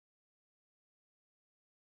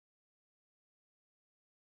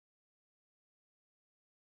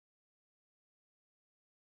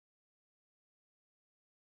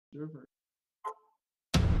server.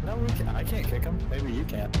 No, we can, I can't kick him. Maybe you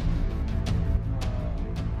can.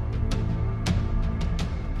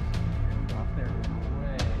 Off their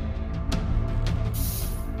way.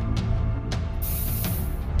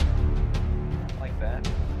 Like that.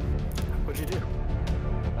 What'd you do?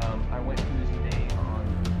 I went to his name on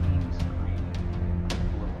Team Screen.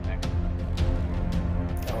 Little extra.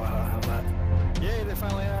 Oh, how's that? Yay, they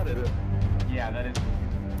finally added it. Yeah, that is.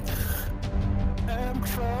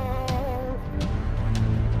 Control.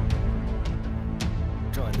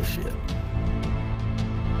 Join the shit.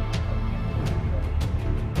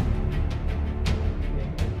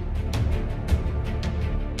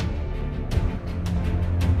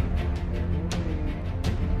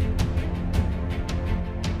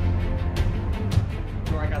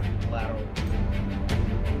 I got the lateral.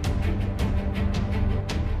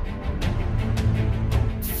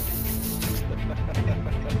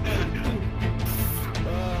 I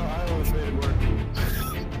almost made it work.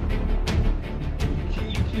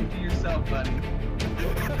 You keep to yourself, buddy.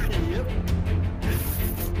 Yep.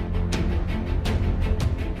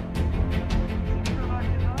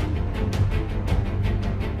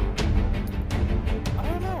 I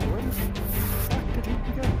don't know. Where the fuck did he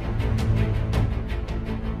go?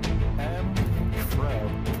 Pro.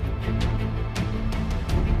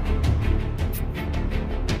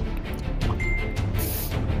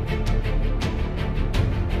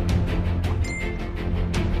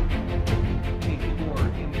 Hey, Thor,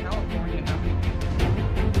 in California, how many people?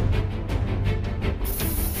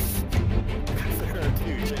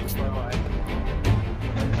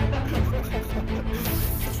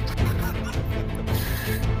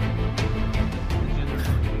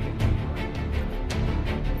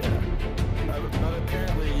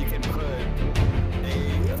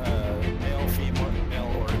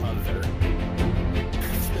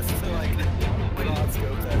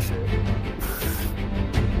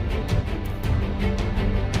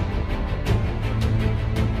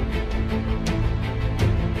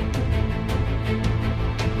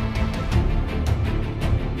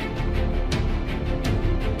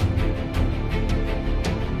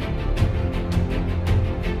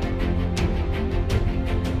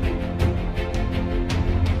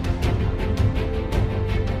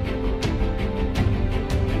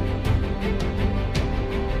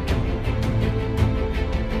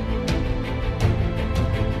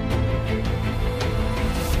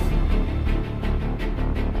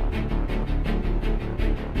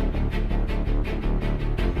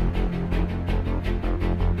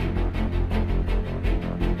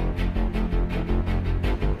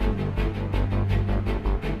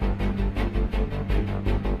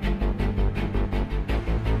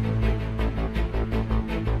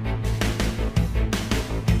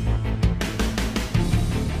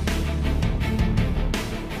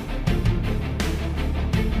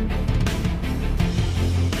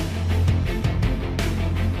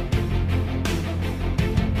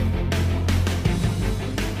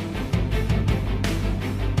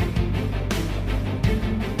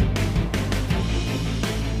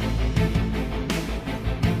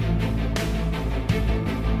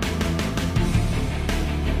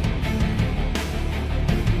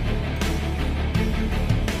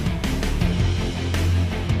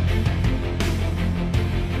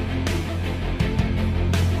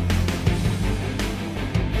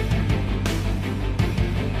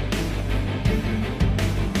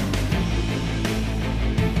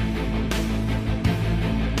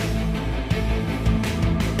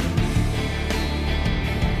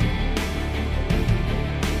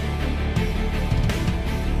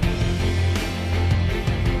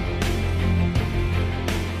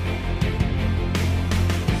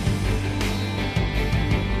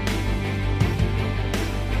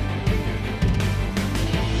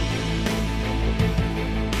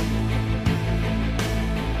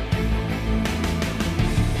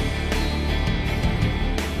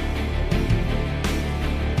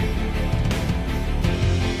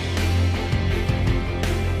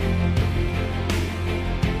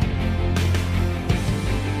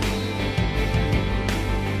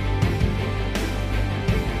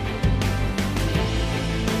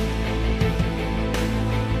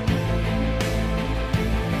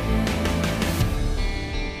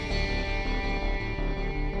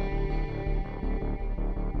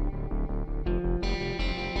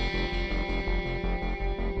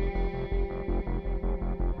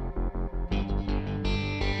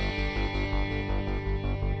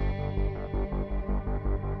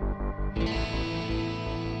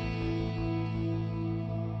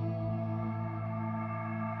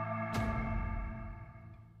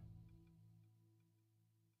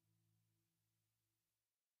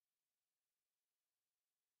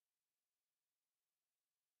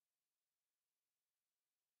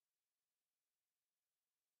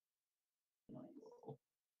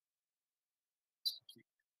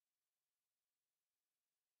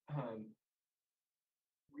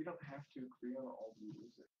 don't have to agree on all the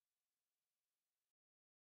music.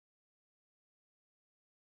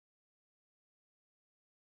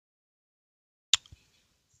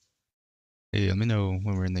 Hey, let me know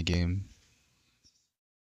when we're in the game.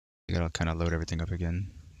 I gotta kind of load everything up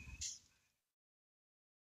again.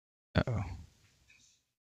 Uh-oh.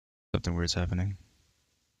 Something weird's happening.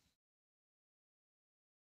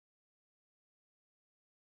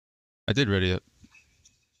 I did ready up.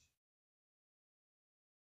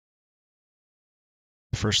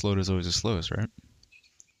 The first load is always the slowest, right?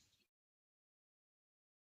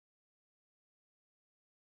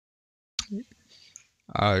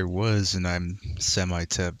 I was, and I'm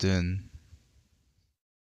semi-tapped in.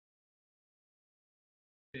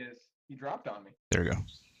 He dropped on me. There we go.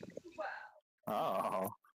 Oh.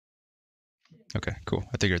 Okay, cool.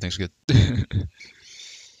 I think everything's good.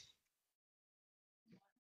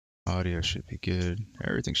 Audio should be good.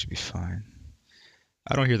 Everything should be fine.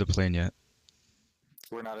 I don't hear the plane yet.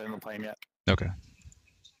 We're not in the plane yet. Okay,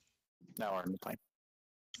 Now we're in the plane.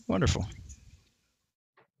 wonderful.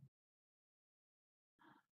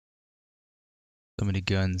 So many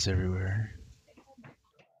guns everywhere.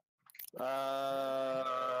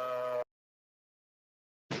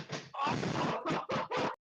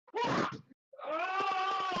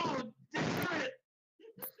 Oh, damn it!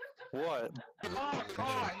 What? Oh,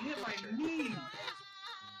 I hit my knee!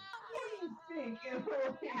 What do you think,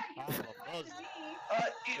 Emily?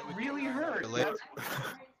 It really hurt. Relate-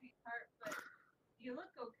 You look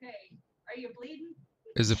okay. Are you bleeding?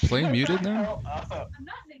 Is the plane muted now? I'm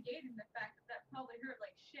not negating the fact that that probably hurt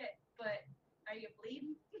like shit, but are you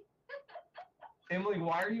bleeding? Emily,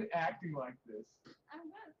 why are you acting like this? I'm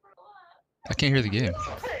gonna throw up. I can't hear the game.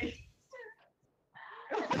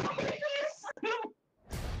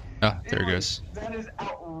 Ah, there it Emily, goes. That is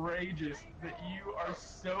outrageous that you are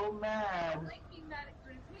so I mad. don't like being mad at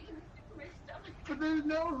you. It's making me sick to my stomach. But there's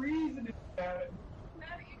no reason to be mad. I'm mad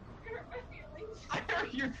at you. You hurt my feelings. I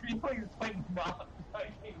hurt your feelings by not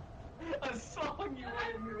liking a song you And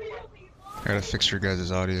like. I'm really I gotta fix your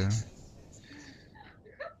guys' audio.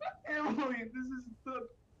 Emily, this is the.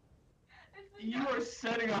 It's You are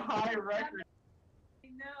setting a high record. I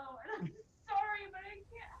know, and I'm sorry, but I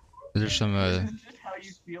can't. Is there some This is just how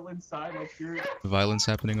you feel inside. Like you're. violence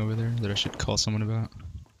happening over there that I should call someone about?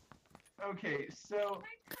 Okay, so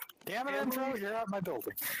Damn it, Emily- Intro, you're out my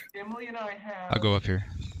building. Emily and I have I'll go up here.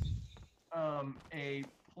 a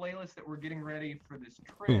playlist that we're getting ready for this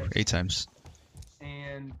Ooh, trip, 8 times.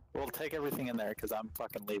 and We'll take everything in there because I'm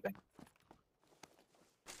fucking leaving.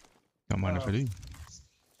 Don't mind if I do.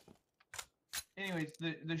 anyways,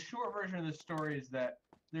 the short version of the story is that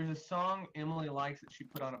there's a song Emily likes that she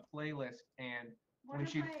put on a playlist, and when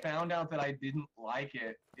she found out that I didn't like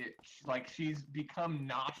it, like she's become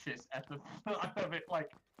nauseous at the thought of it. Like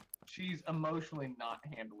she's emotionally not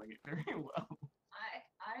handling it very well.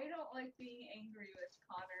 I don't like being angry with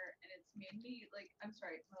Connor, and it's made me I'm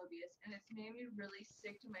sorry, Mobius, and it's made me really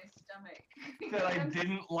sick to my stomach. That I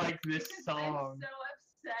didn't like this because song. I'm so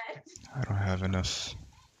upset. I don't have enough.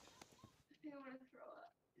 I think I'm gonna throw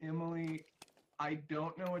up. Emily, I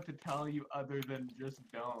don't know what to tell you other than just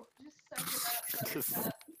don't. Just suck it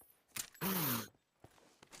up.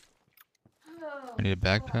 Oh, I need a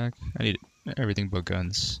backpack. I need everything but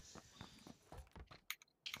guns.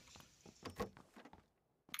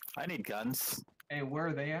 I need guns. Hey, where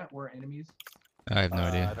are they at? Where are enemies? I have no I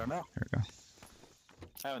idea. don't know. There we go.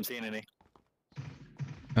 I haven't seen any.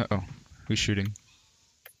 Uh-oh. Who's shooting?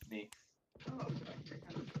 Me.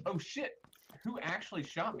 Oh shit! Who actually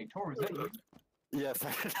shot me? Tor, was that you? Yes,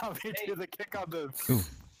 I did not mean to. The kick on the.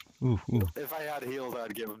 Ooh, ooh. If I had heals,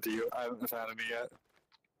 I'd give them to you. I haven't found any yet.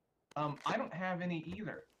 I don't have any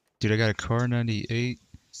either. Dude, I got a car 98.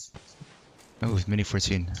 Oh, with Mini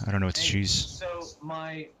 14. I don't know what to Hey, choose. So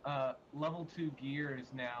my level 2 gear is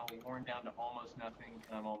now worn down to almost nothing,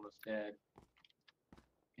 and I'm almost dead.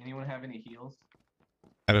 Anyone have any heals?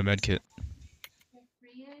 I have a med kit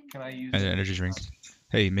Can I use and an it? energy drink.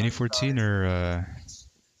 Hey, Mini I'm 14 or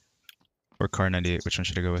car 98? Which one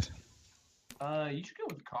should I go with? You should go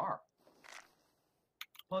with the car.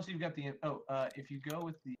 Plus, you've got the if you go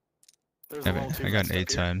with the There's I, a level 2 I got vest an up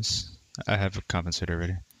 8 here. times. I have a compensator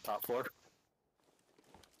already. Top floor.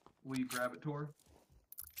 will you grab it, Tor?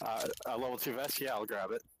 A level 2 vest? Yeah, I'll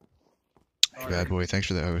grab it. Bad boy, thanks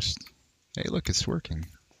for the host. Hey, look, it's working.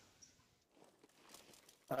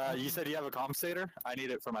 You said you have a compensator? I need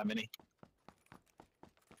it for my mini.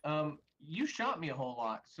 You shot me a whole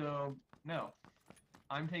lot, so no.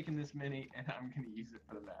 I'm taking this mini and I'm gonna use it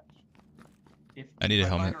for the match. If I need a I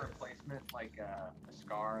helmet. find a replacement like a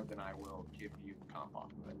scar, then I will give you comp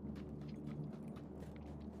off of it.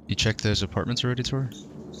 You checked those apartments already, Tor?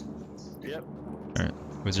 Yep.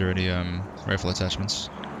 Was there any rifle attachments?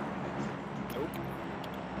 Nope.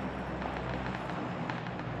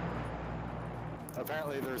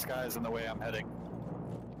 Apparently there's guys in the way I'm heading.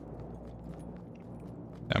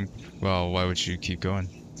 Well, why would you keep going?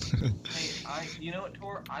 Hey, you know what,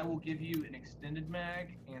 Tor? I will give you an extended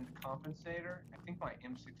mag and compensator. I think my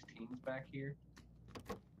M16's back here.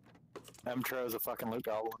 Mtro is a fucking loot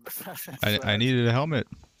goblin. I needed a helmet.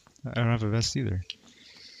 I don't have a vest either.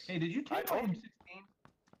 Hey, did you I take my told- M16?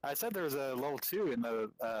 I said there was a level 2 in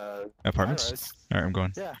the Apartments? high-rise. Alright, I'm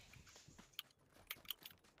going. Yeah.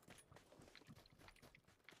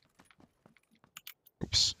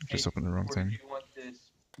 Oops, Hey, just opened the wrong or thing. do you want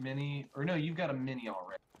this mini? Or no, you've got a mini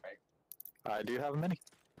already, right? I do have a mini.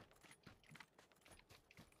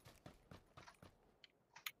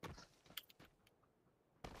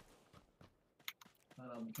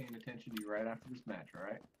 I'll be paying attention to you right after this match,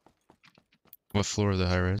 alright? What floor of the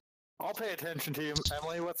high rise? I'll pay attention to you,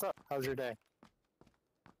 Emily. What's up? How's your day?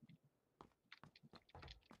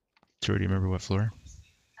 Tor, do you remember what floor?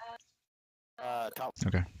 Top It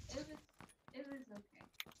was okay.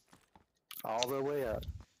 all the way up.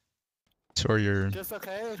 Tor, you're... Just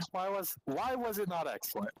okay. Why was it not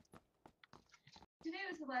excellent? Today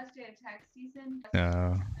was the last day of tax season. No.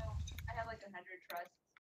 I have like 100 trusts.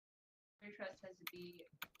 Every trust has to be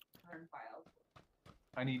hard filed.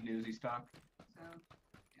 I need newsy stock. So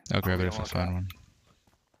I'll grab we it don't if I want find that. one.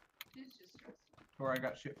 it's just stressful. Tor, I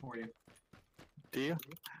got shit for you. Do you?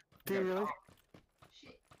 Do I you got really? comp,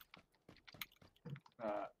 Shit.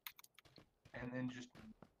 and then just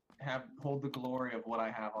hold the glory of what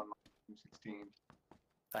I have on my M16.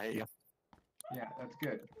 I hate you. Yeah, that's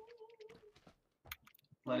good.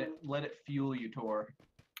 Let it fuel you, Tor.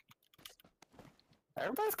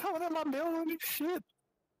 Everybody's coming in my building. Shit.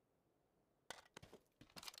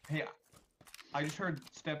 Hey, I just heard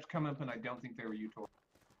steps come up, and I don't think they were you, Tor.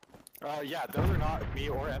 Yeah, those are not me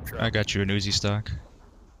or Mtro. I got you an Uzi stock.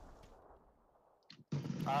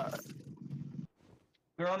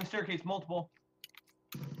 They're on the staircase, multiple.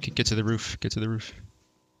 Get to the roof. Get to the roof.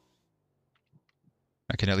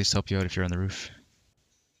 I can at least help you out if you're on the roof.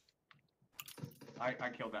 I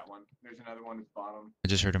killed that one. There's another one at the bottom. I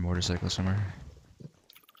just heard a motorcycle somewhere.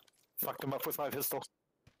 Fucked him up with my pistol.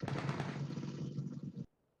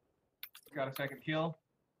 Got a second kill.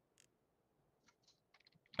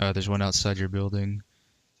 There's one outside your building.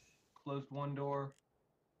 Closed one door.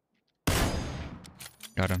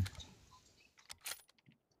 Got him.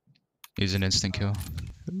 He's an instant kill.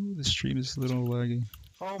 Ooh, the stream is a little laggy.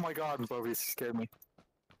 Oh my god, Bobby scared me.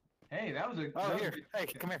 Hey, that was a. Oh, that was here. a- Hey,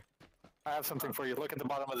 come here. I have something for you. Look at the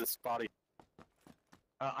bottom of this body.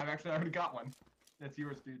 I've actually already got one. That's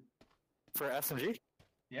yours, dude. For SMG?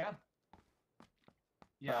 Yeah.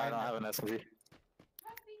 I don't have an SMG.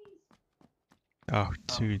 Puppies. Oh,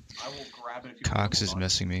 dude. I will grab it if you Cox want is to.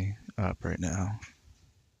 messing me up right now.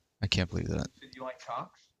 I can't believe that. Did you like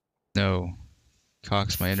Cox? No.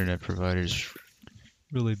 Cox, my internet provider's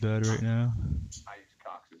really bad right now. I use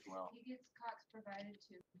Cox as well. He gets Cox provided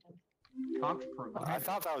to him. Cox I provider.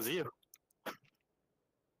 thought that was you.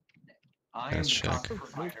 I am Let's the Cox check.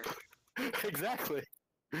 provider. Exactly.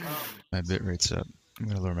 My bit rate's up. I'm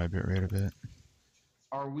gonna lower my bit rate a bit.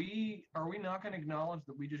 Are we not going to acknowledge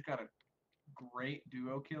that we just got a great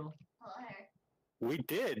duo kill? Oh, heck. We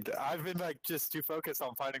did. I've been like just too focused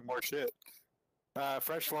on finding more shit.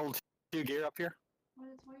 Fresh level 2 gear up here. What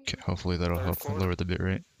is what Okay, hopefully that'll Third help floor. lower the bit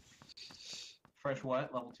rate. Fresh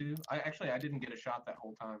what? Level 2? I didn't get a shot that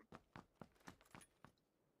whole time.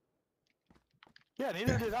 Yeah,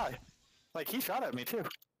 neither did I. Like he shot at me too.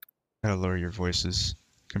 Gotta lower your voices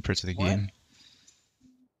compared to the What? game.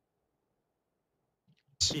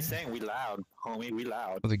 He's saying we loud, homie. We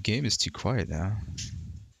loud. Well, the game is too quiet now.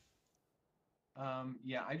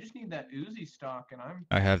 Yeah, I just need that Uzi stock, and I'm.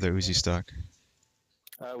 I have the Uzi stock.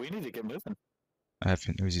 We need to get moving. I have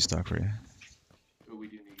an Uzi stock for you. Ooh, we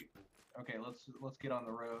do need. Okay, let's get on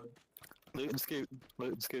the road. Loot and scoot.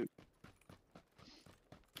 Loot and scoot.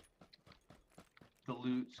 The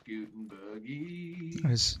loot, scoot, and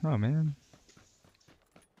boogie. Oh man.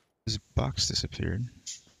 This box disappeared.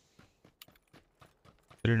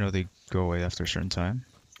 I didn't know they go away after a certain time.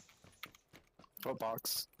 What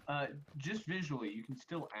box? Just visually, you can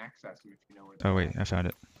still access them if you know where. Oh wait, I found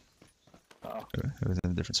it. Oh. It was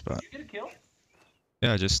in a different spot. Did you get a kill?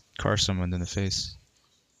 Yeah, I just car someone in the face.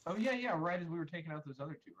 Oh yeah, right as we were taking out those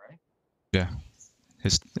other two, right? Yeah.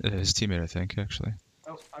 His teammate, I think, actually.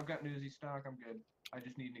 Oh, I've got an Uzi stock. I'm good. I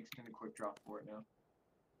just need an extended quick drop for it now.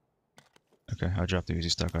 Okay, I'll drop the Uzi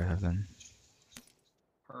stock I have then.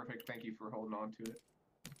 Perfect. Thank you for holding on to it.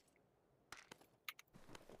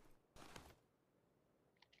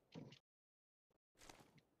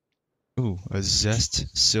 Ooh, a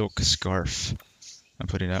Zest silk scarf. I'm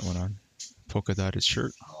putting that one on. Polka dotted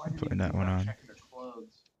shirt. Oh, I didn't Putting even that think one about on. checking her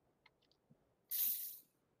clothes.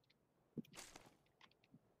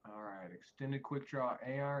 All right, extended quick draw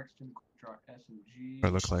AR, extended quick draw SMG. What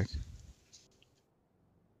I look like.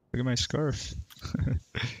 Look at my scarf.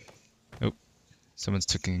 Oh, someone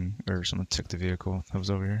took the vehicle that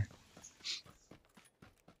was over here.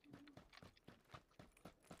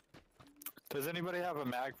 Does anybody have a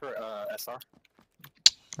mag for SR?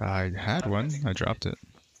 I had one. I dropped it.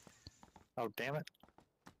 Oh, damn it.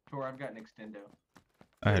 Tor, I've got an extendo.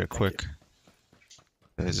 I had a Thank you. quick.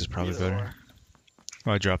 This is probably Either better. or.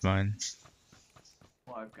 Oh, I dropped mine.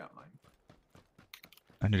 Well, I've got mine.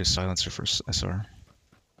 I need a silencer for SR.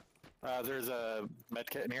 There's a med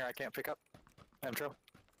kit in here I can't pick up. Intro.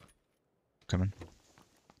 Coming.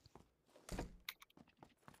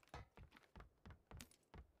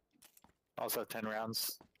 Also 10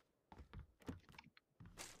 rounds.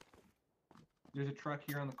 There's a truck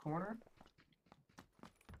here on the corner.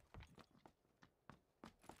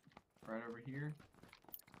 Right over here.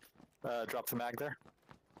 Drop the mag there.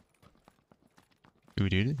 You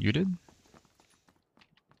did? You did?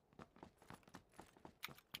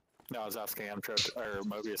 No, I was asking Intro or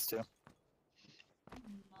Mobius too.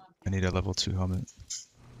 I need a level 2 helmet.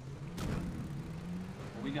 Well,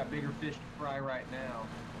 we got bigger fish to fry right now.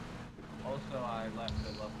 Also, I left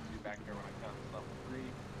the level 2 back there when I found this level 3,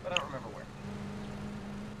 but I don't remember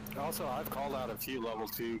where. Also, I've called out a few level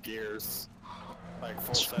 2 gears. Like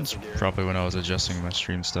full It's sets of gear. probably when I was adjusting my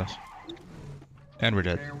stream stuff. And we're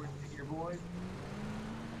dead. Bear with me here, boys.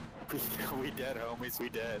 We dead, homies, we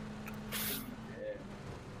dead. Dead.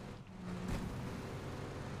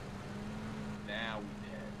 Now we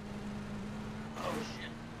dead. Oh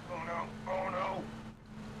shit. Oh no. Oh no.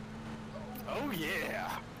 Oh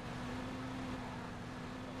yeah!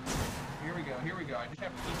 Here we go. Here we go. I just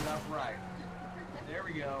have to keep it upright. There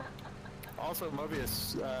we go. Also,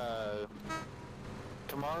 Mobius,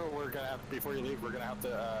 tomorrow we're gonna have, before you leave, we're gonna have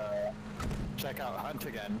to check out Hunt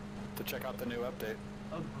again to check out the new update.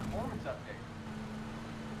 Oh, the performance update.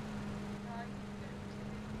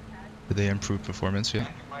 Did they improve performance yet?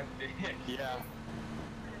 Back in my dick. Yeah.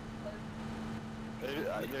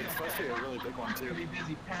 It's supposed to be a really big one I'm gonna too. be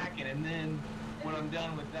busy packing, and then when I'm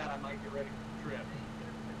done with that, I might get ready for the trip.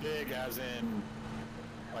 Big as in,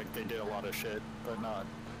 like they did a lot of shit, but not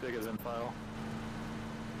big as in file.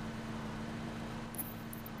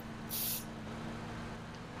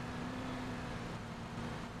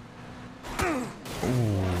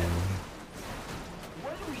 Ooh.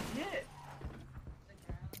 What did we hit?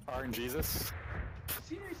 RNG Jesus.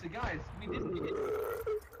 Seriously, guys, we didn't hit.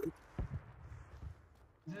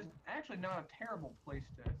 This is actually not a terrible place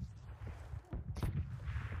to.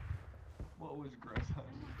 What was gross?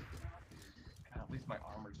 At least my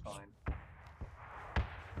armor's fine.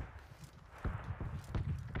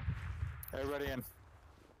 Everybody in.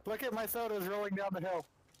 Look at my sodas rolling down the hill.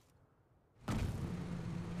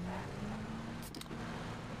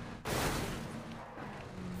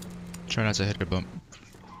 Try not to hit a bump.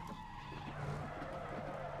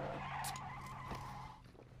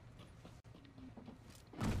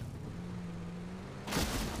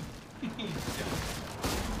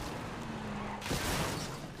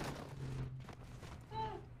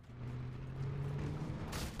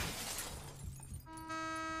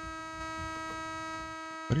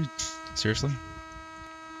 What are you... Seriously?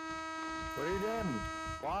 What are you doing?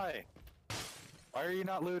 Why? Why are you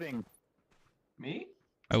not looting? Me?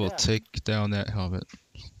 I will Yeah. take down that helmet.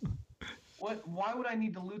 What? Why would I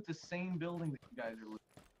need to loot the same building that you guys are looting?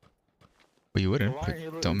 Well, you wouldn't, Why but aren't you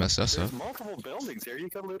looting? don't mess us There's up. multiple buildings here. You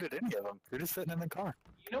could loot at any of them. You're just sitting in the car.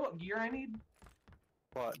 You know what gear I need?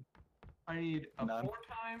 What? I need a None.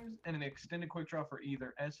 4x and an extended quick draw for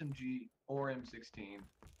either SMG or M16.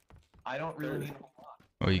 I don't really need a whole lot.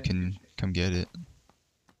 Oh, you can come get it.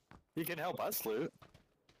 You can help us loot.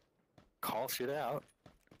 Call shit out.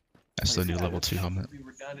 I still need a Yeah, level it's 2 helmet. Be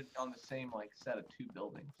redundant on the same like set of 2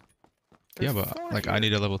 buildings. Yeah, There's but four like I here.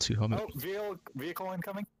 need a level 2 helmet. Oh, vehicle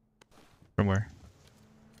incoming. From where?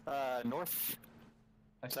 North,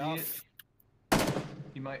 I see south. it.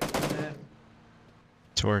 You might see that.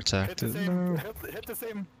 Tor Hit attacked the it. same. No. Hit the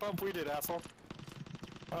same bump we did, asshole.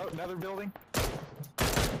 Oh, another building.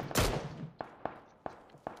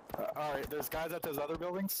 All right, there's guys at those other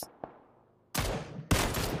buildings.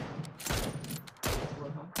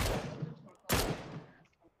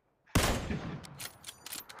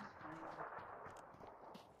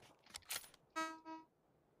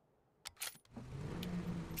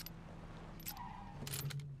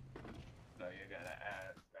 So you gotta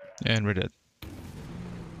add. And we're dead.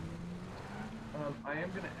 I am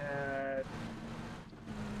gonna add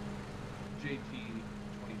JT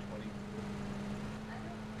 2020.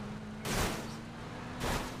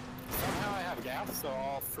 Somehow I have gas, so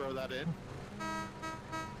I'll throw that in.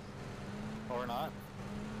 Or not.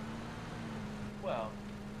 Well,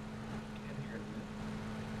 can't hear it.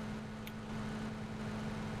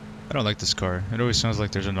 I don't like this car. It always sounds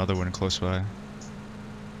like there's another one close by.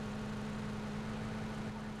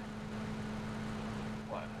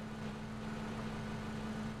 What?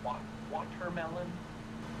 Watermelon?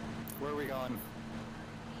 Where are we going?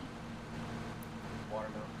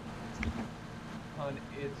 Watermelon. Hun,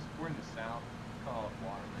 we're in the south. Call it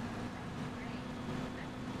watermelon.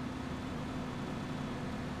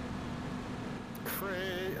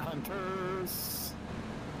 Crate hunters.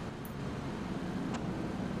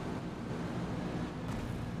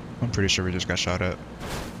 I'm pretty sure we just got shot at.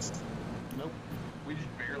 Nope. We just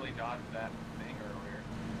barely dodged that thing earlier.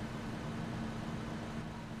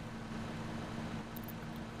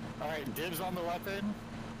 Alright, dibs on the weapon.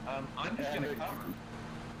 I'm just And gonna the- cover.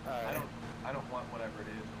 Alright. I don't want whatever it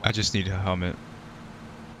is. I just need a helmet.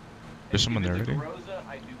 There's someone there If it's a already. Groza,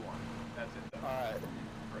 I do want. That's it though. Alright.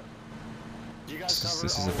 You guys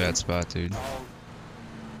This cover. is a bad spot, dude. I'll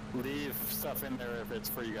leave stuff in there if it's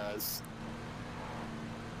for you guys.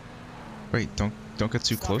 Wait, don't get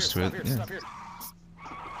too Stop close here, to it. stop here, Yeah. stop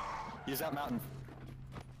here. Use that mountain.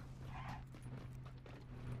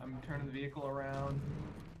 I'm turning the vehicle around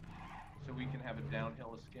so we can have a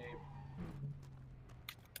downhill escape.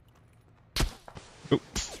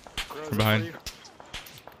 Grows From behind. for you.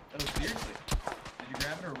 Oh, seriously? Did you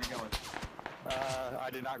grab it or are we going? I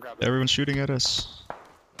did not grab it. Everyone's shooting at us.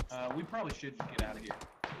 We probably should just get out of here.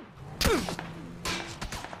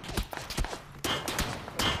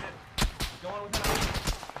 Go on with that.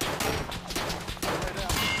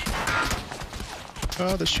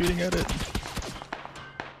 Oh, they're shooting at it. There's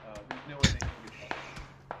no way they can get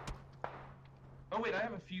that. Oh wait, I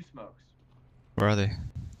have a few smokes. Where are they? Can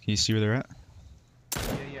you see where they're at?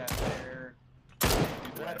 Yeah, they're...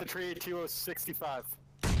 They're at the tree 2065.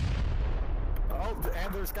 Oh,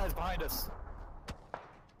 and there's guys behind us.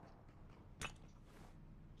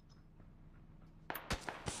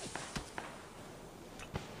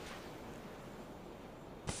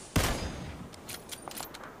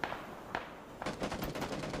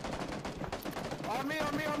 On me,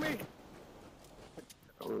 on me, on me!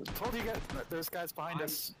 Told you guys, there's guys behind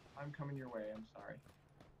us. I'm coming your way, I'm sorry.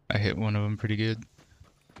 I hit one of them pretty good.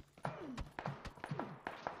 Damn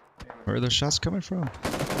it. Where are those shots coming from?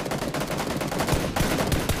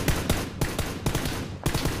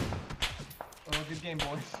 Oh, good game,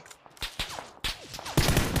 boys.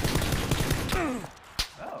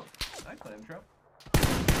 Oh, nice intro.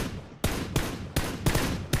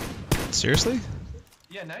 Seriously?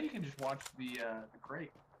 Yeah, now you can just watch the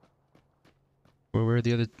crate.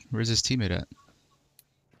 Where's his teammate at?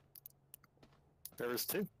 There was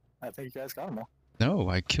two. I think you guys got them all. No,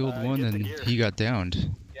 I killed one get the and gear. he got downed.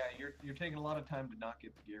 Yeah, you're taking a lot of time to not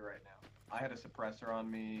get the gear right now. I had a suppressor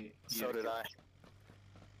on me. he So had did I. I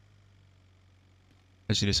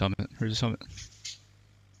just need his helmet. Where's his helmet?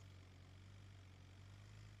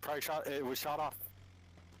 Probably shot. It was shot off.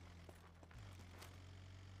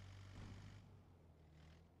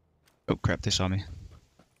 Oh crap, they saw me.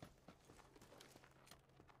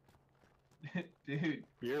 Dude.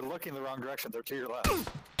 You're looking the wrong direction. They're to your left.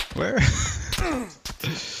 Where?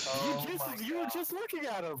 Oh you were my just looking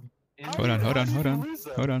at him. God. Hold on, hold on, hold on. Lose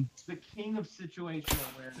them? Hold on. The king of situational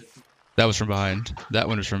awareness. That was from behind. That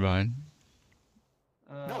one was from behind.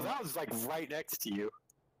 No, that was like right next to you.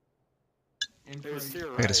 It was to your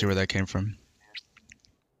I gotta right. see where that came from.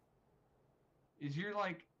 Is your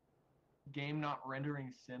like game not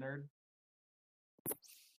rendering centered?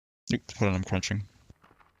 Hold on, I'm crunching.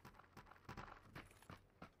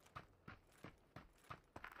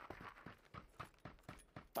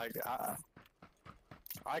 Like,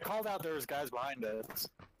 I called out there was guys behind us.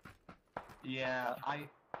 Yeah,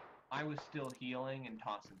 I was still healing and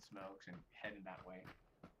tossing smokes and heading that way.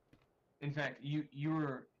 In fact, you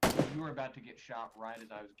were about to get shot right as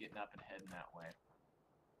I was getting up and heading that way.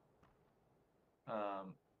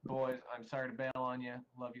 Boys, I'm sorry to bail on you.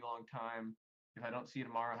 Love you long time. If I don't see you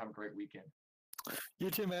tomorrow, have a great weekend. You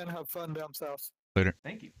too, man. Have fun down south. Later.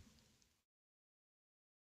 Thank you.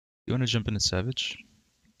 You wanna jump into Savage?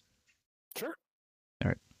 Sure.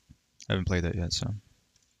 I haven't played that yet, so.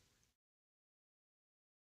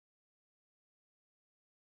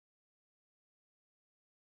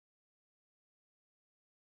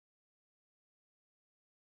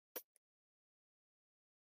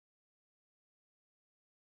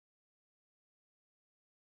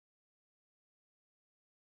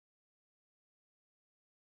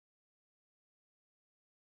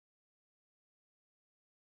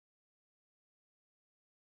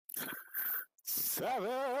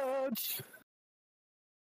 Savage!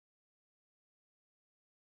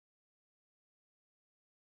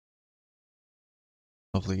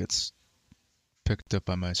 Hopefully it gets picked up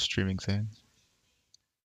by my streaming thing.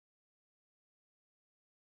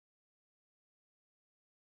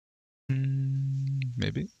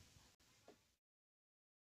 Maybe.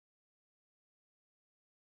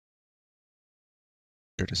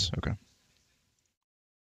 There it is. Okay.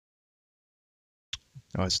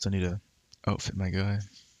 Oh, I still need to outfit my guy. Let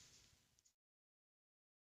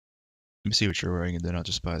me see what you're wearing, and then I'll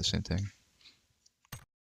just buy the same thing.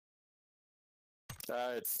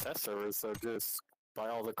 It's test servers, so just buy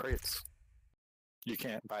all the crates. You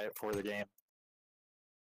can't buy it for the game.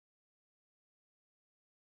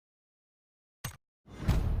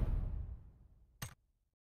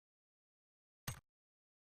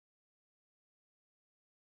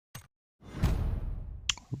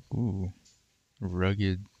 Ooh.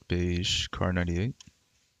 Rugged beige car 98.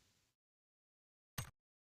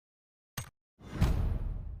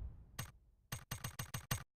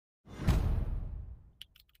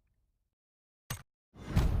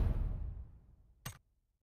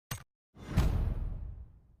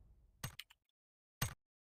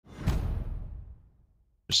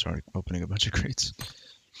 Just started opening a bunch of crates.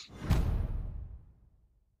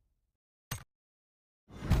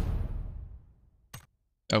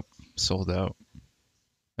 Oh, sold out.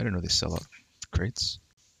 I didn't know they sell out crates.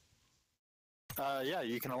 Yeah,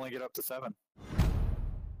 you can only get up to 7.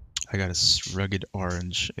 I got a rugged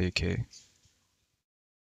orange AK.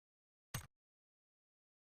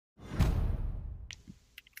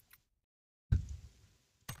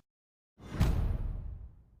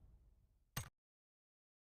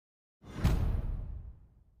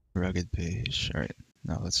 Rugged beige. Alright,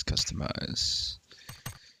 now let's customize.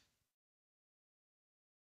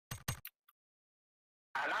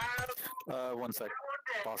 One sec.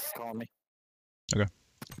 Boss is calling me. Okay.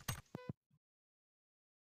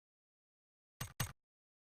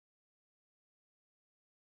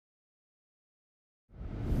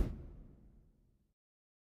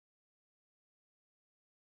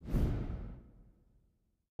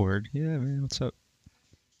 Word. Yeah, man, what's up?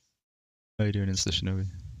 How you doing, Insta Shinobi?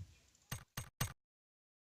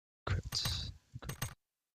 Crits.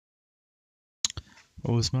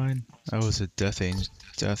 What was mine? I was a Death Angel.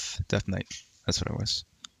 Death Knight. That's what I was.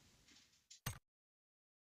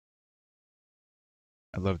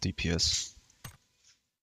 I love DPS.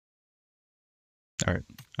 Alright,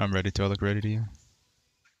 I'm ready. Do I look ready to you?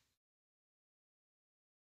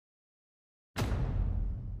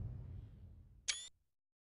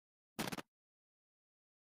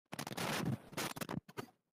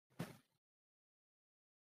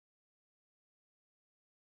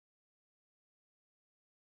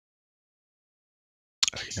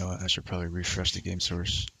 Oh, you know what? I should probably refresh the game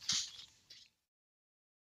source.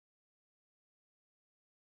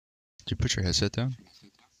 Did you put your headset down?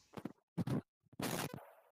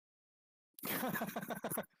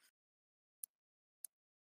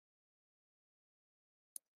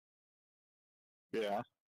 Yeah.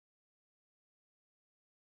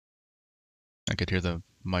 I could hear the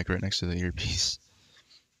mic right next to the earpiece.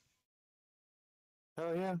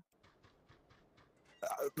 Oh yeah.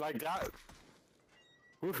 Like that.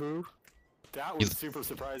 Woohoo. That was super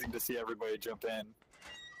surprising to see everybody jump in.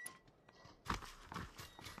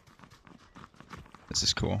 This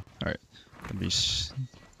is cool. Alright. Let me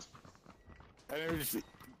And it was,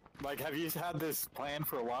 like, have you had this plan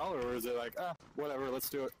for a while, or is it like, whatever, let's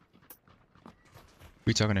do it?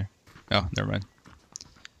 We talking here? Oh, never mind.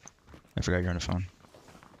 I forgot you're on the phone.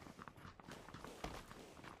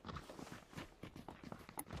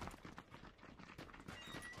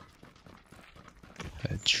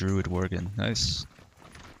 A Druid Worgen. Nice.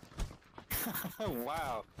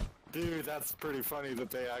 Wow. Dude, that's pretty funny that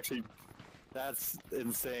they actually... That's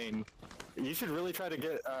insane. You should really try to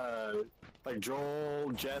get, like,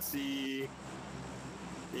 Joel, Jesse,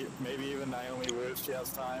 maybe even Naomi Wu if she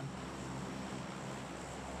has time.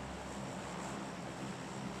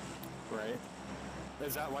 Right?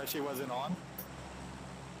 Is that why she wasn't on?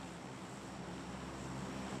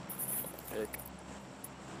 Heck.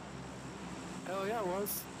 Hell yeah, it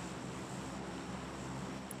was.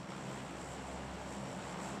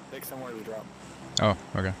 Take somewhere to drop. Oh,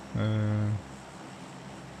 okay. I'm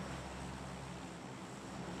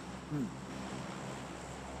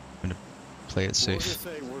gonna play it We'll safe. just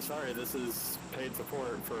say we're sorry. This is paid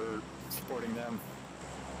support for supporting them.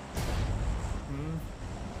 Hmm.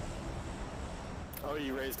 Oh,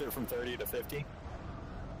 you raised it from 30 to 50?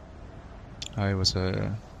 I was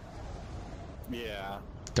a Yeah.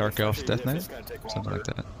 Dark Elf Especially Death if Knight? it's gonna take Something like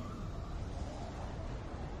longer. that.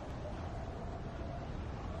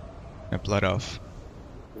 blood off.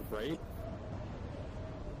 Right?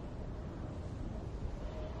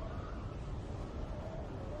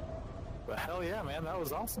 But hell yeah, man, that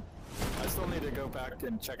was awesome. I still need to go back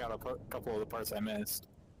and check out a couple of the parts I missed.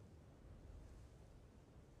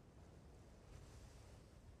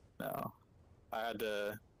 No. I had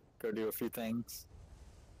to go do a few things.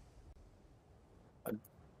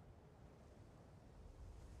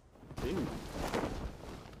 Ooh.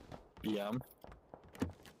 Yum.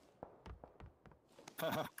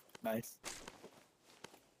 Nice.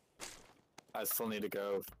 I still need to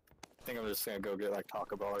go. I think I'm just gonna go get like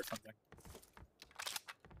Taco Bell or something.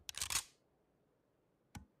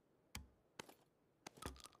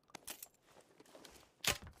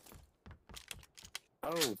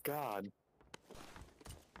 Oh god.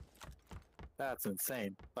 That's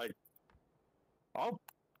insane. Like, I'll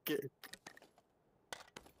get...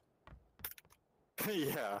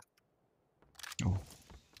 yeah. Oh.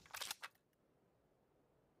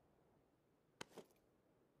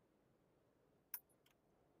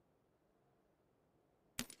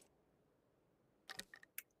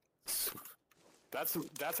 That's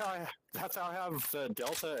how I have the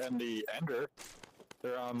Delta and the Ender.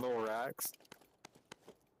 They're on little racks.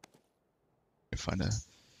 Find a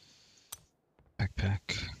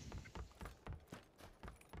backpack.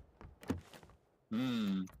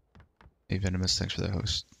 Hmm. Hey, Venomous, thanks for the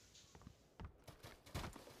host.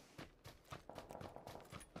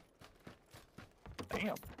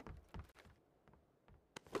 Damn.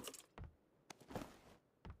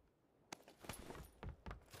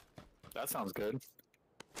 That sounds good.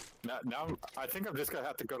 Now I think I'm just gonna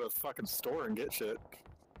have to go to the fucking store and get shit.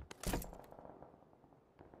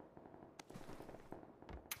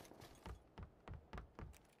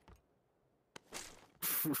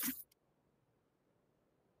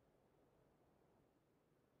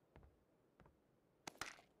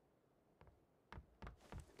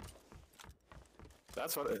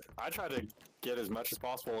 That's what I try to get as much as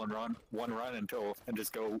possible and run one run until and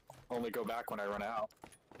just only go back when I run out.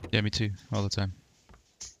 Yeah, me too, all the time.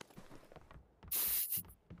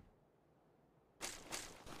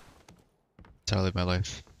 That's how I live my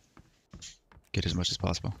life. Get as much as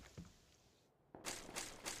possible.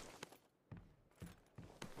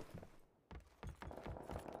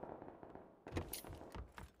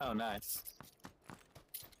 Oh, nice.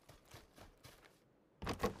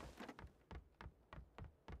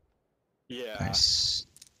 Yeah. Nice.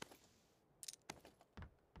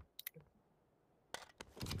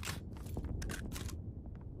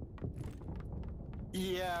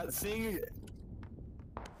 Yeah, seeing...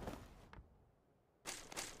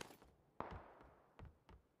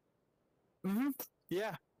 Mm-hmm.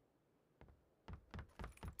 Yeah.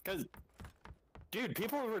 Because, dude,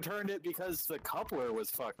 people returned it because the coupler was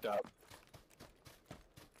fucked up.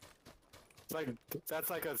 It's like, that's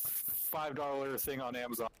like a $5 thing on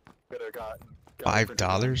Amazon. Could have got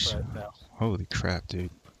 $5? but no. Holy crap, dude.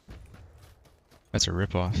 That's a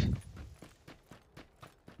ripoff.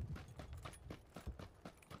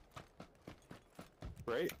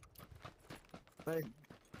 Right? Like,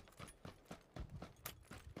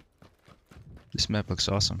 This map looks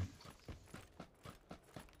awesome.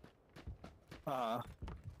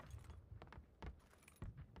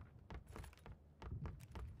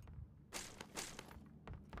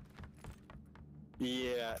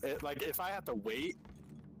 yeah, like if I have to wait,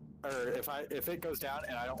 or if it goes down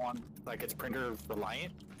and I don't want, like, it's printer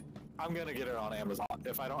reliant, I'm gonna get it on Amazon.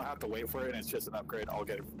 If I don't have to wait for it and it's just an upgrade, I'll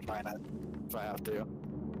get it from China if I have to.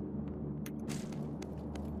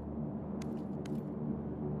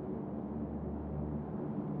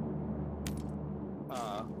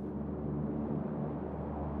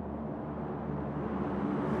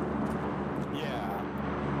 Yeah.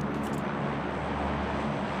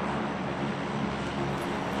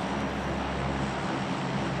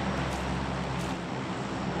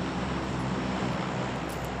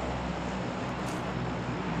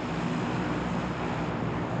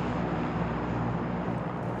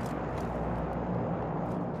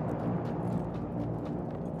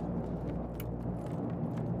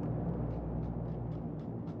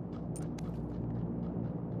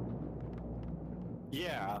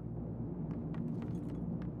 Yeah.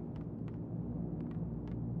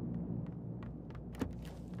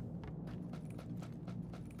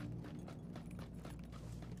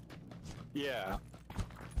 Yeah.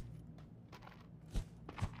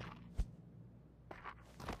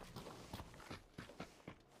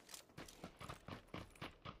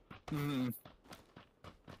 Hmm.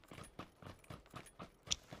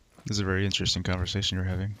 This is a very interesting conversation you're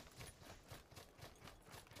having.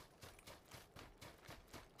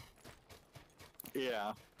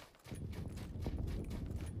 Yeah.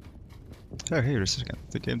 Oh, hey, just a second.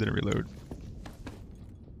 The game didn't reload.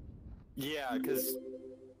 Yeah, because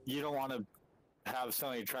you don't want to have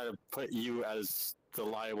somebody try to put you as the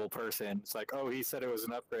liable person. It's like, oh, he said it was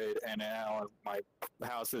an upgrade, and now my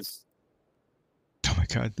house is. Oh my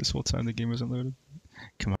god, this whole time the game wasn't loaded.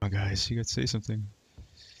 Come on, guys, you gotta say something.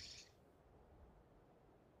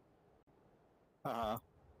 Uh-huh.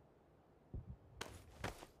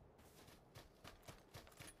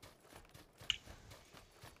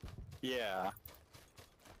 Yeah.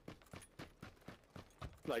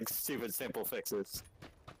 Like stupid simple fixes.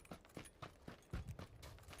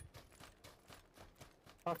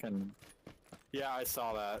 Fucking. Yeah, I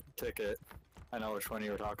saw that ticket. I know which one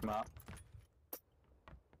you were talking about.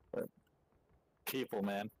 But people,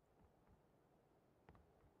 man.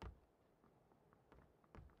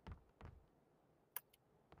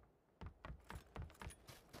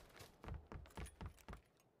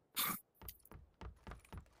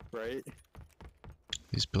 Right?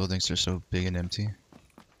 These buildings are so big and empty.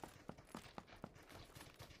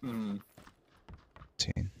 Hmm.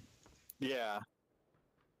 Yeah.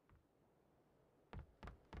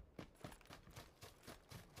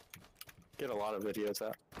 Get a lot of videos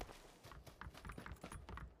out.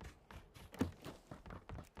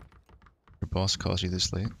 Your boss calls you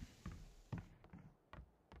this late.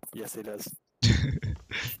 Yes, he does.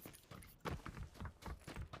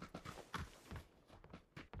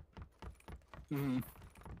 Mm-hmm.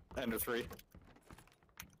 End of 3.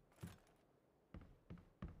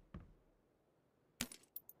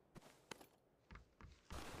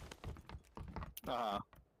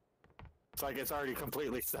 It's like it's already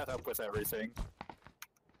completely set up with everything.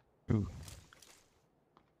 Ooh.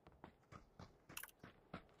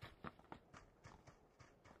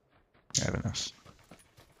 I have enough.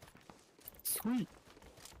 Sweet.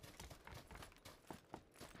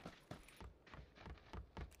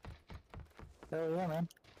 Hell yeah, man.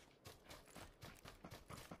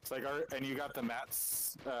 It's like, and you got the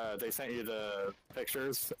mats, they sent you the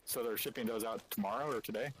pictures, so they're shipping those out tomorrow or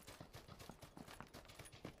today?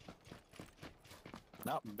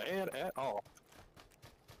 Not bad at all.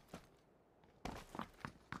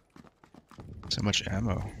 So much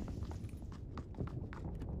ammo.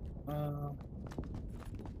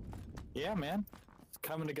 Yeah, man. It's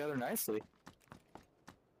coming together nicely.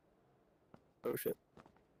 Oh, shit.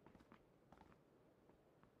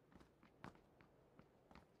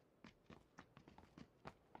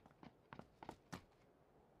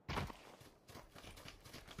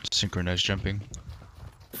 Synchronized jumping.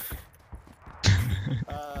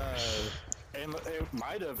 And it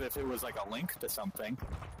might have if it was like a link to something.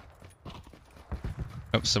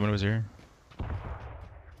 Oh, someone was here.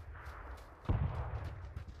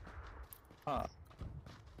 Huh.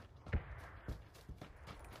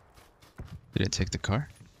 Did it take the car?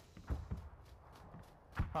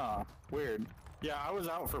 Huh. Weird. Yeah, I was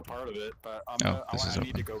out for part of it, but I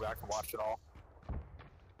need to go back and watch it all.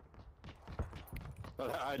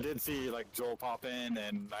 But I did see like Joel pop in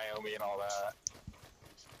and Naomi and all that.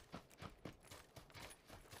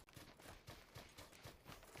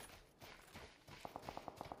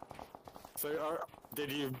 So,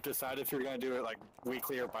 did you decide if you're gonna do it like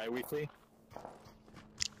weekly or bi-weekly?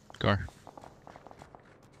 Car.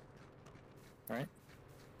 Right.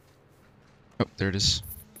 Oh, there it is.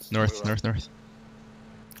 North, north, north.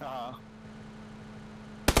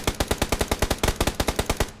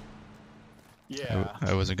 Yeah.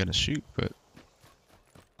 I wasn't gonna shoot, but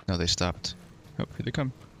no, they stopped. Oh, here they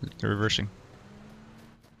come. They're reversing.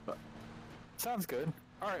 Sounds good.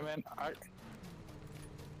 All right, man.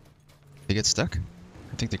 They get stuck?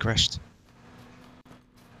 I think they crashed.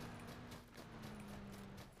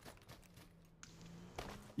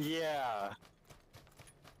 Yeah.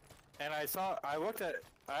 And I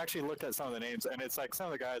actually looked at some of the names, and it's like some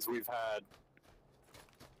of the guys we've had,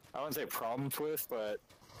 I wouldn't say problems with, but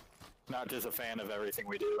not just a fan of everything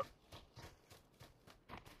we do.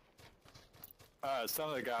 Some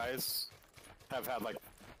of the guys have had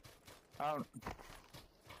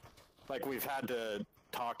we've had to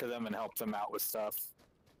talk to them and help them out with stuff.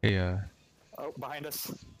 Hey, oh, behind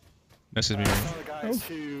us. message me. Some of the guys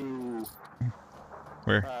who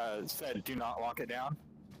Where? said do not lock it down.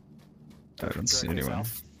 I don't see Directly anyone.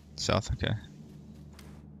 south. South, okay.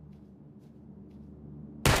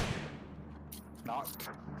 Knocked.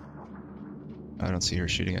 I don't see her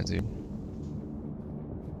shooting at dude.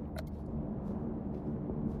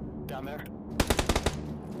 Down there.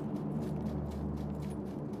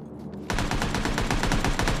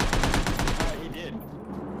 He did.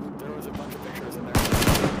 There was a bunch of pictures in there.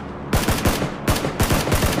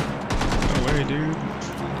 No way, dude.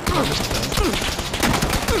 Oh, this is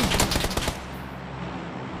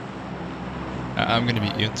I'm gonna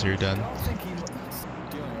mute you until you're I done. don't think he was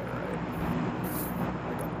doing it right.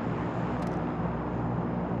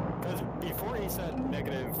 Because before he said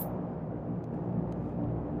negative.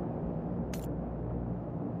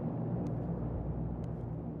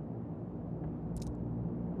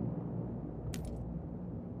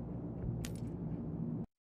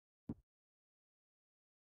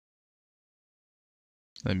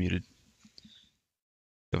 I muted.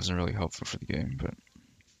 That wasn't really helpful for the game, but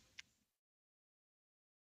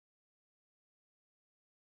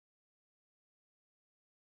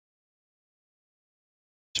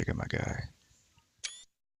check out my guy.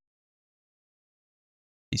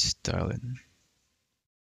 He's styling.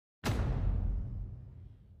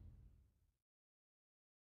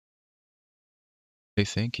 Hey,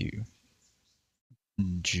 thank you.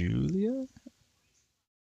 Julia?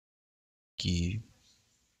 Giu.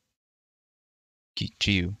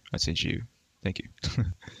 Giu. I say Giu. Thank you.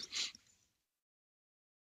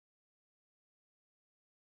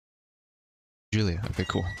 Julia. Okay,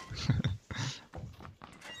 cool.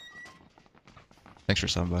 Thanks for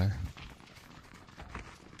stopping by.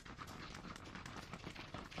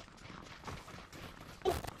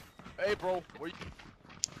 Hey, bro. Where you?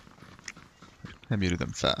 I muted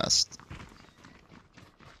them fast.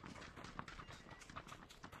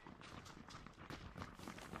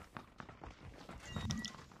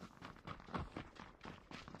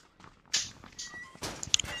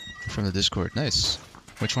 From the Discord. Nice.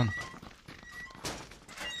 Which one?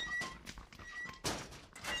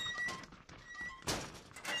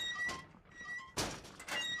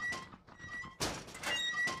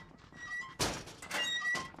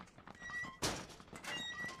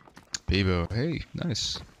 Bebo. Hey,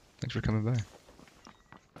 nice. Thanks for coming by.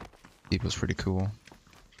 Bebo's pretty cool.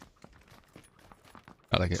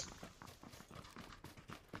 I like it.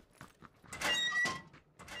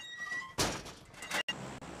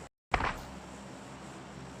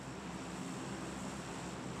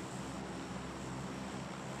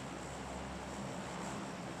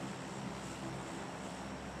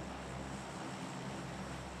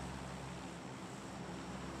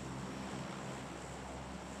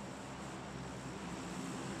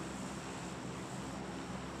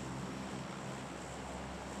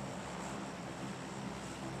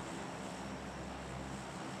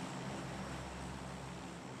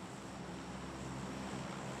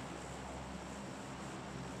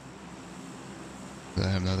 Let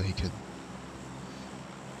him know that he could.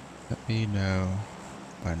 Let me know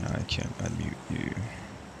when I can unmute you.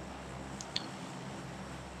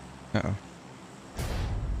 Uh-oh.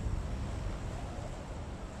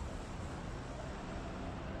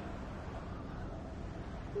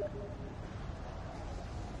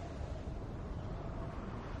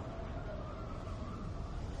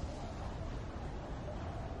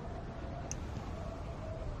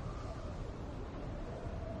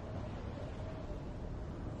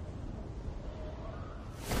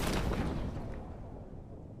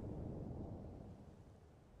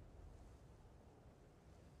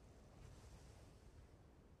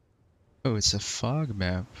 Oh, it's a fog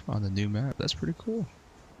map on the new map. That's pretty cool.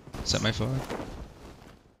 Is that my fog?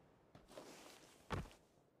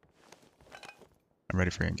 I'm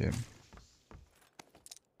ready for in-game.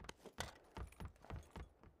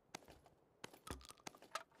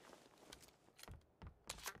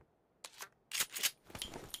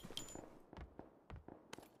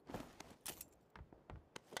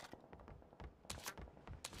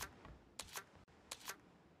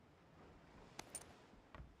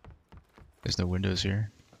 There's no windows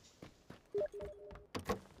here.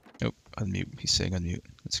 Nope, unmute. He's saying unmute.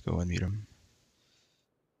 Let's go unmute him.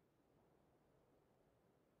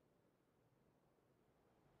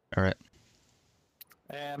 Alright,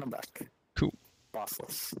 And I'm back. cool.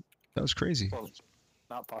 Bossless. That was crazy. Well,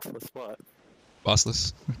 not bossless, but.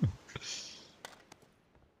 Bossless.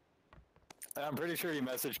 I'm pretty sure he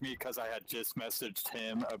messaged me because I had just messaged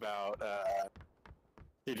him about,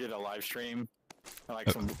 he did a live stream, and like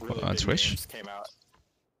some really on big Twitch? games came out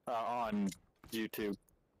on YouTube.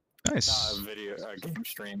 Nice. Not a video, a game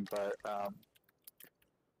stream, but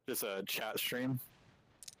just a chat stream.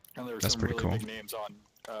 And there were That's some pretty really cool. big names on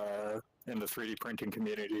in the 3D printing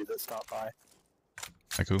community that stopped by.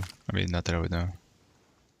 Cool. I mean, not that I would know.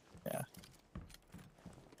 Yeah.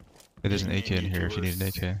 Hey, there's an Big AK name in here if you need an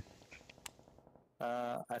YouTubers.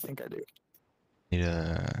 AK. I think I do. Need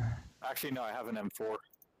a... Actually, no, I have an M4.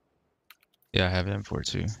 Yeah, I have an M4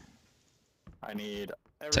 too. I need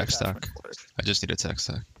every Tech attachment stock. for it. I just need a tech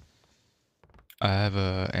stack. I have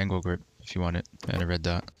a angle grip if you want it, and a red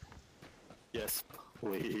dot. Yes,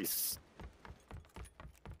 please.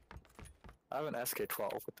 I have an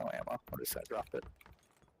SK-12 with no ammo. I'll just drop it.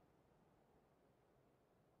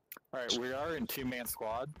 Alright, we are in two-man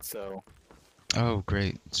squad, so... Oh,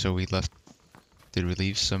 great. So we left... Did we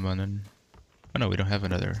leave someone in... Oh no, we don't have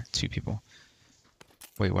another 2 people.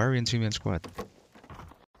 Wait, why are we in two-man squad?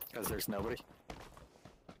 Because there's nobody.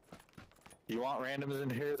 You want randoms in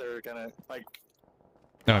here? They're gonna, like...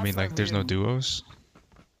 No, I last mean, like, time there's me no and- duos?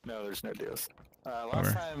 No, there's no duos. Bummer.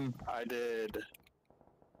 Last time I did...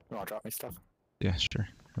 You wanna drop me stuff? Yeah, sure.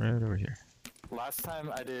 Right over here. Last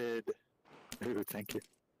time I did... Ooh, thank you.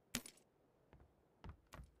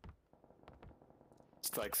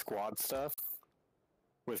 It's like squad stuff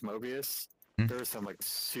with Mobius. Hmm. There were some like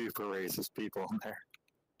super racist people in there.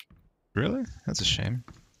 Really? That's a shame.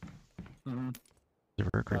 Mm-hmm. The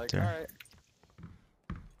work right Like, there. alright.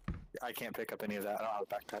 I can't pick up any of that. I don't have a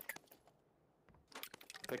backpack.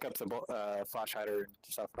 Pick up the flash hider and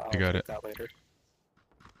stuff. I'll got take it. that later.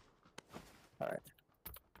 Alright.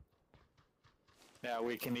 Now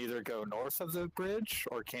we can either go north of the bridge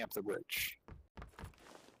or camp the bridge.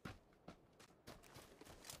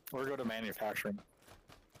 Or go to manufacturing.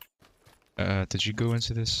 Did you go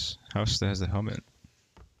into this house that has the helmet?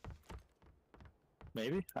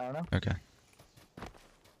 Maybe? I don't know. Okay.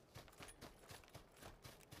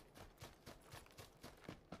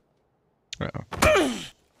 Uh-oh.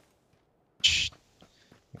 Shh.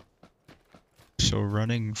 So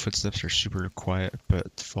running footsteps are super quiet,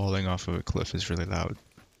 but falling off of a cliff is really loud.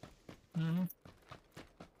 Mm-hmm.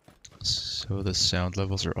 So the sound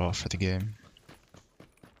levels are off for the game.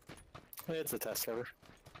 It's a test server.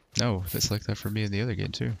 No, it's like that for me in the other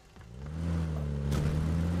game too.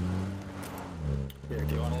 Here,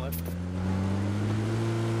 do you want to lift?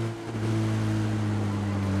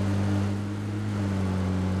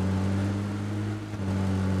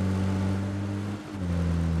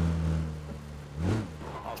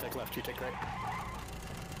 I'll take left, you take right.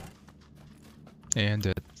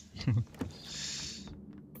 And I'm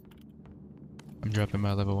dropping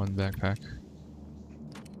my level 1 backpack.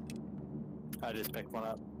 I just picked one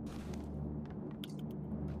up.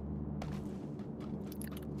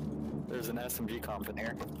 There's an SMG comp in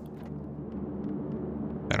here.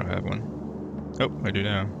 I don't have one. Oh, I do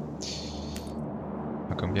now.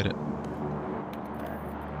 I'll come get it.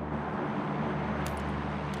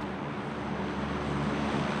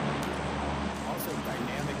 Also,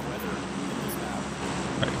 dynamic weather in this map.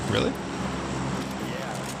 Right, really?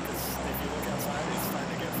 Yeah, because if you look outside, it's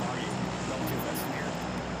starting to get foggy. Don't do this in here.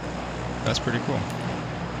 That's pretty cool.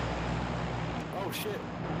 Oh shit,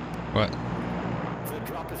 What? the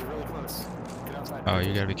drop is really close. Get outside. Oh,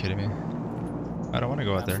 you gotta be kidding me. I don't want to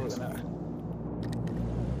go out there. Absolutely not.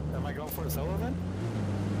 Am I going for a solo then?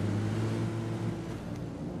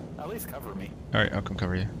 At least cover me. Alright, I'll come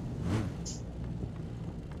cover you.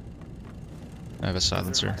 I have a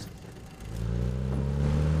silencer.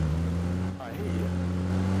 I hear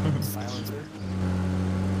you. Silencer.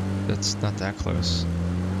 That's not that close.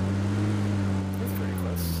 It's pretty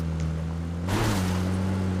close.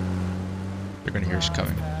 They're gonna hear us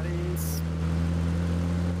coming. Patties.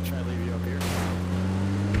 Should I leave you up here?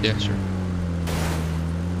 Yeah, sure.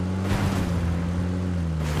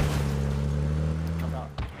 Come out.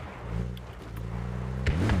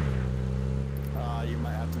 You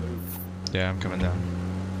might have to move. Yeah, I'm coming down.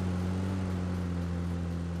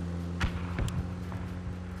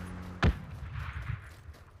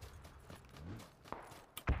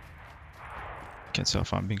 Can't tell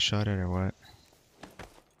if I'm being shot at or what.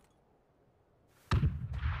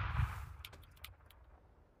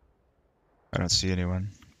 I don't see anyone.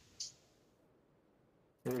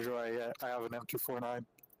 Here's where I have an M249.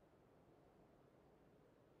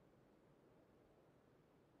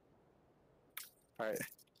 Alright.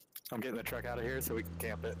 I'm getting the truck out of here so we can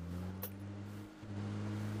camp it.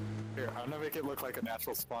 Here, I'm gonna make it look like a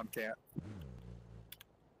natural spawn camp. I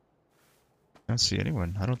don't see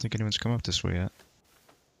anyone. I don't think anyone's come up this way yet.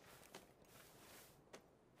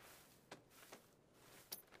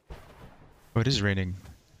 Oh, it is raining.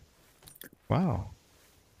 Wow,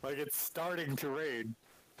 Like it's starting to rain.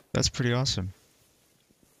 that's pretty awesome.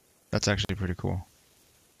 That's actually pretty cool.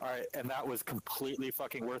 Alright, and that was completely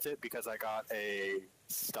fucking worth it because I got a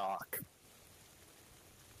stock.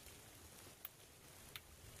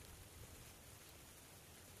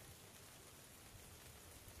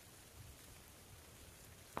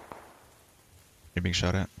 You're being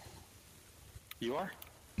shot at? You are?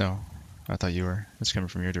 No, I thought you were. It's coming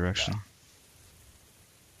from your direction.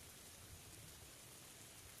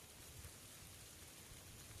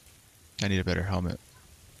 I need a better helmet.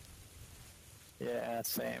 Yeah,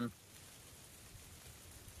 same.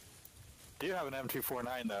 Do you have an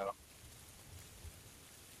M249 though?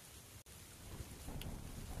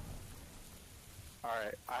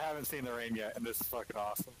 Alright, I haven't seen the rain yet, and this is fucking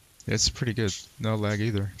awesome. It's pretty good. No lag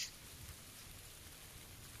either.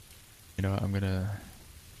 You know, I'm gonna...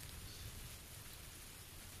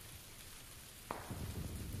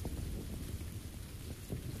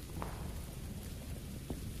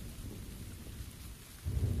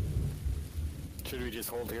 Should we just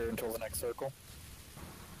hold here until the next circle?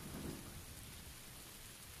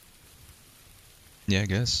 Yeah, I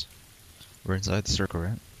guess. We're inside the circle,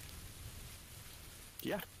 right?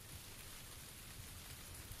 Yeah.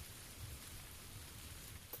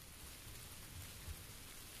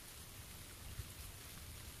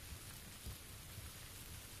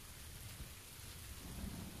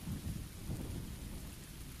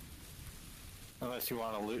 Unless you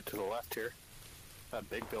want to loot to the left here. That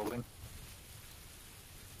big building.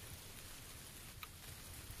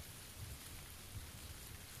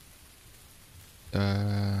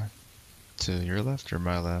 To your left or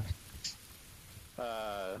my left?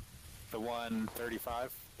 The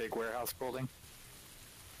 135, big warehouse building.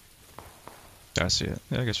 I see it.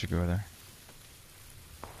 Yeah, I guess we go there.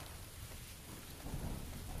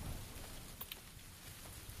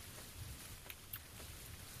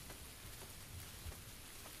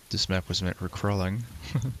 This map was meant for crawling.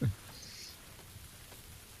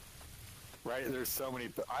 Right, there's so many.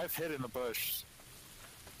 I've hid in the bush.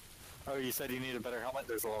 Oh, you said you need a better helmet?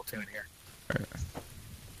 There's a little two in here. Alright.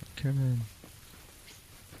 Come in.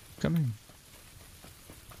 Come in.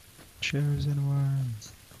 Chairs and wine.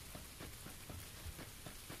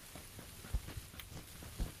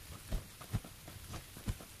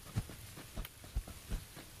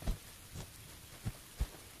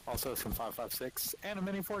 Also some 5.56 and a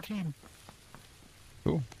Mini 14.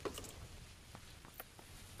 Cool.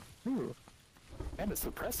 Ooh. And a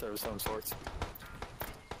suppressor of some sorts.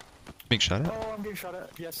 Being shot at? Oh, I'm getting shot at.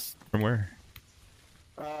 Yes. From where?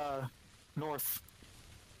 North.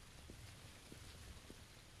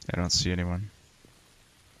 I don't see anyone.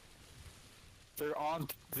 They're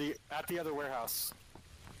at the other warehouse.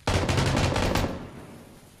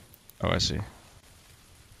 Oh, I see. I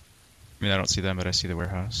mean, I don't see them, but I see the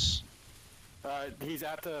warehouse. He's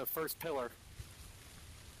at the first pillar.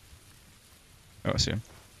 Oh, I see him.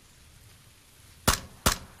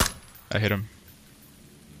 I hit him.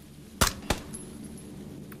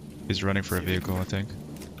 He's running for a vehicle, I think.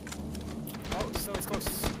 Oh, so he's close.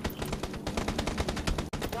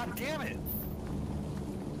 God damn it!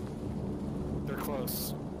 They're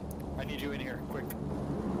close. I need you in here, quick.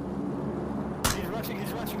 He's rushing,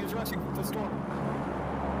 he's rushing, he's rushing. The storm.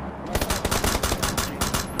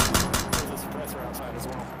 There's a suppressor outside as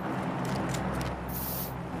well.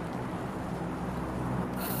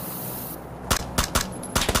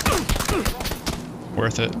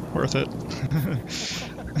 Worth it. Worth it.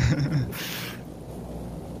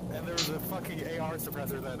 And there was a fucking AR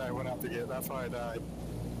suppressor that I went out to get. That's why I died.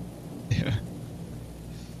 Yeah.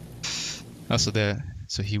 Also, they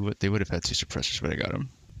would have had two suppressors, but I got him.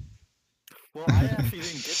 Well, I actually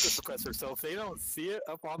didn't get the suppressor, so if they don't see it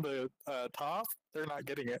up on the top, they're not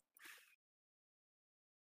getting it.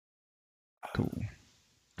 Cool.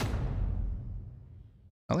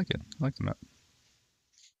 I like it. I like the map.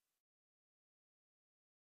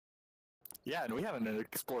 Yeah, and we haven't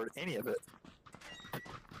explored any of it.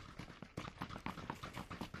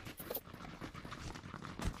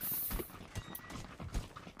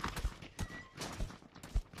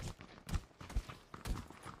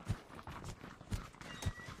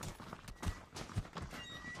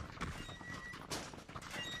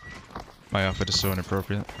 My outfit is so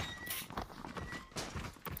inappropriate.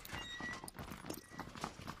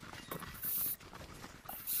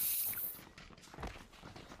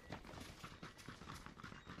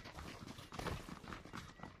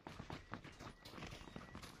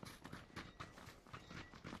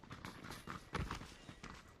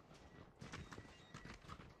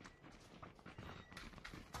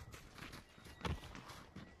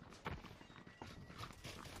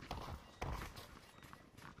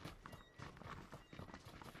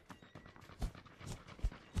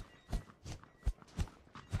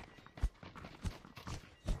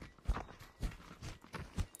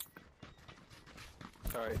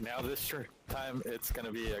 Alright, now this time it's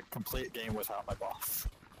gonna be a complete game without my boss.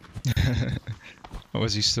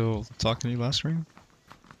 Was he still talking to you last ring?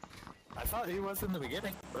 I thought he was in the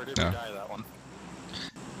beginning. Or did No. we die that one?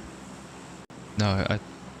 No,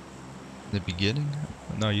 the beginning?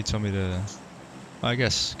 No, you told me to... I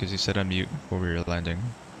guess, because you said unmute while we were landing.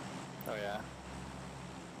 Oh yeah.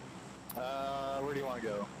 Where do you want to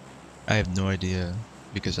go? I have no idea,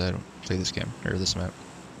 because I don't play this game, or this map.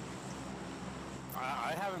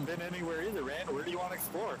 I haven't been anywhere either, Rand. Where do you want to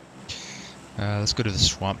explore? Let's go to the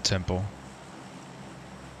Swamp Temple.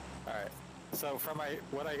 Alright. So from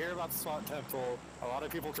what I hear about the Swamp Temple, a lot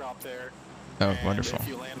of people drop there. Oh, and wonderful. if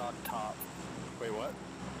you land on top... Wait, what?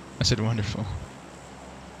 I said wonderful.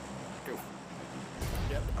 Cool.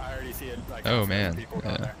 Yep, I already see it. Like, Oh, lots of man. people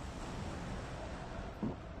down Yeah. there.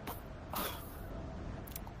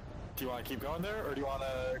 Do you want to keep going there, or do you want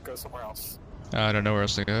to go somewhere else? I don't know where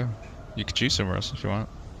else to go. You could choose somewhere else if you want.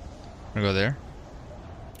 Wanna go there?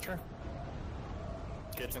 Sure.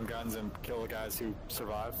 Get some guns and kill the guys who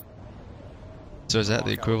survive. So is that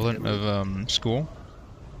the Walk out equivalent with of school?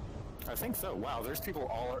 I think so. Wow, there's people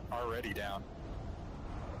all already down.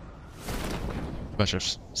 Bunch of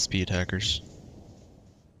speed hackers.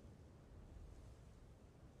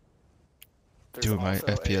 There's Dude, my also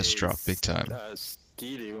FPS a dropped big time.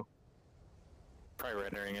 Ski-Doo. Probably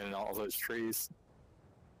rendering in all those trees.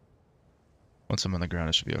 Once I'm on the ground,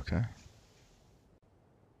 it should be okay.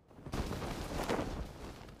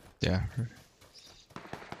 Yeah.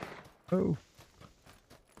 Oh,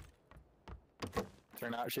 They're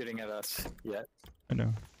not shooting at us yet. I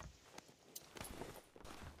know.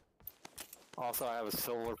 Also, I have a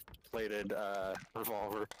silver-plated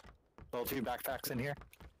revolver. Level 2 backpacks in here.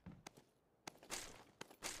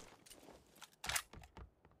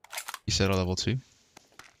 You said a level 2?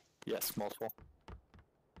 Yes, multiple.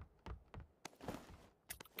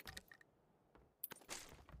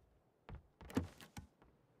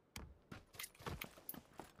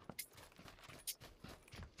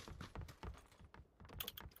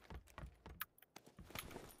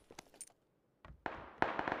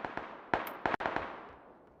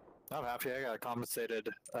 I'm happy I got a compensated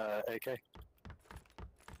AK.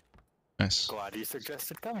 Nice. Glad you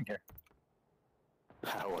suggested coming here.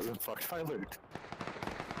 I wasn't fucked by loot.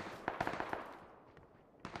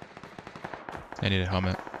 I need a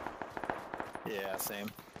helmet. Yeah, same.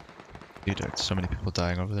 Dude, there's so many people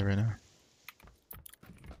dying over there right now.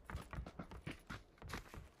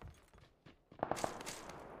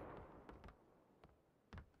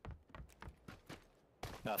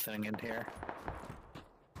 Nothing in here.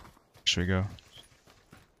 Should we go?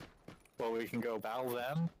 Well, we can go battle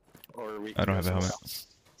them, or we can I don't go have a somewhere helmet. else.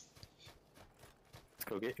 Let's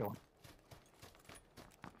go get you one.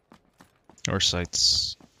 Or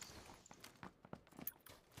sights.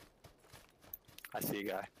 I see a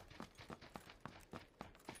guy.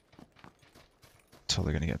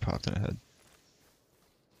 Totally gonna get popped in the head.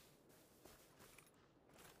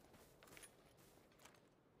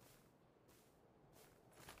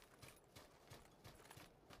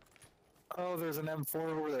 Oh, there's an M4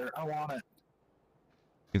 over there. I want it.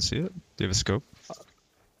 You can see it? Do you have a scope?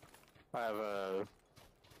 I have a...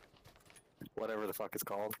 whatever the fuck it's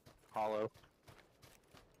called. Hollow.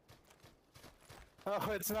 Oh,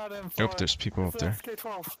 it's not M4. Nope, there's people up It's there.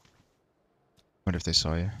 SK-12. Wonder if they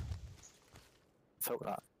saw you. Let's hope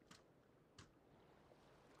not.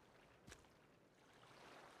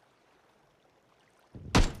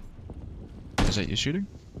 Is that you shooting?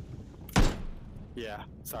 Yeah,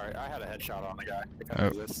 sorry. I had a headshot on the guy. I Oh.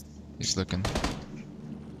 can't resist. He's looking.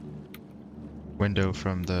 Window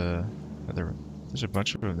from the other. There's a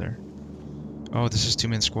bunch of them there. Oh, this is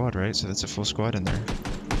two-man squad, right? So that's a full squad in there.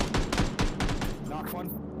 Knocked one.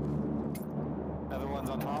 Other one's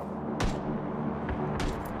on top.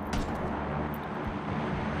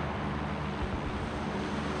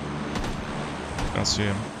 I don't see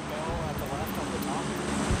him. Bebo at the left on the top.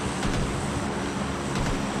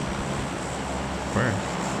 Where?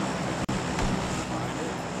 Behind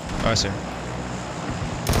it. Oh, I see him.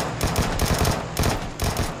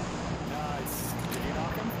 Nice. Did you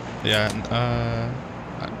knock him? Yeah,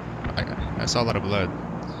 I saw a lot of blood.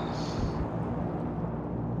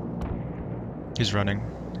 He's running.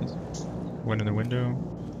 He's went in the window.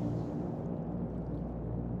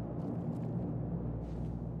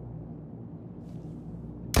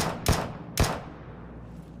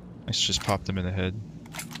 I just popped him in the head.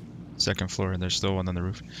 Second floor, and there's still one on the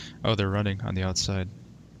roof. Oh, they're running on the outside.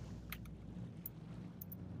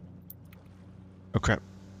 Oh crap,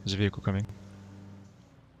 there's a vehicle coming.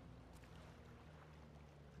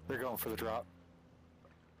 They're going for the drop.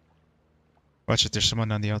 Watch it, there's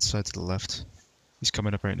someone on the outside to the left. He's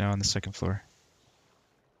coming up right now on the second floor.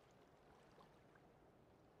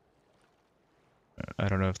 I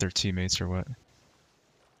don't know if they're teammates or what.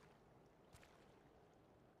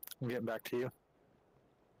 I'm getting back to you.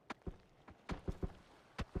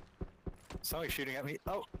 Somebody's shooting at me.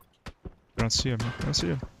 Oh, I don't see him. I don't see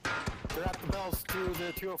him. they're at the bells to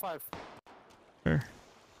the 205. Where?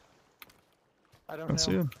 I I don't don't know.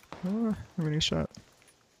 see him. Oh, I'm getting shot.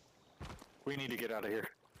 We need to get out of here.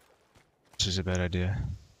 This is a bad idea.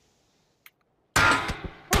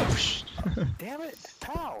 Damn it!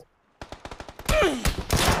 How?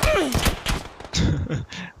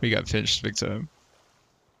 We got pinched big time.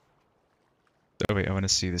 Oh wait, I want to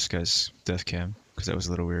see this guy's death cam because that was a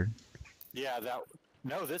little weird. Yeah,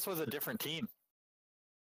 no, this was a different team.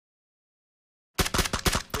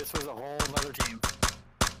 This was a whole other team.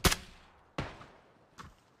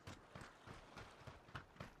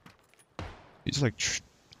 He's like,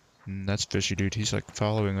 that's fishy, dude. He's like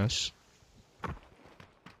following us.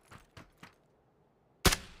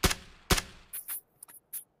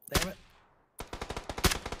 Damn it.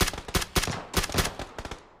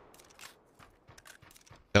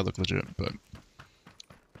 That looked legit, but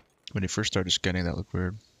when he first started scanning, that looked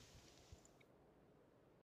weird.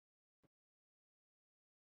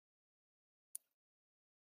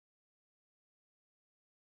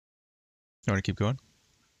 You want to keep going?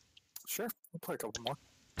 Sure, we'll play a couple more.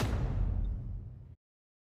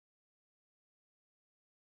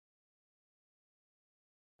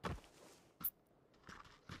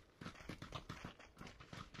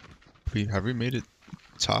 Have we made it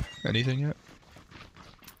top anything yet?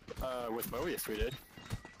 With Mobius we did.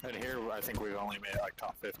 And here I think we've only made like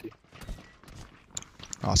top 50.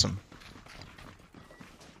 Awesome.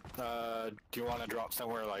 Do you want to drop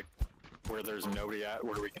somewhere like where there's nobody at,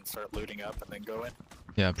 where we can start looting up and then go in?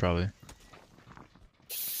 Yeah, probably.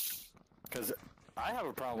 Because I have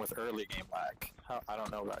a problem with early game lag. I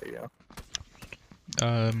don't know about you.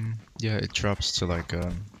 Yeah, it drops to like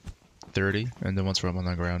 30, and then once we're up on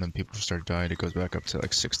the ground and people start dying, it goes back up to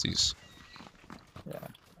like 60s. Yeah.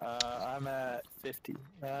 I'm at 50.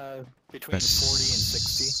 Between 40 and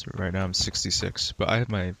 60. Right now I'm 66, but I have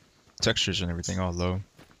my textures and everything all low.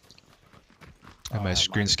 And my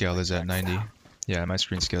screen scale is at 90. Yeah, my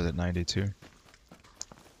screen scale is at 90 too.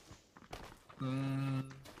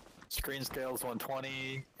 Screen scale is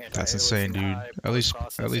 120. That's insane, dude. At least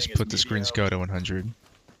put the screen scale to 100.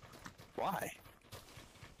 Why?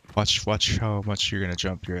 Watch how much you're gonna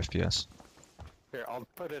jump your FPS. Here, I'll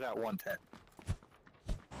put it at 110.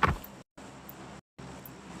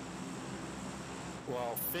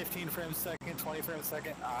 Well, 15 frames a second, 20 frames a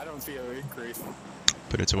second, I don't see an increase.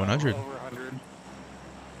 Put it to 100. Over 100.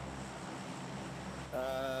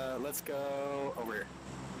 Let's go over here.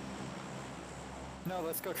 No,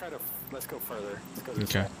 let's go further. Let's go this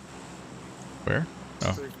Okay. way. Where?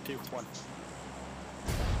 Oh. 3, 2, 1.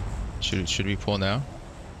 Should we pull now?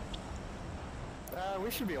 We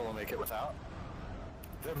should be able to make it without.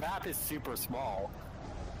 The map is super small.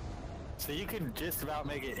 So you can just about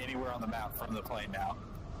make it anywhere on the map from the plane now.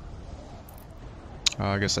 Oh,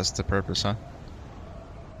 I guess that's the purpose, huh?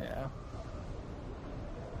 Yeah.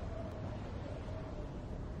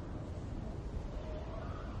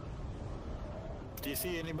 Do you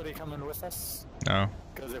see anybody coming with us? No.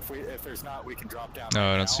 Because if there's not, we can drop down. No, right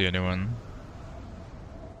I now. don't see anyone.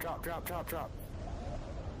 Drop.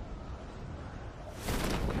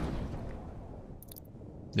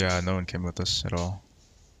 Yeah, no one came with us at all.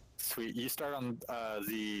 Sweet. You start on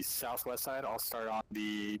the southwest side. I'll start on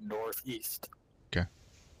the northeast. Okay.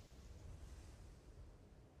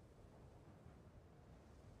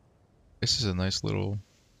 This is a nice little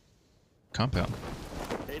compound.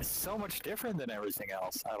 It's so much different than everything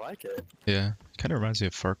else. I like it. Yeah, kind of reminds me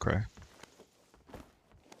of Far Cry.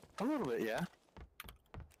 A little bit, yeah.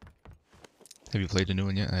 Have you played the new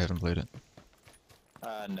one yet? I haven't played it.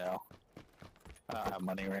 No. I don't have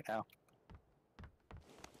money right now.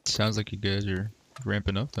 Sounds like you guys are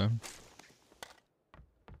ramping up though.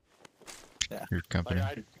 Yeah. Your company.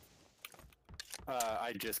 Like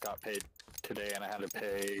I just got paid today, and I had to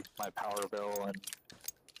pay my power bill and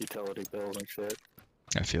utility bills and shit.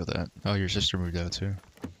 I feel that. Oh, your sister moved out too.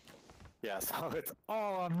 Yeah, so it's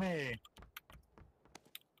all on me.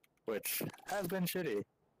 Which has been shitty.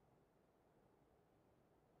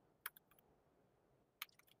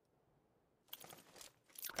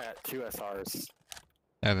 I got 2 SRs.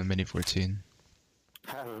 I have a Mini 14.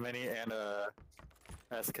 I have a Mini and a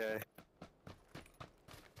SK.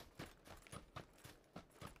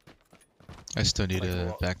 I still need Like a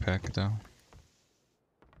what? backpack though.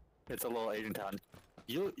 It's a little Asian town.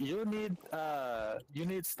 You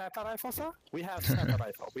need sniper rifle, sir? We have sniper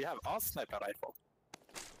rifle. We have all sniper rifle.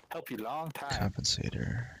 Help you long time.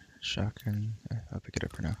 Compensator. Shotgun. I'll pick it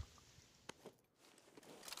up for now.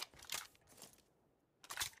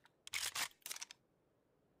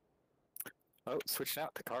 Oh, switching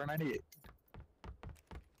out to car 98.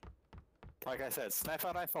 Like I said,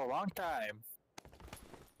 sniper rifle, long time.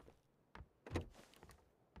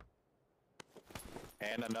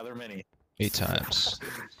 And another mini. 8 times.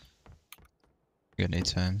 Got 8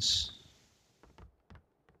 times.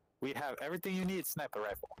 We have everything you need, sniper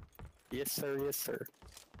rifle. Yes, sir. Yes, sir.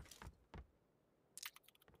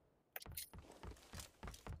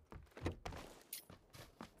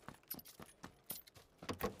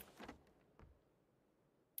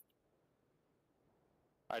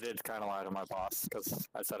 I did kind of lie to my boss because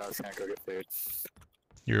I said I was gonna go get food.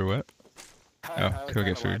 You're what? I, Oh, I go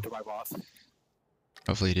get kind of lied food. to my boss.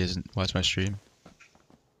 Hopefully he doesn't watch my stream.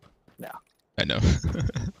 No. I know.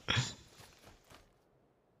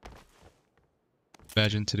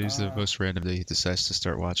 Imagine today's the most random day he decides to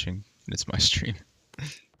start watching, and it's my stream.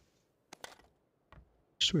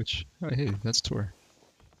 Switch. Oh, hey, that's Tor.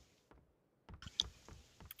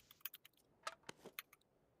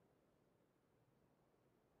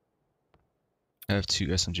 I have 2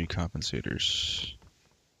 SMG compensators.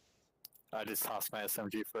 I just tossed my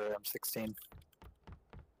SMG for M16.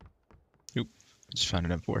 I just found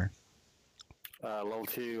an M4. Level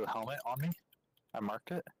 2 helmet on me. I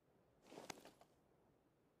marked it.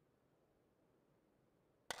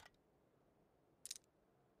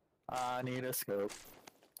 I need a scope.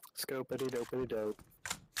 Scopity dopity dope.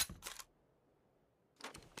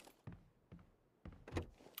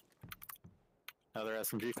 Another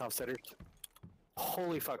SMG compensator.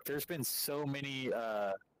 Holy fuck, there's been so many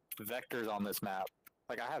vectors on this map.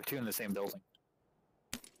 Like, I have 2 in the same building.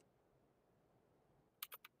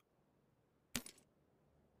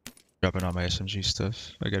 Dropping all my SMG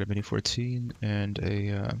stuff. I got a Mini 14 and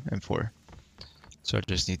a M4. So I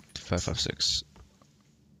just need 5.56.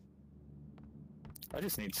 I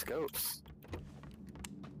just need scopes.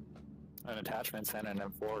 And attachments and an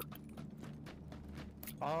M4.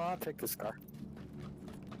 Oh, I'll take this car.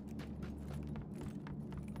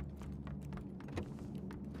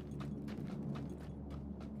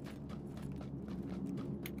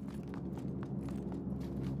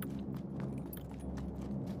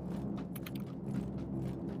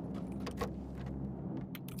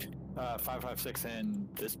 Uh, 5.56 in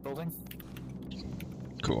this building.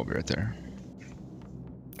 Cool, I'll be right there.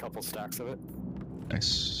 Couple stacks of it.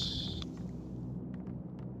 Nice.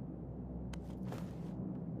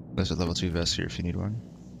 There's a level 2 vest here if you need one.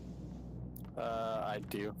 I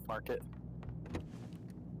do. Mark it.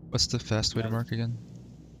 What's the fast way to Yes. mark again?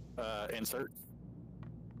 Insert.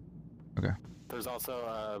 Okay. There's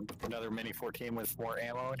also another Mini 14 with more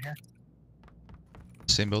ammo in here.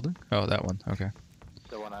 Same building? Oh, that one. Okay.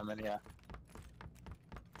 The one I'm in, yeah.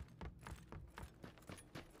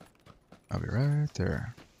 I'll be right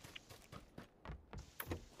there.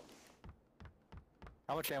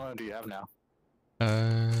 How much ammo do you have now?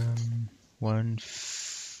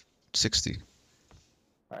 160.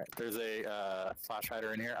 Alright, there's a flash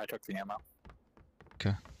hider in here. I took the ammo.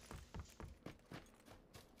 Okay.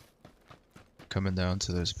 Coming down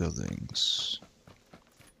to those buildings.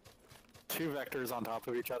 2 vectors on top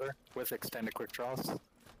of each other with extended quick draws.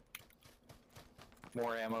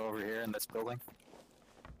 More ammo over here in this building.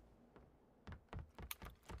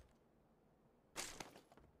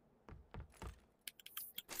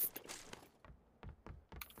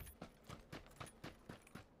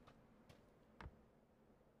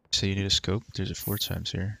 So you need a scope? There's a 4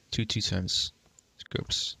 times here. 2 times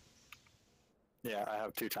scopes. Yeah, I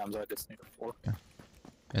have 2 times. I just need a 4.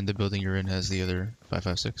 And the building you're in has the other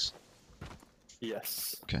 5.56?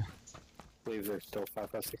 Yes. Okay. I believe there's still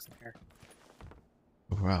 5.56 in here.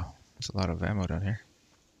 Oh, wow. There's a lot of ammo down here.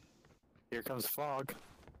 Here comes fog.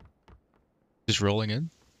 Just rolling in?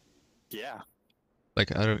 Yeah,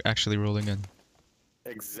 Like, actually rolling in.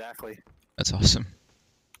 exactly. That's awesome.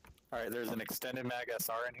 Alright, there's an extended mag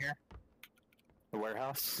SR in here. The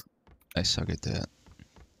warehouse. Nice, I'll get that.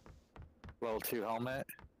 Level 2 helmet.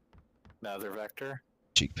 Another vector.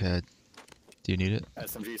 Cheek pad. Do you need it?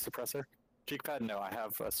 SMG suppressor. Cheek pad, no, I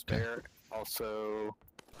have a spare. Also,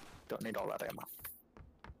 don't need all that ammo.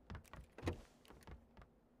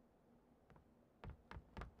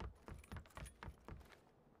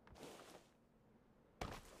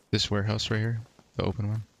 This warehouse right here? The open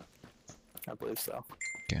one? I believe so.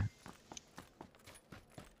 Okay.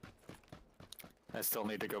 I still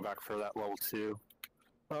need to go back for that level 2.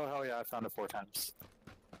 Oh, hell yeah, I found it 4 times.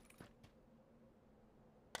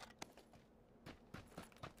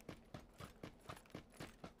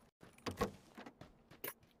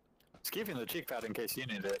 Just keeping the cheek pad in case you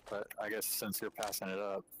need it, but I guess since you're passing it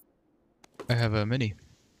up, I have a mini.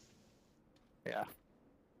 yeah.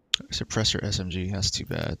 Suppressor SMG, that's too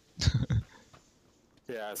bad.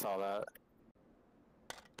 Yeah, I saw that.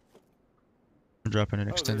 I'm dropping an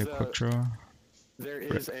Oh, extended there's quick a- draw. There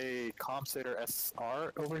is a Compensator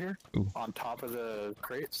SR over here Ooh. on top of the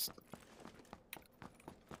crates.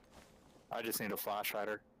 I just need a flash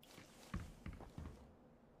hider.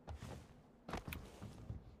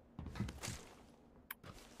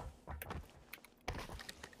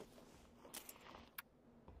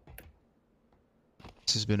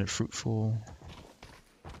 This has been a fruitful.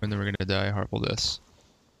 And then we're gonna die horrible deaths.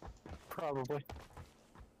 Probably.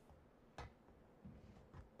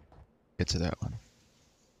 Get to that one.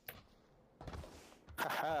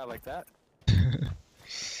 Haha, like that.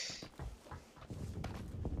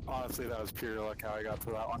 Honestly, that was pure luck how I got to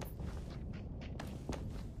that one.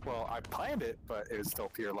 Well, I planned it, but it was still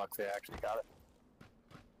pure luck they actually got it.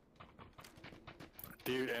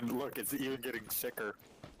 Dude, and look, it's even getting sicker.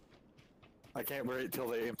 I can't wait till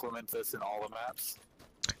they implement this in all the maps.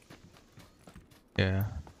 Yeah.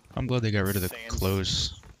 I'm glad they got rid of the Sands.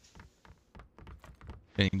 close.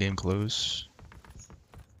 In-game close.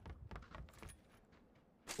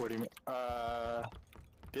 What do you mean?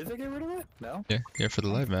 Did they get rid of it? No? Yeah, for the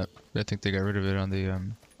live map. I think they got rid of it on the,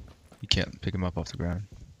 you can't pick them up off the ground.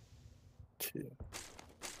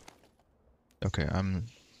 Okay,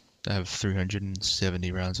 I have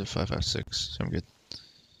 370 rounds of 5.56, so I'm good.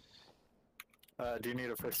 Do you need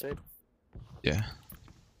a first aid? Yeah.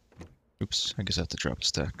 Oops, I guess I have to drop a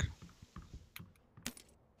stack.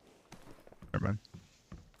 Never mind.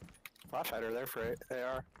 Flashlighter there for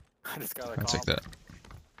AR. I just got a I'll take comp. that.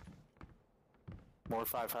 More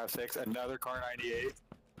 5.56, another car 98.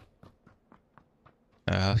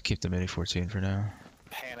 I'll keep the Mini 14 for now.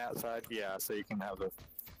 Pan outside, yeah, so you can have the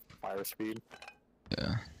fire speed.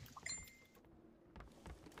 Yeah.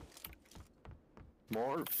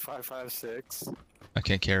 More 5.56. I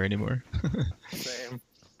can't carry anymore. Same.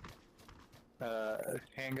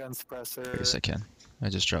 Handgun suppressor. I guess I can. I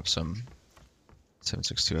just dropped some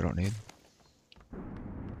 7.62 I don't need.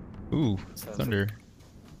 Ooh, Sounds thunder.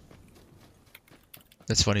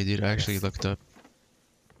 That's funny, dude. I actually looked up,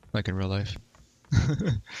 like in real life.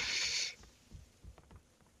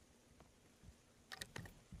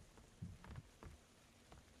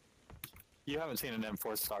 You haven't seen an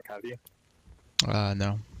M4 stock, have you?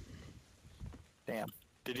 No. Damn.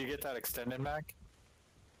 Did you get that extended mag?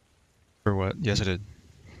 For what? Yes, I did.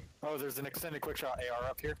 Oh, there's an extended quick shot AR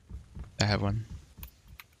up here. I have one.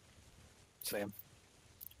 Same.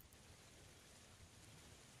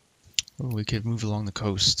 Oh, we could move along the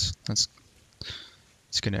coast. It's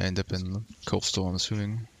gonna end up in coastal, I'm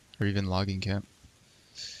assuming, or even logging camp.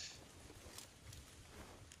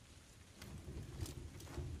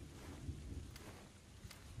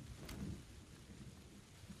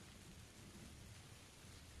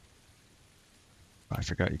 Oh, I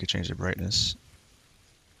forgot you could change the brightness.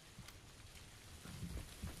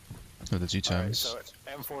 Oh, the 2 Alright, times. so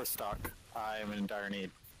M4 stock. I am in dire need.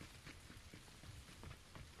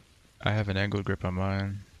 I have an angled grip on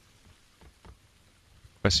mine.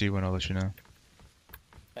 If I see one, I'll let you know.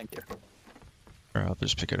 Thank you. Or I'll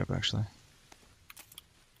just pick it up, actually.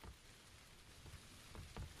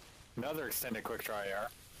 Another extended quick try AR.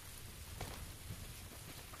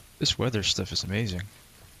 This weather stuff is amazing.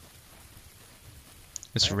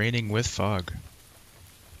 It's Right. raining with fog.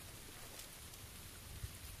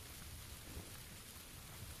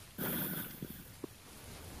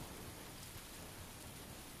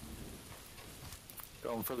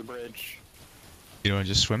 Going for the bridge. You want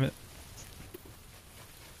to just swim it?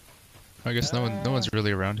 I guess no one's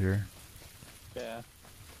really around here. Yeah.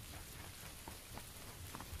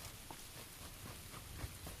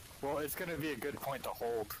 Well, it's gonna be a good point to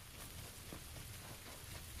hold.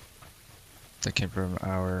 That came from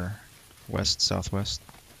our southwest.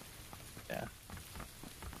 Yeah.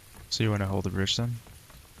 So you want to hold the bridge then?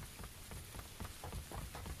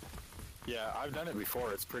 Yeah, I've done it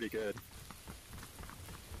before. It's pretty good.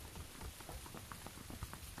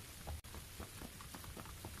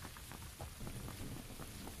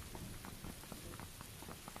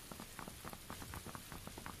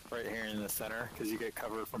 Right here in the center, because you get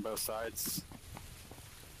cover from both sides.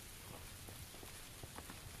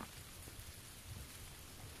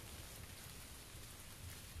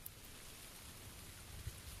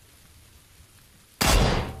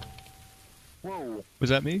 Whoa, Was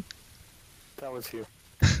that me? that was you.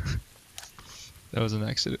 That was an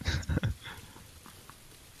accident.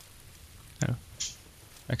 Oh.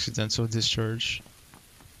 Accidental discharge.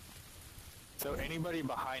 So anybody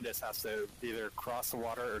behind us has to either cross the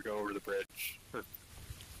water or go over the bridge.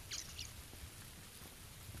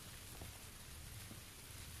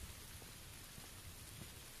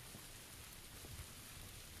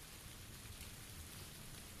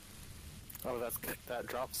 Oh, that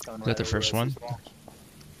drop's coming. Is that the first one?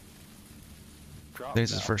 Drop I think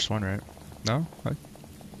it's the now. first one, right? No? What?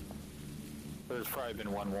 There's probably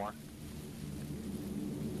been one more.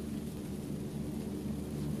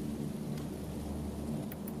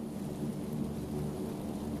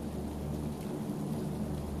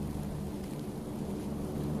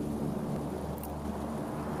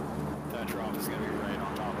 that drop is gonna be right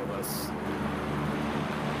on top of us.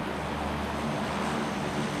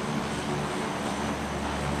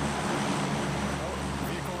 Oh,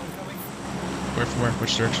 vehicle incoming. Where from where?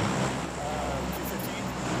 Which direction?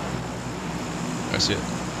 215. I see it.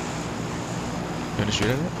 You want to shoot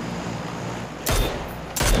at it?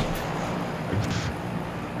 Oof.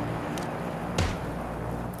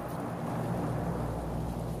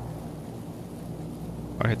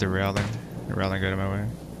 I hit the railing. The railing got in my way.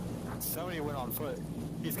 Somebody went on foot.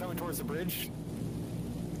 He's coming towards the bridge.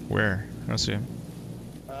 Where? I don't see him.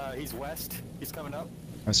 He's west. He's coming up.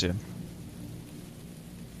 I see him.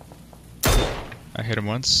 I hit him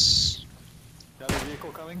once. Another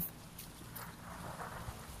vehicle coming.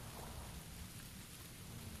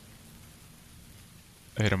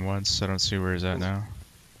 I hit him once. I don't see where he's at now.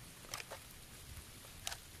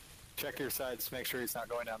 Check your sides. Make sure he's not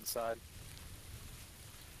going down the side.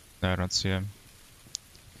 No, I don't see him.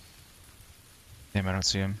 Damn, I don't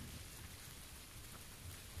see him.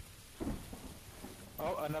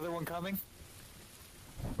 Oh, another one coming.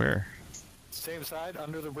 Where? Same side,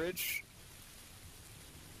 under the bridge.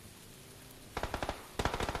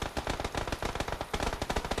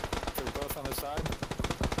 They're both on the side.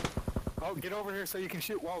 Oh, get over here so you can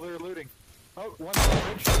shoot while they're looting. Oh, one's on the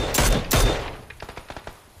bridge.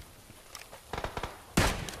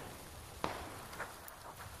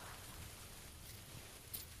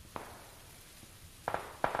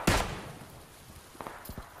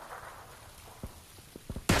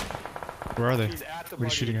 Where are they? He's at the What are you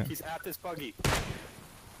buggy. shooting at? He's at this buggy.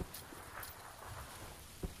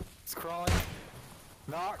 He's crawling.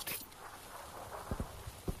 Knocked.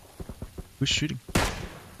 Who's shooting?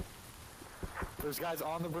 There's guys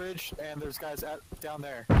on the bridge, and there's guys down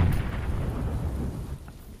there.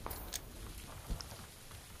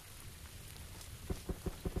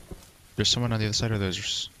 There's someone on the other side of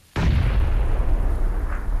those.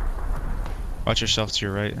 Watch yourself to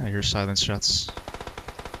your right. I hear silence shots.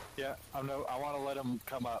 Yeah, I want to let him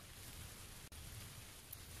come up.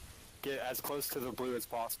 Get as close to the blue as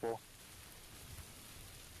possible.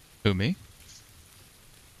 Who, me?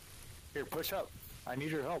 Here, push up. I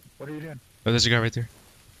need your help. What are you doing? Oh, there's a guy right there.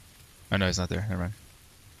 Oh no, he's not there. Never mind.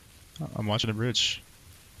 Oh, I'm watching the bridge.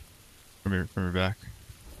 From your back.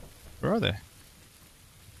 Where are they?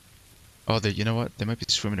 Oh, you know what? They might be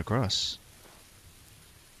swimming across.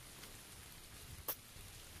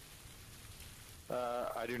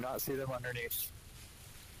 I do not see them underneath.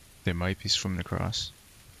 They might be swimming across.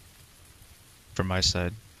 From my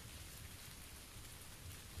side.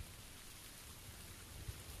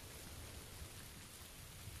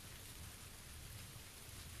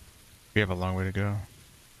 We have a long way to go.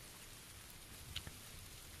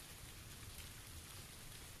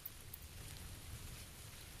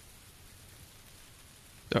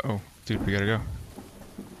 Uh-oh. Dude, we gotta go.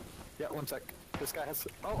 Yeah, one sec. This guy has...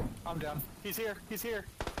 Oh, I'm down. He's here. He's here.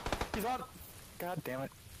 He's on. God damn it.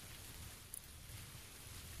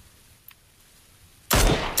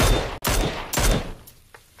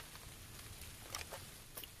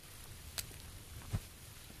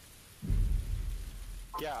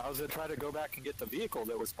 Yeah, I was gonna try to go back and get the vehicle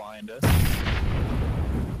that was behind us.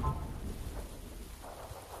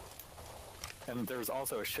 And there was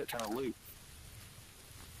also a shit ton of loot.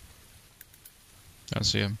 I don't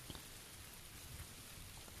see him.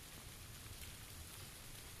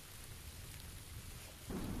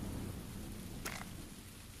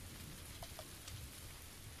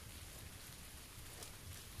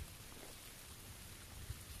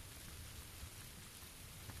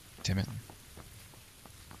 Damn it.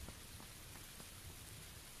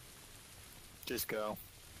 Just go.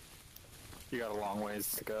 You got a long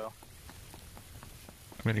ways to go.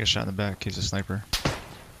 I'm gonna get shot in the back. He's a sniper.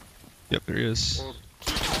 Yep, there he is. Well,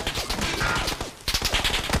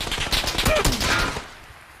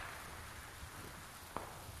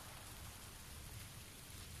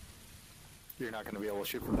 you're not going to be able to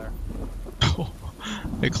shoot from there. Oh,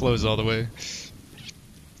 it closed all the way.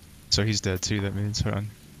 So he's dead too, that means. Hold on.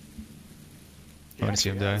 I wanna see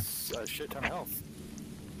him die. Has a shit ton of health.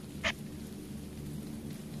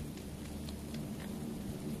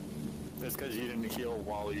 It's because you didn't heal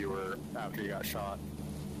while you were after you got shot.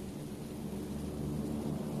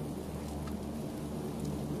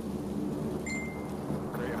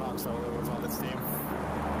 Great Hawk Solo was on this team.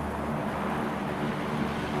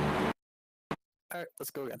 Alright,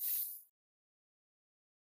 let's go again.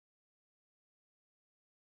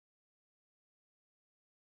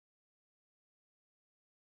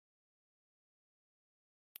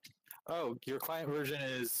 Oh, your client version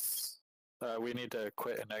is we need to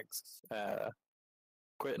quit and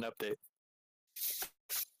quit and update.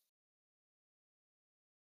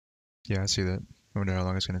 Yeah, I see that. I wonder how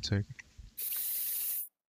long it's gonna take.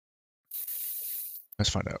 Let's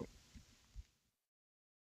find out.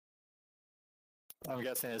 I'm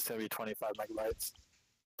guessing it's gonna be 25 megabytes.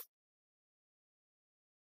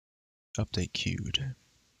 Update queued.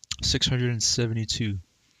 672.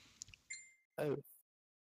 Oh,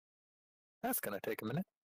 that's gonna take a minute.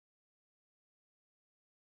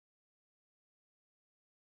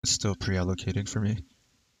 It's still pre-allocating for me.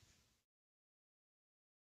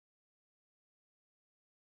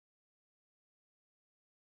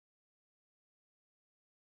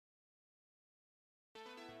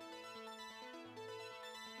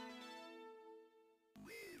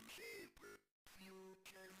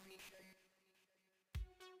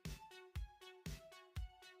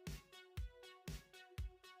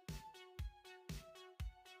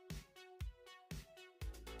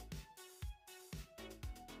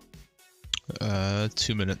 Uh,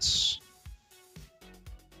 2 minutes.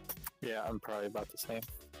 Yeah, I'm probably about the same.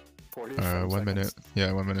 40 1 seconds. minute.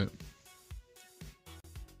 Yeah, 1 minute.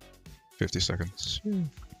 50 seconds.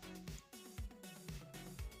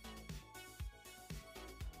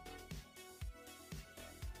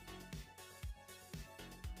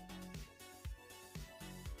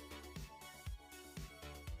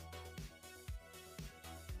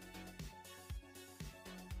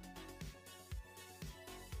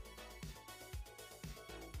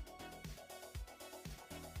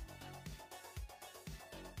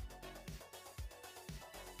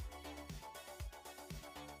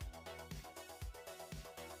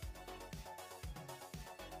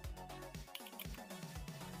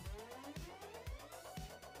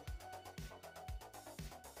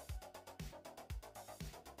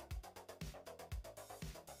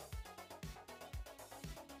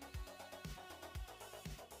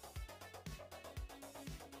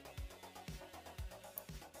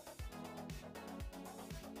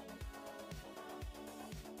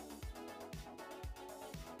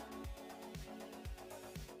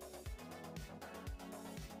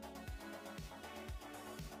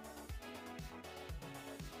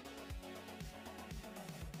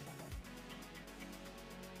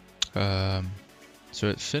 So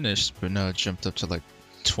it finished, but now it jumped up to like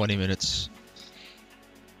 20 minutes.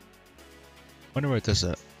 Wonder why it does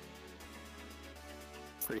that.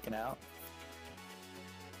 Freaking out.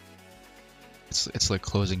 It's like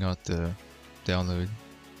closing out the download.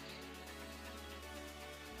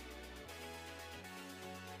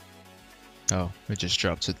 Oh, it just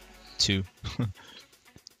dropped to 2.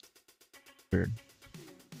 Weird.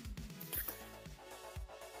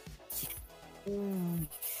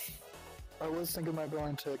 I was thinking about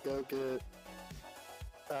going to go get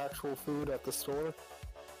actual food at the store.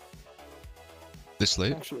 This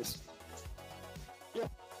late? Actually, yeah.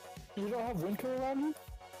 You don't have Winco around you?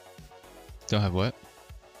 Don't have what?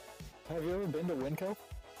 Have you ever been to Winco?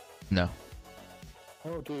 No.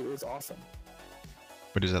 Oh, dude, it's awesome.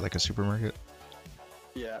 What is that, like a supermarket?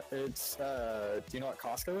 Yeah, it's, do you know what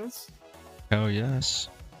Costco is? Oh, yes.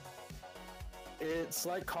 It's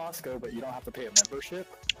like Costco, but you don't have to pay a membership.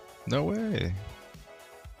 No way.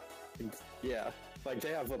 Yeah, like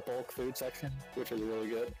they have a bulk food section, which is really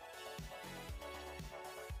good.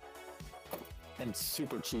 And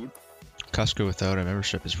super cheap. Costco without a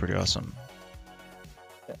membership is pretty awesome.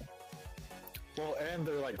 Yeah. Well, and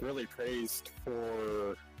they're like really praised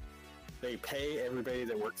for, they pay everybody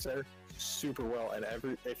that works there super well, and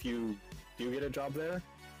if you do get a job there,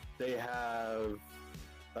 they have,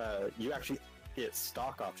 you actually get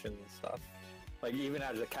stock options and stuff. Like even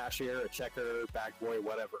as a cashier, a checker, bag boy,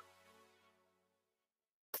 whatever.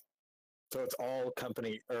 So it's all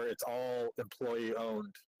company, or it's all employee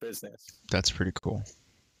owned business. That's pretty cool.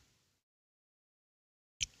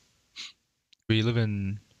 But you live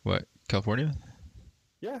in, what, California?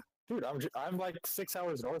 Yeah, dude, I'm like 6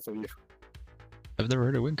 hours north of you. I've never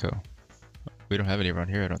heard of Winco. We don't have any around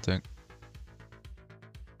here, I don't think.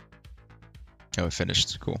 Oh, it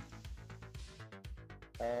finished. Cool.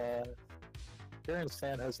 You're in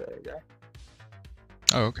San Jose, yeah?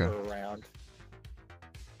 Oh, okay. Or around.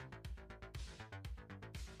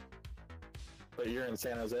 But you're in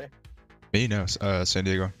San Jose? Me? No, San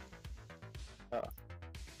Diego.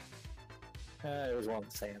 It was one of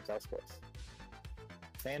the same, I was close.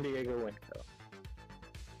 San Diego Winco.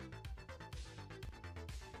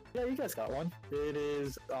 Yeah, you guys got one. It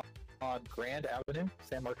is on Grand Avenue,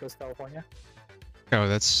 San Marcos, California. Oh,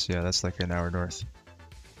 that's like an hour north.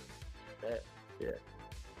 Yeah.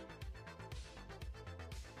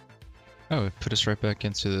 Oh, it put us right back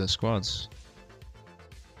into the squads.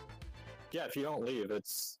 Yeah, if you don't leave,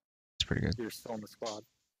 It's pretty good. you're still in the squad.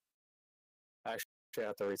 Actually, I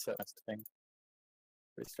have to reset this thing.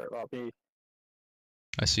 Restart lobby.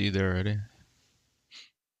 I see you there already.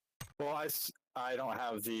 Well, I don't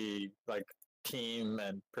have the like team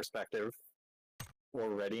and perspective or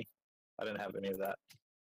ready. I didn't have any of that.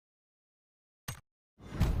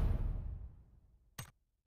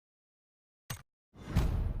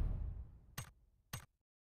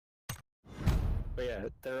 But yeah,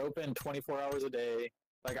 they're open 24 hours a day.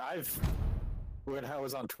 Like when I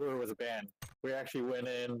was on tour with a band, we actually went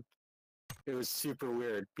in. It was super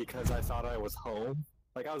weird because I thought I was home.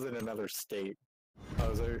 Like I was in another state. I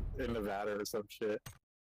was in Nevada or some shit.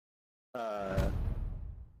 But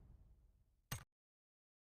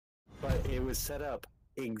it was set up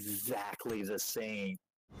exactly the same.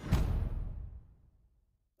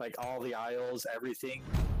 Like all the aisles, everything,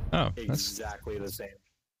 Oh, exactly the same.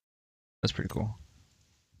 that's pretty cool.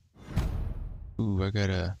 Ooh, I got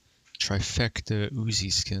a trifecta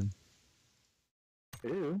Uzi skin.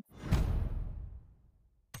 Ew.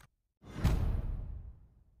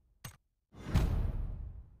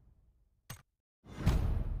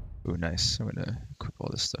 Ooh, nice. I'm gonna equip all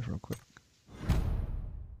this stuff real quick.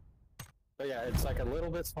 But yeah, it's like a little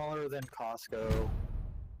bit smaller than Costco.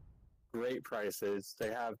 Great prices.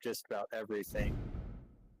 They have just about everything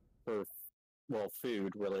for, well,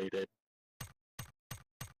 food related.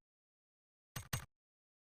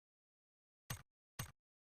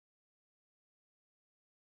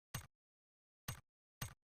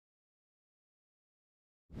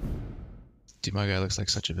 Dude, my guy looks like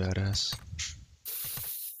such a badass.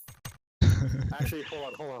 Actually,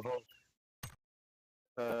 hold on.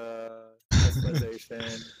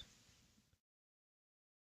 Customization.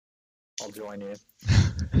 I'll join you.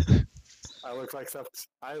 I look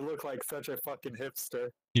like such a fucking hipster.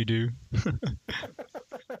 You do.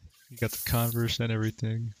 You got the Converse and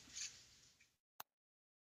everything.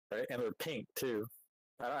 Right? And they're pink too.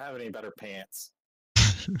 I don't have any better pants.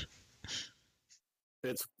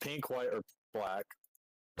 It's pink, white, or black.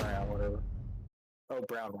 Brown, whatever. Oh,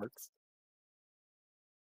 brown works.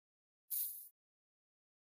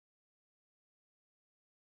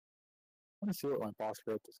 I want to see what my boss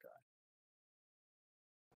wrote this guy.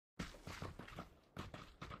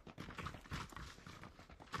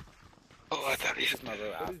 Oh, I thought he This is my little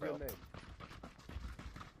What is afro. your name?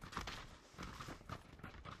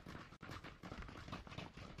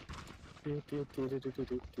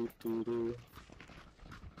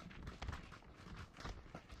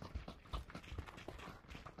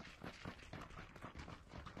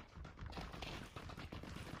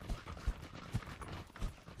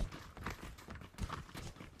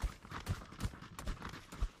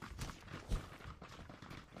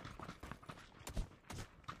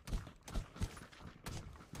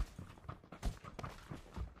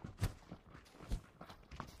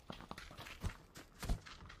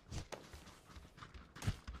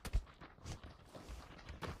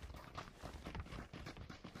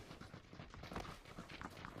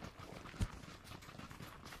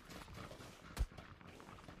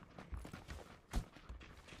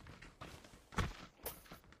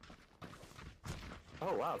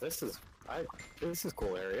 Oh wow, this is a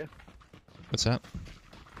cool area. What's that?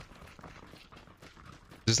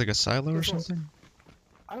 Is this like a silo or This one- something?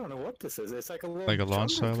 I don't know what this is. It's like a little Like a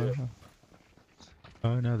launch jungle silo? gym.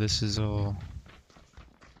 Oh no, this is all...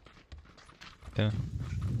 Yeah.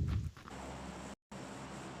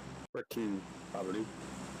 Where to, probably.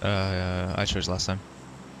 I chose last time.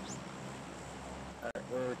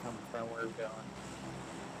 Alright, where are we coming from? Where are we going?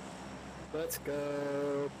 Let's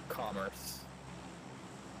go commerce.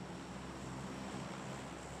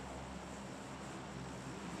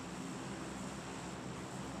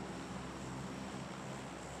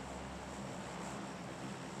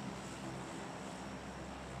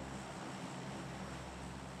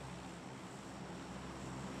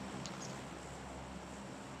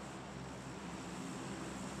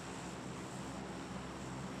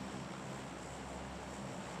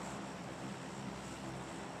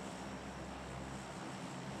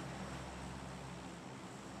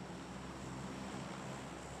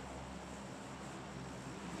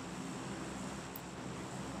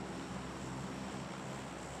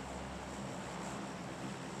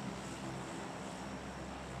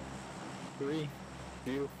 Three,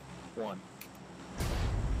 two, one.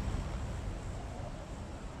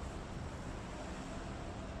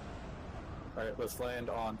 Alright, let's land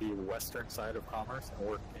on the western side of commerce and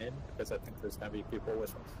work in, because I think there's gonna be people with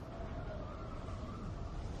us.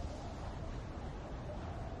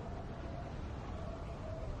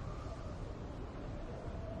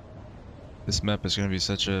 This map is gonna be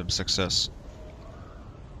such a success.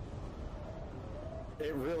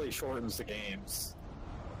 It really shortens the games.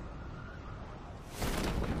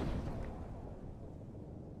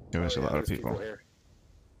 There was Oh, a yeah, lot of there's people. here.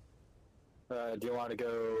 Do you want to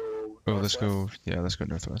go Oh, let's go. northwest? Yeah, let's go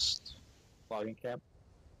northwest. Logging camp?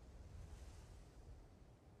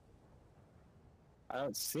 I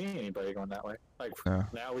don't see anybody going that way. Like, No.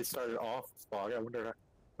 now we started off with fog. I wonder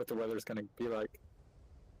what the weather's going to be like.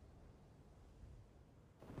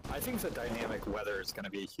 I think the dynamic weather is going to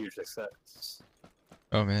be a huge success.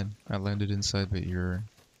 Oh man, I landed inside, but you're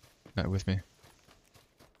not with me.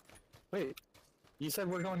 Wait, you said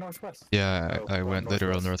we're going northwest. Yeah, Oh, I going went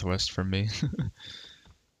literal northwest. northwest from me.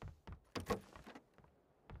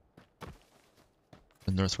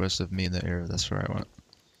 The northwest of me in the air, that's where I went.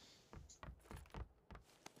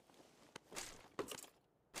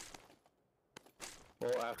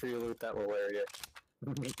 Well, after you loot that little area,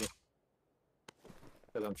 meet me.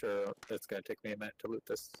 Because I'm sure it's going to take me a minute to loot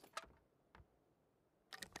this.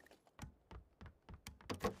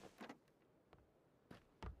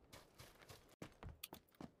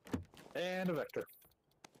 And a vector.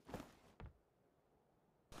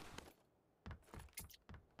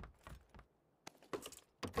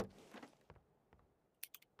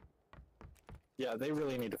 Yeah, they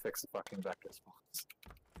really need to fix the fucking vector spawns.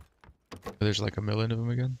 There's like a million of them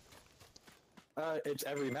again? It's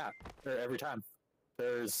every map, or every time.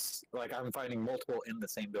 There's, like, I'm finding multiple in the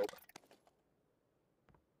same building.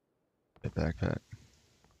 A backpack.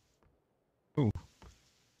 Ooh.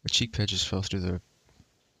 A cheek pad just fell through the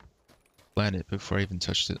planet before I even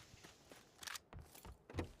touched it.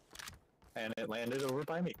 And it landed over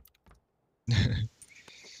by me.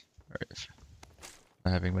 Alright.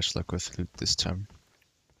 Not having much luck with loot this time.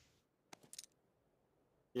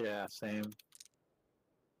 Yeah, same. Just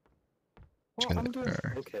Well, gotta- I'm doing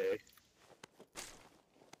okay.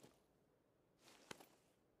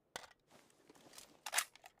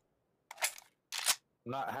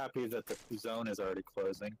 I'm not happy that the zone is already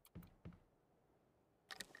closing.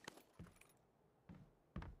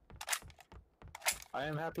 I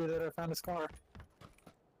am happy that I found a scar.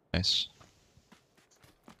 Nice.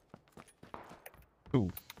 Ooh.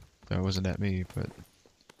 That wasn't at me, but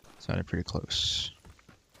sounded pretty close.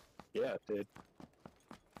 Yeah, it did.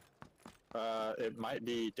 It might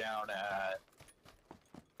be down at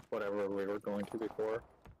whatever we were going to before.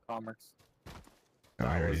 Commerce. Oh, I That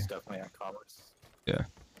already. was definitely at Commerce.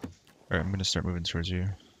 Alright, I'm gonna start moving towards you.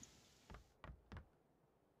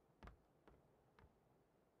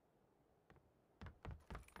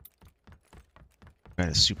 Got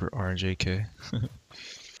a super RJK.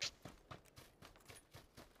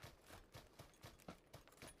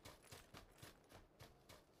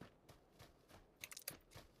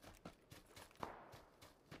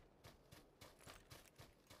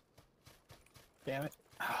 Damn it.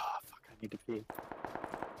 Ah, fuck, I need to pee.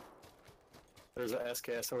 There's a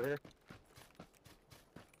SKS over here.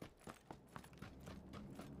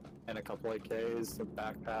 And a couple AKs, a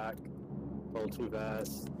backpack, level 2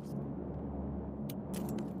 vest.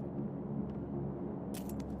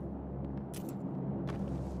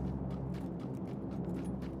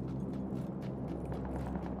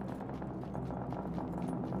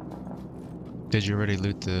 Did you already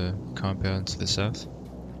loot the compound to the south?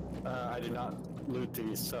 I did not loot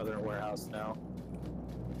the southern warehouse now.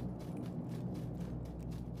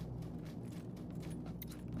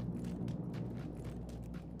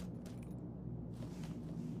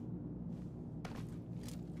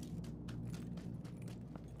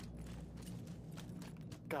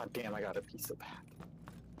 God damn, I got a piece of back.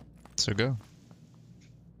 So go.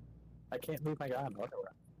 I can't move my guy on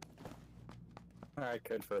underwear. I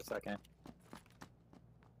could for a second.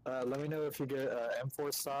 Let me know if you get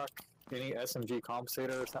M4 stock, any SMG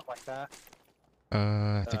compensator or something like that.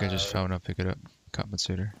 I think I just Uh, found one. I'll pick it up.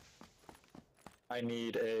 Compensator. I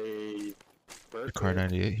need a The vert car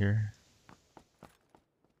grip. 98 here.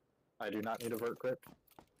 I do not need a vert grip.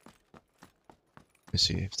 Let me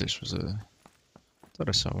see if this was a. Thought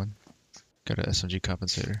I saw one. Got an SMG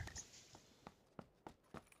compensator.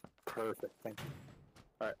 Perfect, thank you.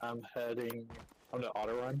 Alright, I'm heading. I'm gonna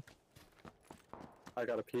auto run. I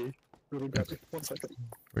gotta pee. Really badly. 1 second.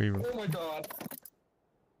 Where you? Oh my god.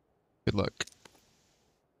 Good luck.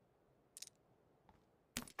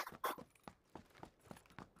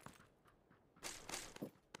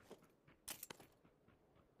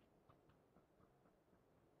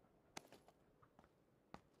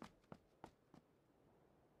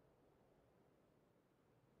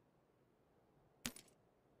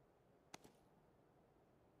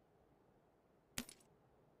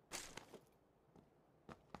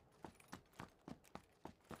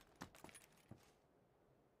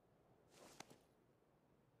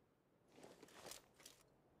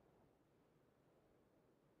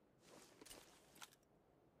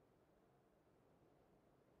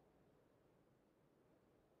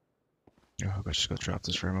 Oh, let's just go drop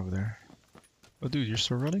this ram over there. Oh, dude, you're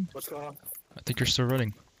still running? What's going on? I think you're still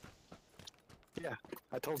running. Yeah,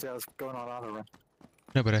 I told you I was going on auto run.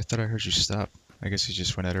 No, but I thought I heard you stop. I guess you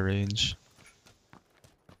just went out of range.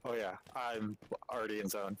 Oh yeah, I'm already in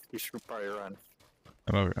zone. You should probably run.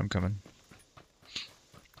 I'm over. I'm coming.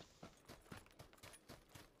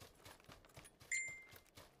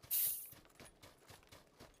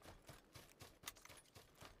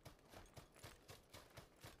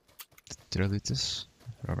 Did I loot this?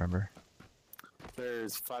 I don't remember.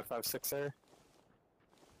 There's 5.56 there.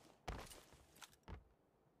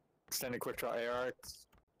 Extended quick draw AR.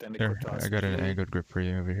 Extended There, quick draw I got an SMG. angled grip for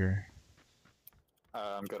you over here.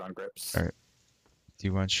 I'm good on grips. Alright. Do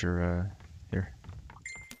you want your, here?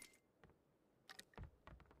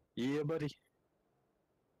 Yeah, buddy.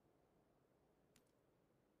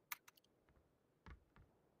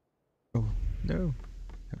 Oh, no.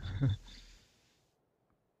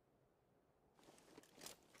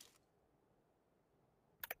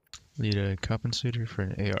 Need a compensator for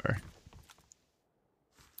an AR.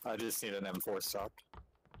 I just need an M4 stock.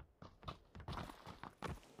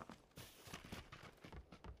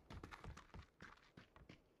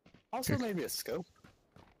 Also, Here. maybe a scope.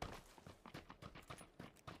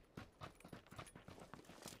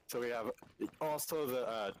 So we have also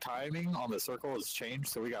the timing on the circle has changed,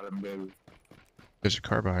 so we gotta move. There's a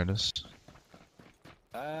car behind us.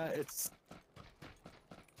 It's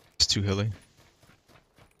Too hilly.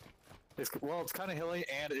 well, it's kind of hilly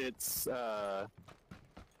and it's harder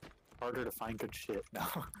to find good shit now.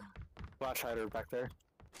 Flash hider back there.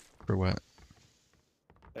 For what?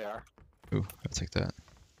 They are. Ooh, I'll take that.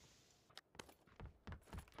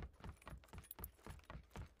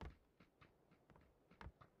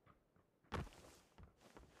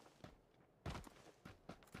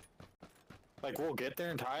 Like, we'll get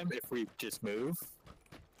there in time if we just move.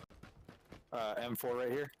 M4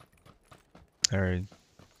 right here. Alright.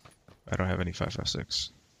 I don't have any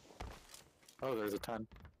 5.56. Oh, there's a ton.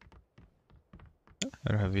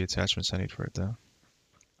 I don't have the attachments I need for it though.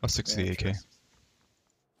 I'll stick to the AK. true.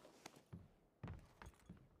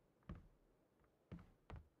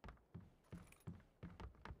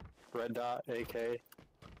 Red dot, AK.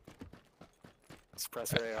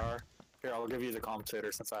 Suppressor AR. Here, I'll give you the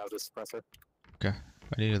compensator since I have the suppressor. Okay.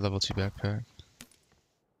 I need a level 2 backpack.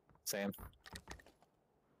 Same.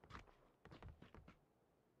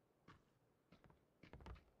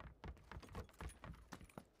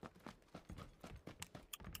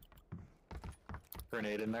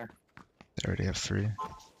 Grenade in there. I already have 3.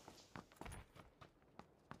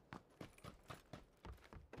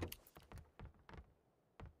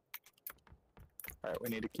 Alright, we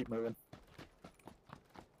need to keep moving.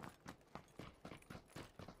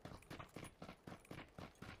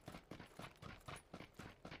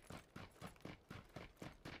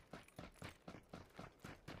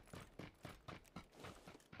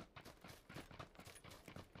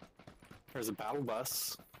 There's a battle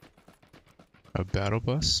bus. A battle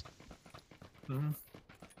bus? Mm-hmm.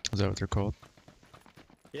 Is that what they're called?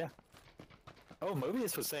 Yeah. Oh,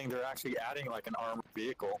 Mobius was saying they're actually adding like an armored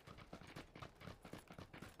vehicle.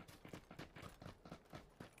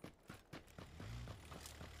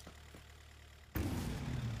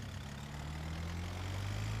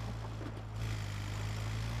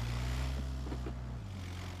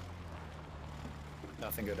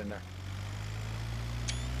 Nothing good in there.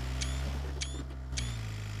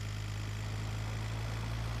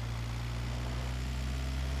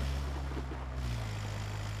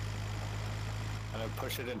 I'm gonna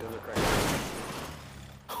push it into the correct.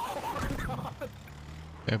 Oh my god!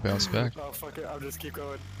 Yeah, bounce back. Oh fuck it, I'll just keep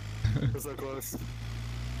going. We're so close.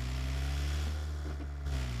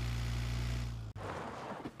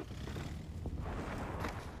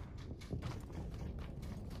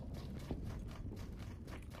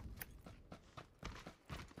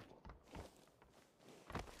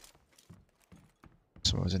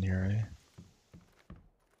 Someone was in here, eh?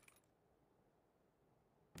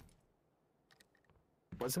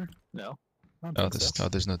 Was there? No. I don't Oh, think so.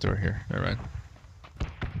 there's no door here. Never mind.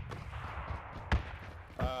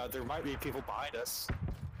 There might be people behind us.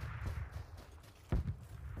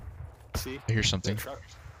 See? I hear The something. truck.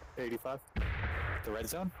 85. The red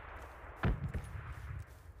zone?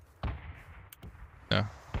 No.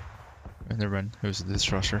 And never mind. It was a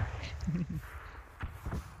dishwasher.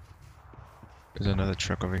 There's another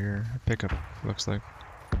truck over here. A pickup, looks like.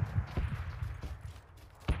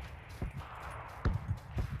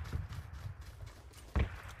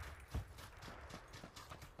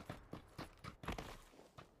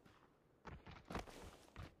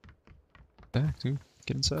 Back, dude.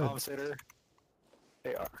 Get inside. Compensator.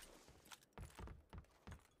 AR.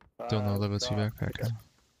 Still no level 2 God, backpack. okay.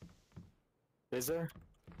 Is there?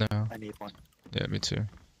 No. I need one. Yeah, me too.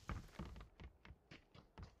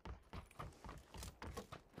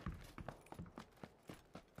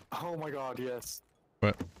 Oh my god, yes.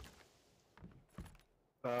 What?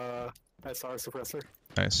 SR suppressor.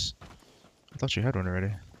 Nice. I thought you had one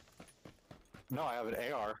already. No, I have an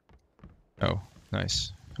AR. Oh,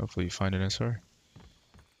 nice. Hopefully you find an SR.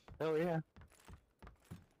 Hell yeah.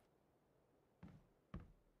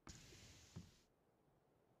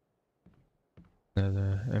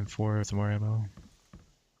 The M4 with more ammo.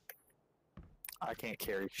 I can't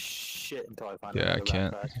carry shit until I find Yeah, I another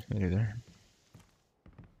can't. backpack. Me neither.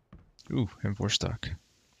 Ooh, M4 stock.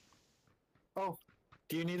 Oh,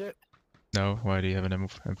 do you need it? No, why do you have an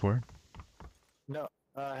M4? No,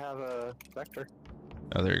 I have a Vector.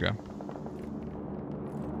 Oh, there you go.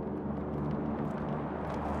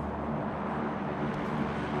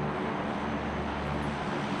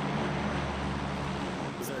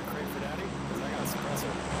 Is there a crate for daddy? Because I got a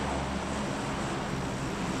suppressor.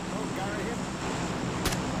 Oh, guy right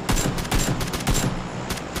here.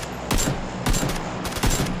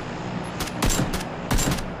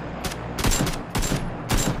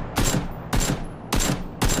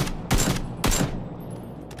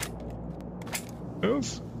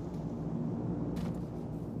 Move!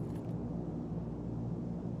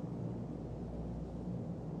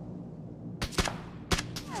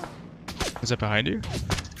 Is that behind you?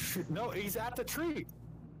 Shoot, no, he's at the tree.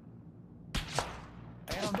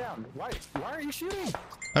 And I'm down. Why aren't you shooting?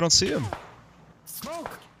 I don't see him.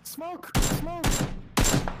 Smoke! Smoke! Smoke!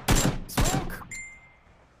 Smoke!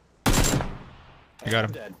 I got I'm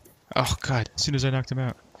him. dead. Oh god, as soon as I knocked him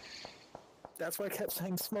out. That's why I kept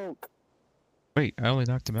saying smoke. Wait, I only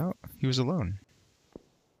knocked him out? He was alone.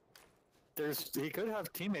 He could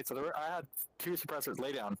have teammates. I had 2 suppressors.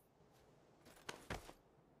 Lay down.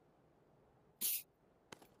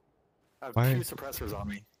 I have Why? 2 suppressors on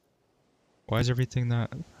me. Why is everything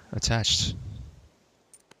not attached?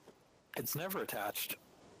 It's never attached.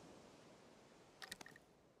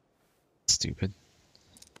 Stupid.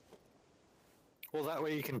 Well, that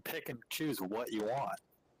way you can pick and choose what you want.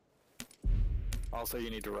 Also, you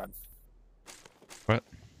need to run. What?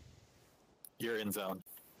 You're in zone.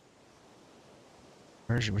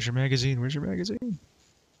 Where's your magazine? Where's your magazine? You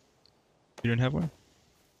didn't have one?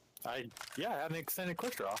 Yeah, I had an extended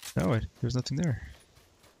quick draw. No, there's nothing there.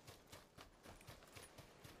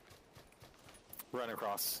 Run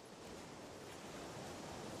across.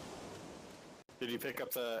 Did you pick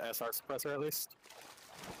up the SR suppressor at least?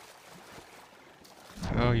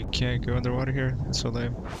 Oh, you can't go underwater here? That's so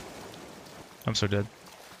lame. I'm so dead.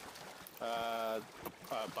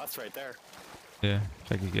 Bus right there. Yeah,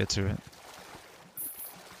 if I could get to it.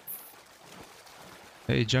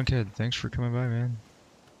 Hey, Junkhead, thanks for coming by, man.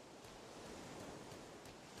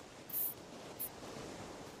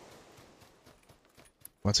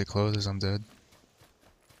 Once it closes, I'm dead.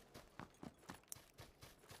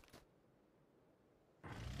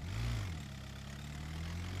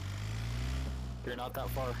 You're not that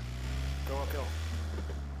far. Go uphill.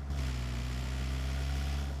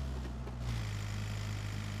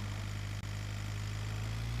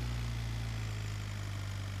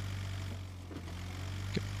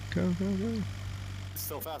 Go, go, go.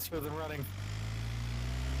 Still faster than running.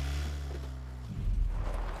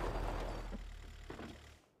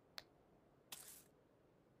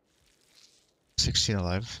 $16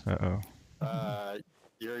 alive. Uh-oh.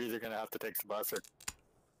 You're either gonna have to take the bus or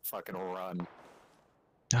fucking run.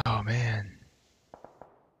 Oh, man.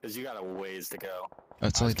 Because you got a ways to go. Oh,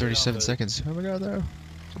 it's I only was getting 37 on the- seconds. Oh my god, no.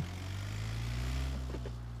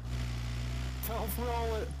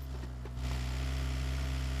 Self-roll it.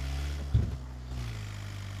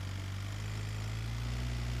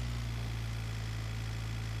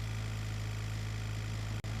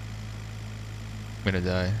 I'm gonna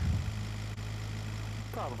die.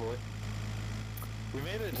 Probably. We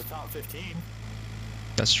made it to top 15.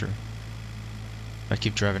 That's true. If I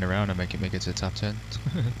keep driving around, I might make it to the top 10.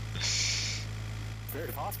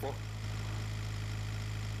 Very possible.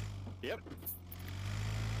 Yep.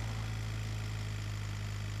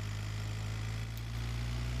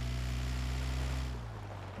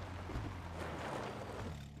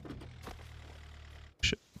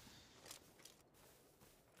 Shit.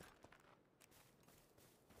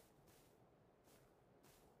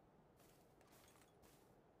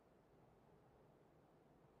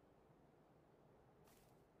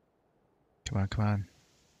 Come on, come on.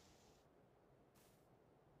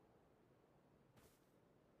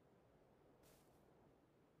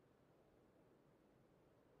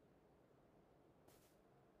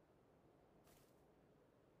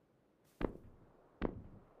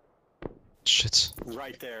 Shit.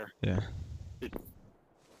 Right there. Yeah.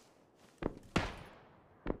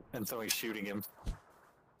 And somebody's shooting him.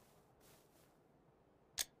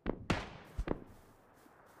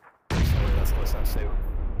 Sorry, that's close enough to save him.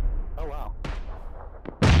 Oh wow.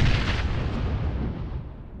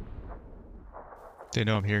 They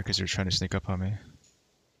know I'm here because they're trying to sneak up on me.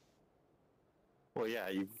 Well, yeah,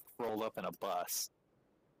 you rolled up in a bus.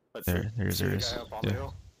 Let's There see the is. guy up on the Yeah.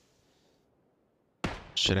 hill.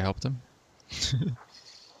 Should I help them? See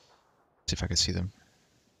if I can see them.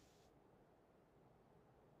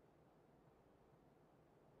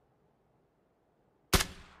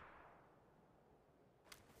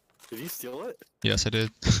 Did you steal it? Yes, I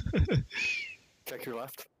did. Check your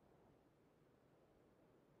left.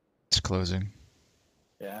 It's closing.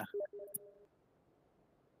 Yeah.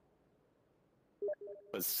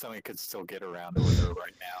 But somebody could still get around over there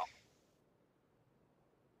right now.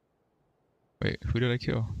 Wait, who did I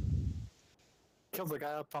kill? Killed the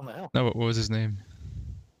guy up on the hill. No, what was his name?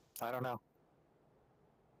 I don't know.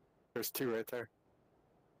 There's two right there.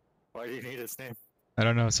 Why do you need his name? I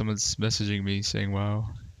don't know. Someone's messaging me saying, wow.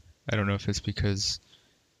 I don't know if it's because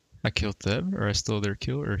I killed them or I stole their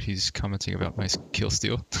kill or he's commenting about my kill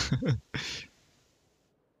steal. I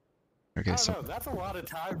Okay, don't so know. That's a lot of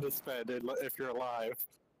time to spend if you're alive.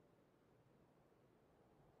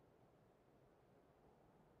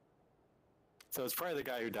 So it's probably the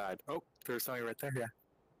guy who died. Oh, there's somebody right there. Yeah.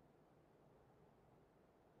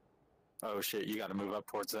 Oh shit! You got to move up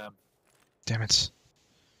towards them. damn it.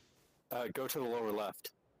 Go to the lower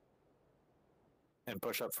left. And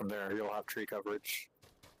push up from there. You'll have tree coverage.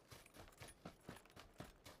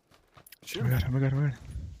 Shoot. Oh my god, oh my god, oh my god.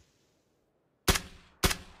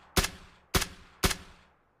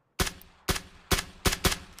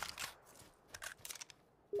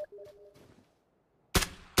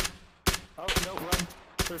 Oh, no, run.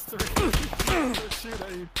 There's three. Shoot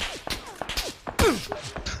at you.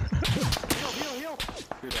 Heal.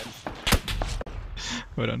 You're dead.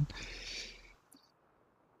 Hold on.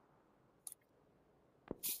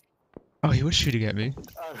 Oh, he was shooting at me.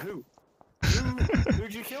 Who?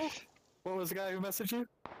 Who'd you kill? What was the guy who messaged you?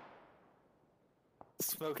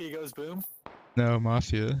 Smokey goes boom? No,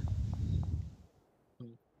 Mafia.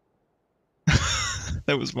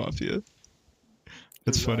 That was Mafia.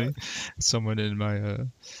 That's Who's funny. Someone in my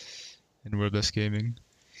in World Best Gaming.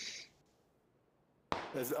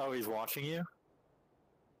 Oh, he's watching you?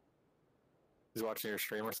 He's watching your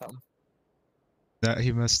stream or something? That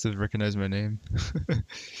he must have recognized my name.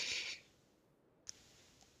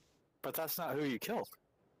 But that's not who you killed.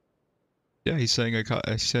 Yeah, he's saying I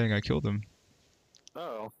killed him.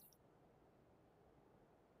 Oh.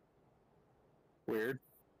 Weird.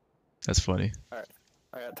 That's funny.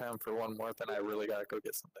 I got time for one more, then I really gotta go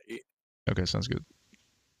get something to eat. Okay, sounds good.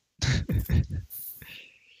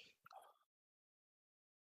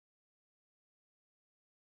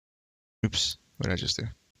 Oops, what did I just do?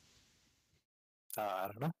 I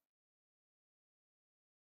don't know.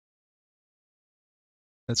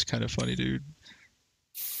 That's kind of funny, dude.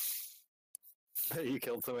 You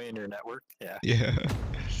killed somebody in your network? Yeah. Yeah.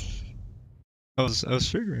 I was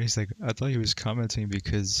figuring, he's like, I thought he was commenting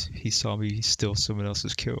because he saw me steal someone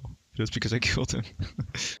else's kill. But it's because I killed him.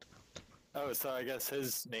 Oh, so I guess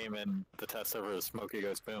his name in the test server is Smokey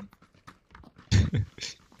Goes Boom.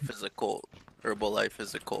 Is a cult. Herbalife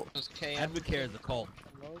is a cult. Advocare is a cult.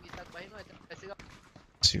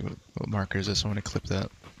 Let's see what marker is this? I want to clip that.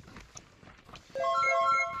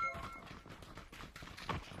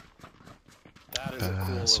 That is a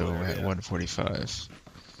cool So little we're at area. 145.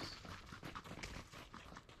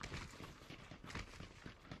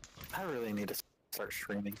 I really need to start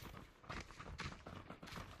streaming.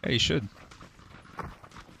 Yeah, you should.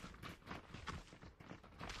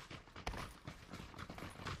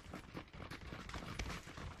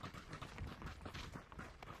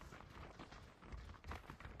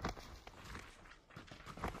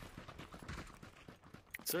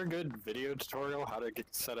 Is there a good video tutorial how to get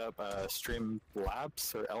set up stream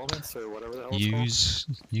labs or elements or whatever the hell it's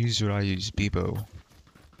called? Use what I use, Bebo.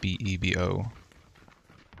 B-E-B-O.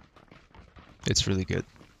 It's really good.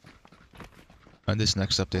 On this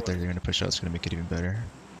next update that they're going to push out, it's going to make it even better.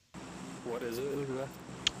 What is it?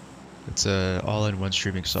 It's a all-in-one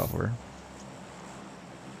streaming software.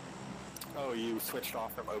 Oh, you switched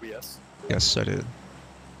off from OBS? Yes, I did.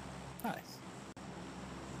 Nice.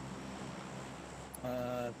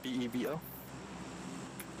 B-E-B-O?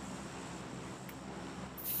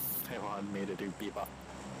 They wanted me to do bebop.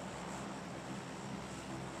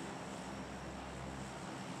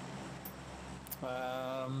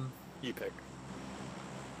 You pick.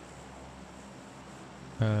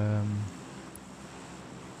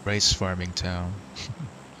 Rice farming town.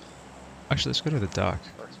 Actually, let's go to the dock.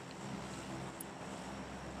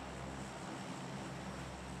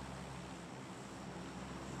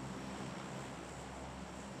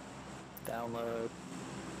 Download.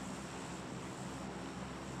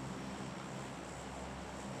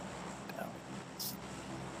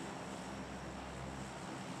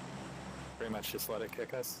 Pretty much just let it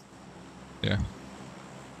kick us. Yeah.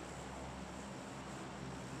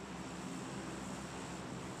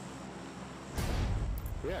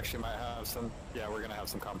 We actually might have some. Yeah, we're gonna have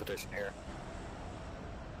some competition here.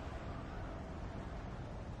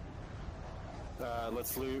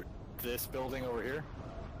 Let's loot this building over here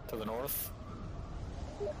to the north.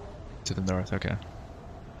 To the north, okay.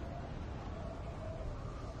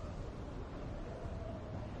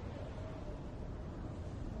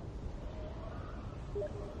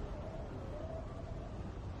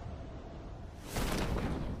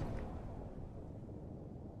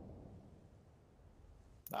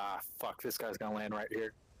 Ah, fuck, this guy's gonna land right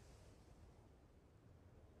here.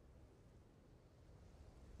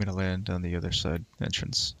 I'm gonna land on the other side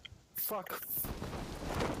entrance. Fuck.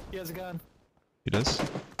 He has a gun. He does?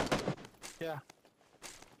 Yeah.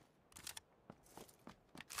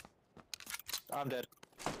 I'm dead.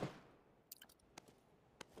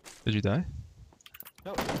 Did you die?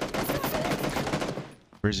 No.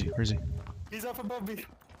 Where is he? Where is he? He's up above me.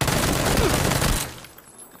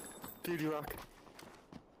 Dude, you rock.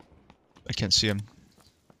 I can't see him.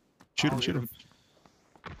 Shoot him, I'll shoot leave him.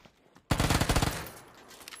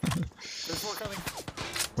 There's more coming.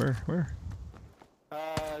 Where? Where?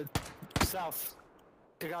 South.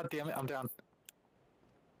 God damn it, I'm down.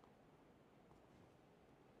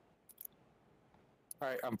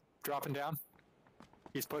 Alright, I'm dropping down.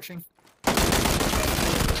 He's pushing.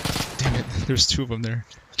 Damn it, there's two of them there.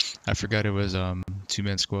 I forgot it was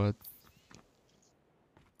two-man squad.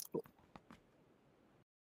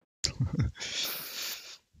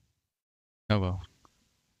 Oh well.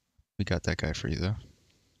 We got that guy for you though.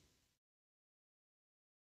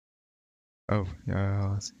 Oh,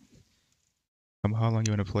 yeah. How long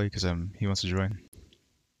you want to play? Cause he wants to join.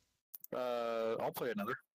 I'll play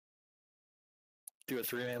another. Do a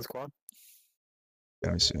 3-man squad.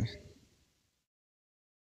 Let me see.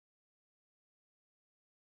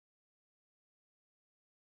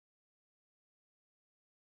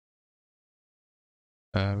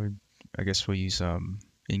 I guess we'll use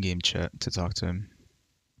in-game chat to talk to him.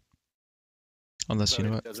 Unless you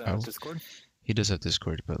know what? Does it have Discord? He does have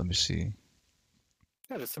Discord, but let me see.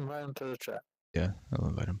 Yeah, just invite him to the chat. Yeah, I'll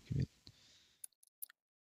invite him.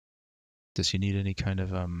 Does he need any kind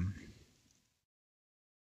of I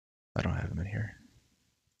don't have him in here.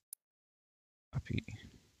 Copy.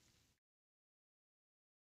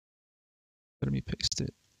 Let me paste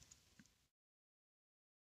it.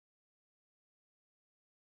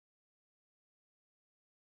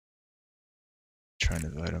 Trying to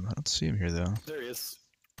invite him. I don't see him here though. There he is.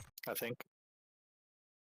 I think.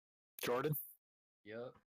 Jordan?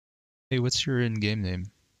 Yep. Hey, what's your in-game name?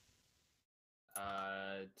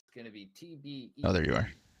 It's gonna be TBE. Oh, there you are.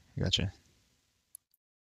 Gotcha.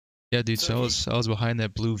 Yeah, dude. So So I was behind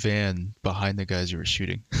that blue van, behind the guys you were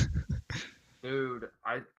shooting. Dude,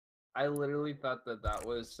 I literally thought that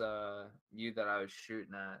was you that I was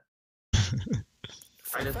shooting at. I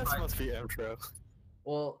just That thought- must be intro.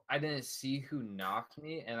 Well, I didn't see who knocked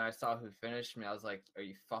me, and I saw who finished me. I was like, "Are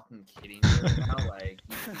you fucking kidding me right now? Like,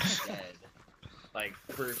 he's dead. Like,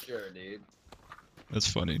 for sure, dude. That's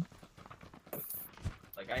funny.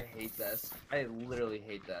 Like, I hate this. I literally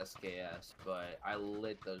hate the SKS, but I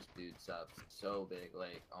lit those dudes up so big.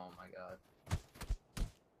 Like, oh my god.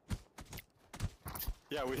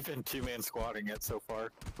 Yeah, we've been 2-man squatting it so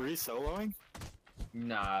far. Were you soloing?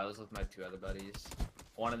 Nah, I was with my two other buddies.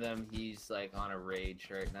 One of them, he's like on a rage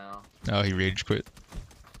right now. Oh, he rage quit.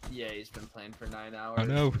 Yeah, he's been playing for 9 hours. Oh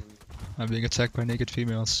no. and, I'm being attacked by naked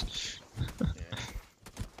females. yeah,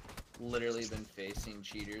 literally been facing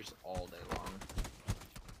cheaters all day long.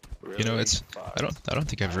 Really? You know, it's Fuck. I don't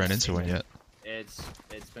think I've run into one yet. It's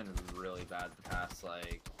been really bad the past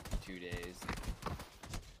like 2 days.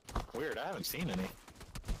 Weird, I haven't seen any.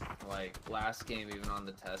 Like last game, even on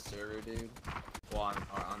the test server, dude. Well,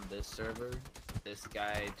 on this server, this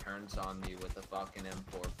guy turns on me with a fucking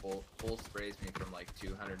M4, full sprays me from like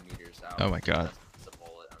 200 meters out. Oh my god. It's a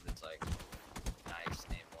bullet. I'm just like, nice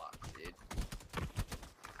name lock, dude.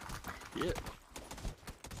 Yeah.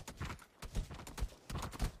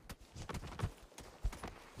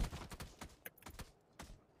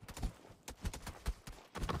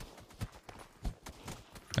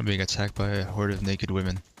 I'm being attacked by a horde of naked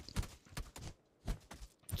women.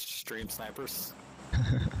 Stream snipers.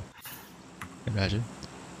 Imagine.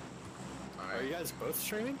 Are you guys both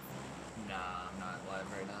streaming? Nah, I'm not live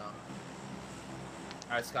right now.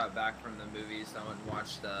 I just got back from the movies. I went and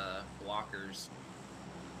watched Blockers.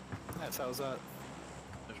 Nice, how's that?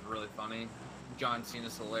 It was really funny. John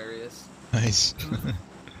Cena's hilarious. Nice.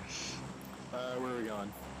 Where are we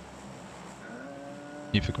going?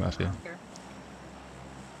 You pick Mafia. I don't care.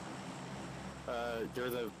 You're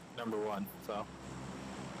the number one, so.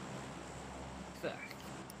 Sick.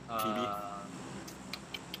 TV?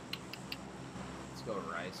 Let's go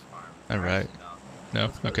Rice Farm. Alright. Actually, No?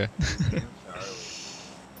 Let's go Okay. Team Charlie.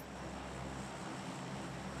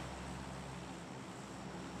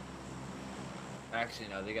 Actually,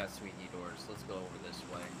 no, they got Sweetie doors. Let's go over this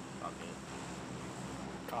way. Fuck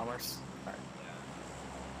it. Commerce? Alright.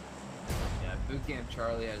 Yeah. Yeah, Boot Camp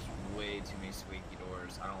Charlie has way too many squeaky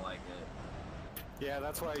doors. I don't like it. Yeah,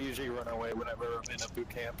 that's why I usually run away whenever I'm in a boot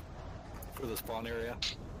camp for the spawn area.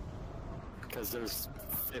 Because there's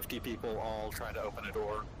 50 people all trying to open a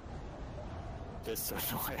door. Just to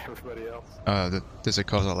annoy everybody else. Does it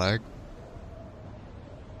cause a lag?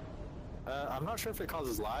 I'm not sure if it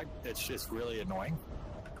causes lag, it's just really annoying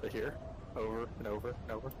to hear over and over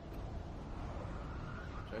and over.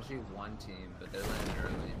 There's actually one team, but they're landing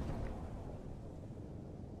early.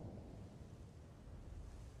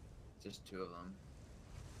 Just two of them.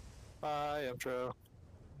 Bye, Emtro.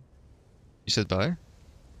 You said bye?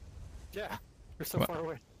 Yeah, you're so What? far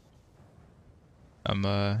away.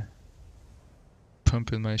 I'm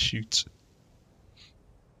pumping my shoots.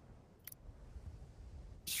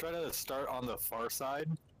 Just try to start on the far side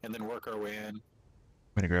and then work our way in. I'm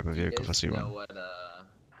gonna grab a vehicle if I see You know one. what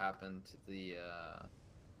happened to the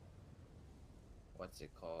what's it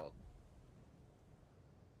called?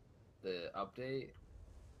 The update?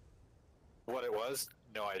 What it was?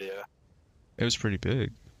 No idea. It was pretty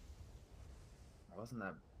big. Wasn't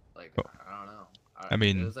that like Oh. I don't know. I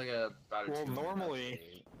mean- it was like about a Well, 2 minute normally-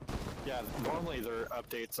 update. Yeah, normally their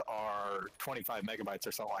updates are 25 megabytes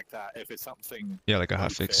or something like that. If it's something Yeah, like a they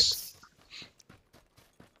hotfix. fix.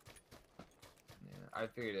 Yeah, I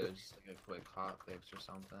figured it was just like a quick hot fix or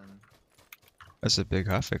something. That's a big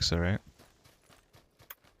hotfix, though, right?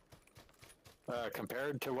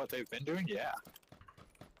 Compared to what they've been doing, yeah.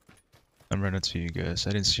 I'm running to you guys. I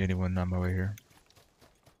didn't see anyone on my way here.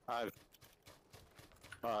 I've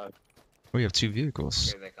We have 2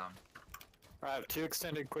 vehicles. Here they come. I have 2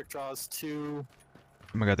 extended quick draws, 2.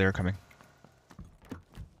 Oh my god, they are coming.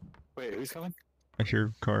 Wait, who's coming? I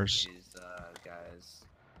hear cars. These guys.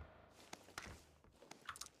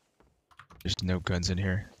 There's no guns in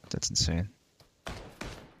here. That's insane.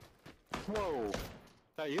 Whoa, is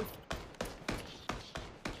that you?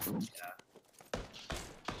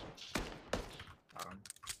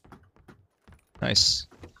 Nice.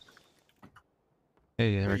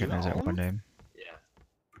 Hey, I Were you recognize that all? one name. Yeah.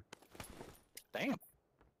 Damn.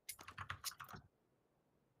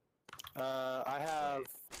 I have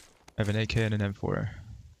I have an AK and an M4.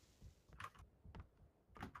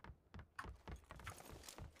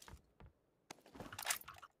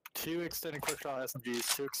 two extended quick draw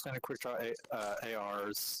SMGs, 2 extended quick draw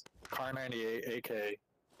ARs, Car 98 AK,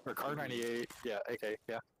 or Car 98, yeah, AK,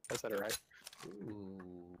 yeah, I said it right.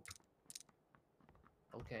 Ooh.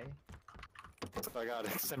 Okay. So I got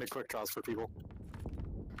extended quick draws for people.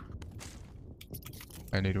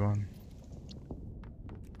 I need one.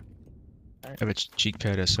 I have a cheek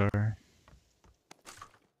pad SR.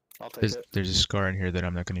 I'll take it. There's a scar in here that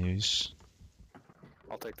I'm not gonna use.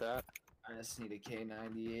 I'll take that. I just need a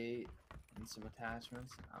K98 and some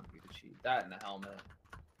attachments. I'm gonna cheat. That and a helmet.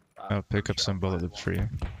 I'll pick up some bullet loop for you.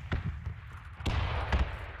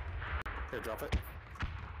 Here, drop it.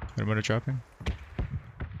 What am I dropping?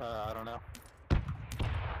 I don't know.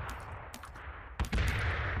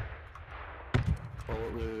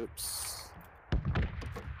 Bullet loops.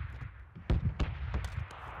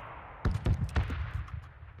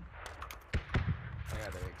 I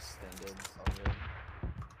got it extended. It's all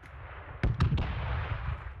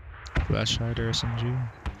good. Flashlight or SMG?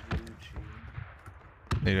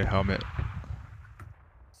 Gucci. Need a helmet.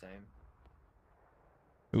 Same.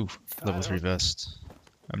 Ooh, level I 3 don't- vest.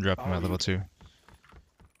 I'm dropping my Oh, level 2.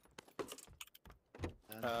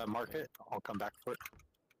 Mark it. I'll come back for it.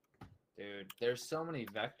 Dude, there's so many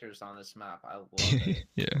vectors on this map. I love it.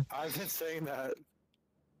 Yeah. I've been saying that.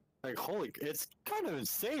 Like, holy, it's kind of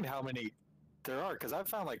insane how many there are, because I've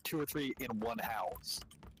found like 2 or 3 in one house.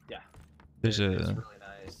 There's It's a... really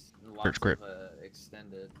nice. Lots grip. of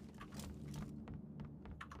extended.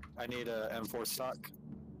 I need a M4 stock.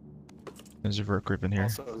 There's a vert grip in here.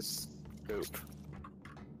 Also, scope.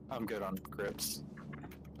 I'm good on grips.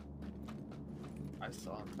 I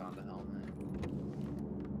saw him found a helmet.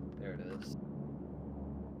 There it is.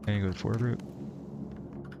 Can you go forward route?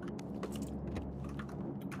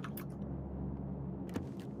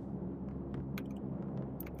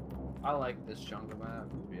 I like this jungle map.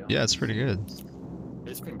 To be Yeah, it's honest. pretty good.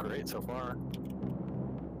 It's been great so far.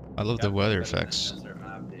 I love the Definitely weather better than effects. Desert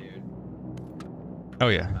map, dude. Oh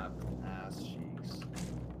yeah. Map ass cheeks.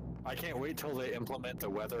 I can't wait till they implement the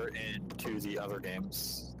weather into the other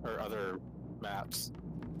games or other maps.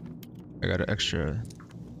 I got an extra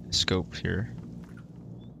scope here.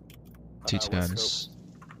 Two What times. scope?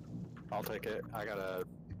 I'll take it. I got a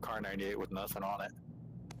car 98 with nothing on it.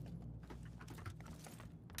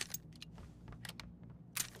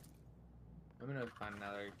 I'm gonna find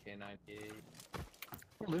another K98.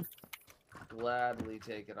 Lou. Gladly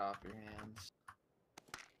take it off your hands.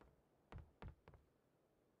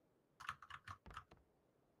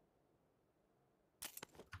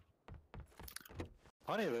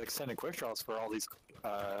 Plenty of extended quick draws for all these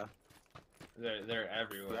They're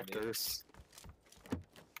everywhere, dude. vectors.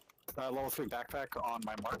 Level 3 backpack on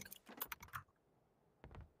my mark.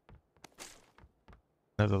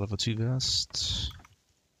 I have the level 2 vest.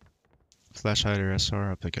 Flash hider SR,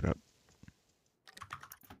 I'll pick it up.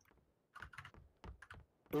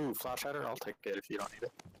 Ooh, flash hider, I'll take it if you don't need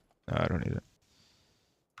it. No, I don't need it.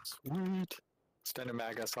 Sweet. Extended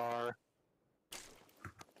mag SR.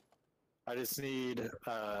 I just need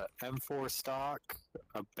M4 stock,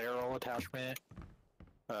 a barrel attachment,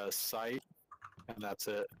 a sight, and that's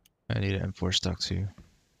it. I need an M4 stock too.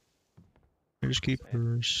 Here's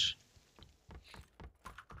keepers.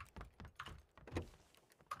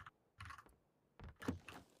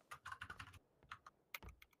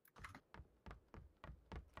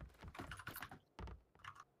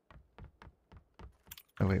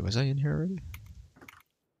 Oh wait, was I in here already?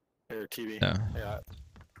 Here, TV. No. Yeah.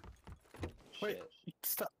 Wait, Shit.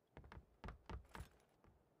 stop.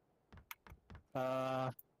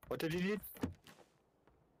 What did you need?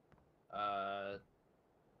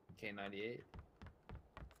 K98.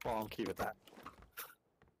 Well, I'll keep it that.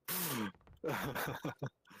 Go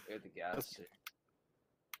to the gas station.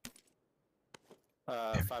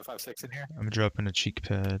 556 in here. I'm dropping a cheek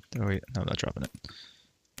pad. Oh wait, no, I'm not dropping it.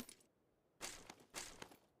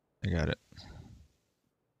 I got it.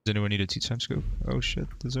 Does anyone need a 2-time scope? Oh shit,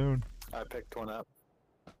 the zone. I picked one up.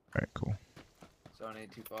 Alright, cool. Zone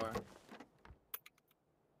ain't too far.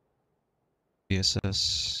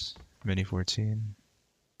 VSS, Mini 14.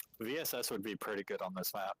 VSS would be pretty good on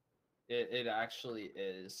this map. It actually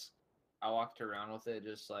is. I walked around with it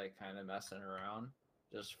just like kind of messing around.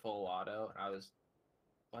 Just full auto. And I was,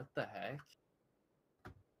 what the heck?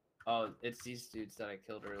 Oh, it's these dudes that I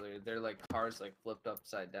killed earlier. They're like cars like flipped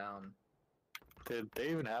upside down. Did they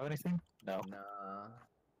even have anything? No. Nah.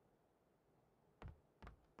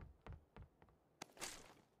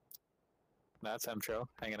 That's Mtro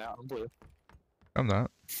hanging out in blue. I'm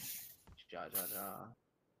not. Ja, ja, ja.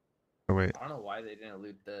 Oh wait. I don't know why they didn't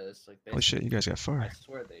loot this. Like they, Holy shit, you guys got I far.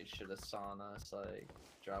 swear they should have saw us like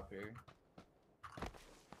drop here.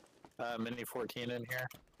 Mini 14 in here.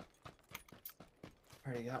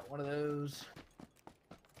 Already got one of those.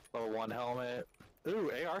 Level 1 helmet.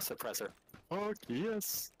 Ooh, AR suppressor. Oh,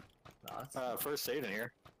 yes. No, that's First aid in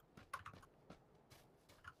here.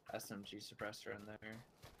 SMG suppressor in there.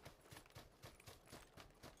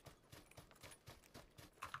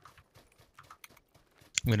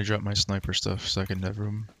 I'm gonna drop my sniper stuff so I can have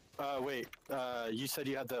room. Wait. You said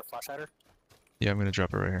you had the flash hider? Yeah, I'm gonna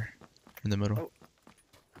drop it right here. In the middle. Oh.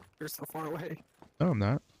 You're so far away. No, I'm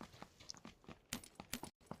not.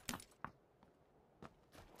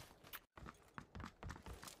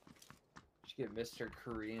 Should get Mr.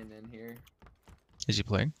 Korean in here. Is he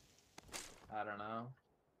playing? I don't know.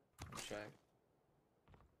 Let me check.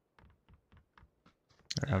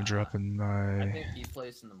 Alright, I'm Nah. dropping I my... think he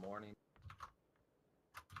plays in the morning.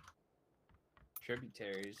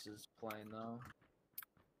 Tributaries is playing though.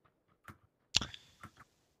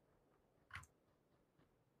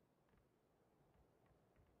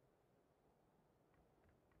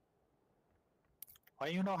 Why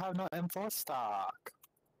you don't have no M4 stock?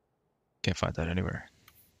 Can't find that anywhere.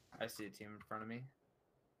 I see a team in front of me.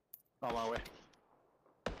 On my way.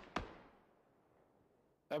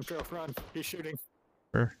 Mtro, run. He's shooting.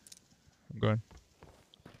 Sure. I'm going.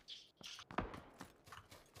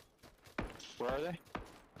 Where are they?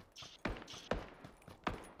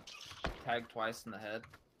 Tagged twice in the head.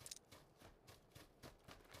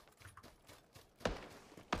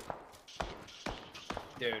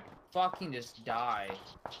 Dude, fucking just die.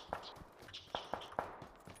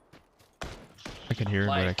 I can hear him,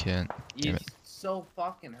 but I Like, can't. Damn He's it. so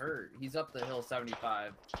fucking hurt. He's up the hill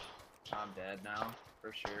 75. I'm dead now,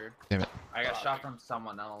 for sure. Damn it. I got shot from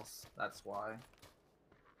someone else. That's why.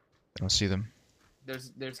 I don't see them.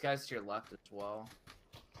 There's guys to your left as well.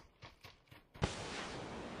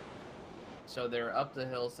 So they're up the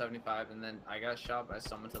hill 75, and then I got shot by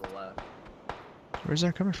someone to the left. Where's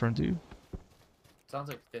that coming from, dude? Sounds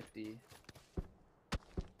like 50.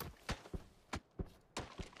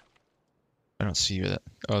 I don't see that.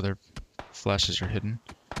 Oh, their flashes are hidden.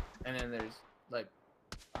 And then there's like,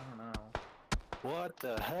 I don't know. What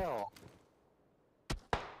the hell?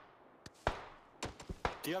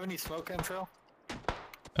 Do you have any smoke intro?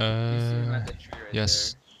 You see him at the tree right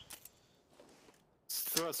yes.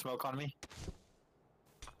 Throw a smoke on me.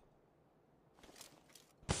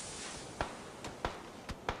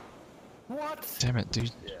 What? Damn it,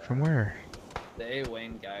 dude. there. Yeah. From where? The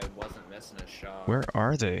A-Wing guy wasn't missing a shot. Where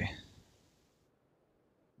are they?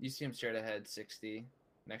 You see him straight ahead, 60.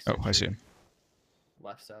 Next to Oh, the I see tree, him.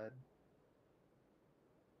 left side.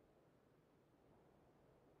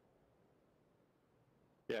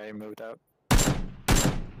 Yeah, he moved out.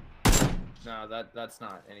 No, that's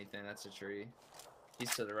not anything. That's a tree.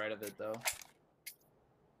 He's to the right of it though.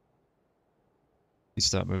 He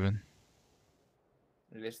stopped moving.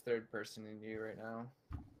 It is third person in you right now.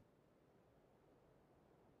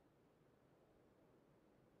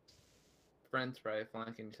 Friend's probably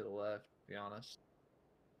flanking to the left, to be honest.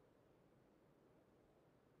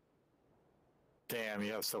 Damn,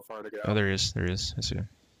 you have so far to go. Oh, there he is. There he is. I see him.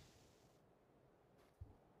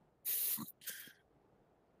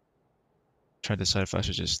 Tried to decide if I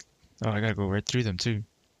should just... Oh, I gotta go right through them, too.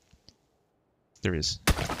 There he is.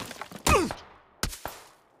 You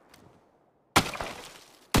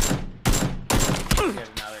get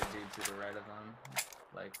another dude to the right of them.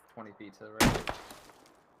 Like 20 feet to the right.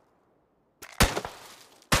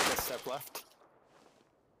 A step left.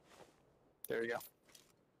 There you go.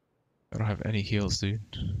 I don't have any heals, dude.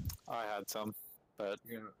 I had some, but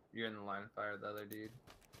You're in the line of fire, the other dude.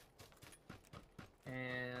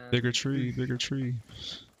 And Bigger tree, bigger tree.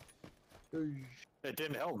 it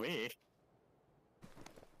didn't help me.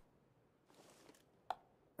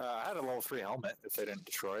 I had a level 3 helmet if they didn't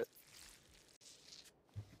destroy it.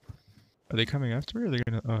 Are they coming after me, or are they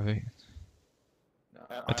gonna... Oh, they... No,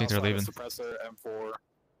 I think they're also had a leaving. suppressor, M4.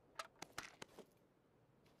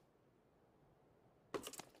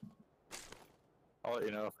 I'll let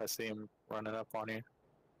you know if I see him running up on you.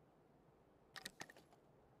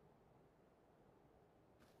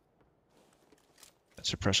 That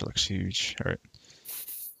suppressor looks huge. Alright.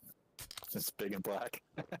 It's big and black.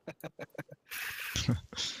 I'm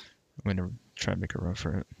gonna try and make a run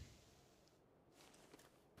for it.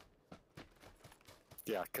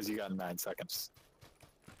 Yeah, because you got 9 seconds.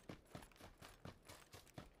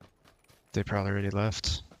 They probably already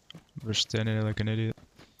left. We're standing there like an idiot.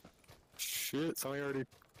 Shit, somebody already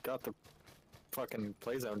got the fucking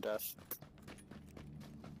play zone death.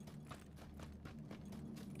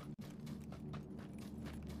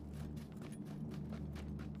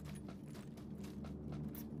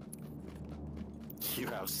 You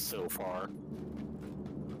have so far.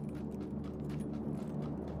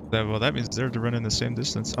 Well, that means they're running the same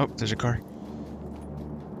distance. Oh, there's a car.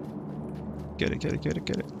 Get it, get it, get it,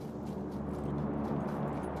 get it.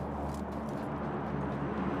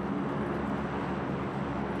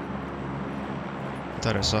 I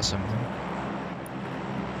thought I saw something.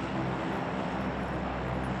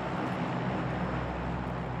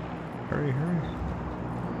 Hurry, hurry.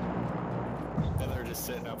 And they're just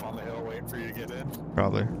sitting up on the hill waiting for you to get in.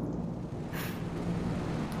 Probably.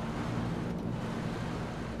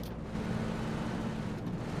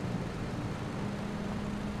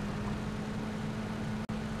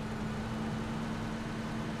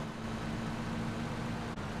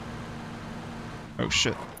 Oh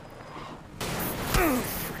shit.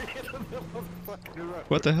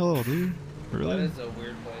 What the hell, dude? That Really? is a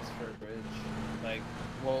weird place for a bridge. Like,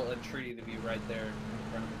 well, a tree to be right there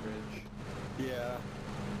in front of the bridge. Yeah.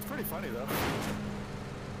 It's pretty funny though.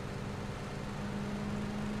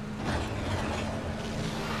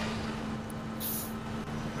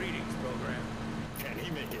 Greetings, program. Can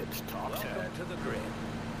he make it top 10? Welcome to the grid.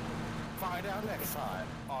 Find out next time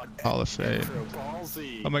on Hall of Fame. Intro Ball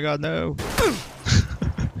Z. Oh my god, no!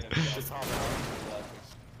 Just hop out.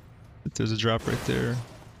 There's a drop right there.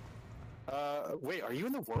 Wait, are you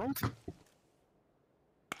in the world?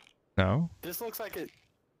 No? This looks like it.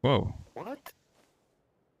 Whoa. What?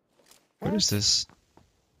 What is this?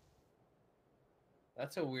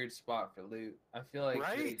 That's a weird spot for loot. I feel like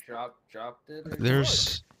they dropped it. Or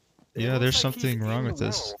There's... It Yeah, looks there's like he's something wrong in with the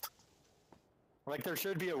this. world. Like there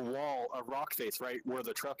should be a wall, a rock face right where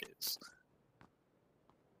the truck is.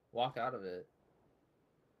 Walk out of it.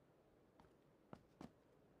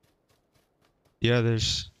 Yeah,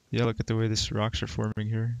 there's. Yeah, look at the way these rocks are forming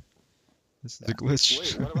here. This is the glitch.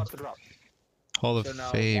 Wait, what about the drop? Hall of So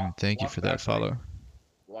now Fame. Thank you walk for back, that follow.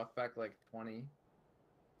 Walk back like 20.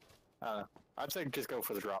 I'd say just go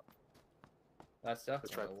for the drop. That's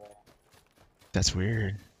definitely right. a wall. That's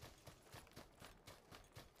weird.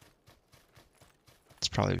 It's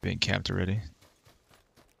probably being camped already.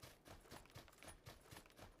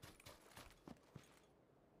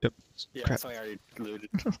 Yep. Yeah, Crap. something already looted.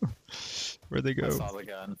 Where'd they I go? saw the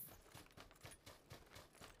gun.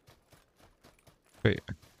 Wait.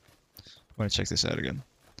 I want to check this out again.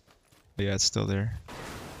 Oh, yeah, it's still there.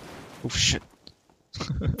 Oh shit.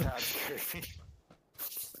 That's crazy.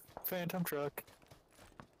 Phantom truck.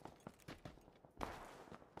 Here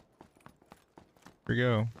we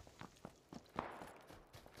go.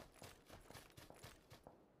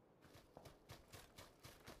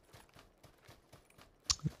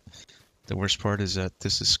 The worst part is that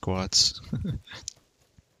this is squats.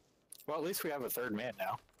 Well, at least we have a third man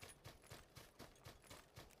now.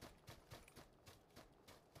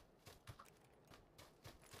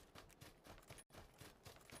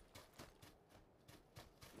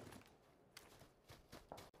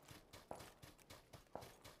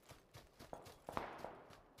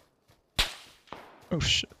 Oh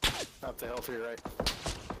shit. Up the hill to your right.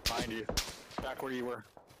 Behind you. Back where you were.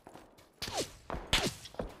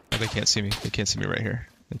 Oh, they can't see me. They can't see me right here.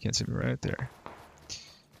 They can't see me right there.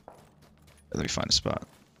 Let me find a spot.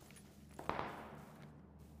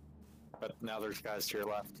 But now there's guys to your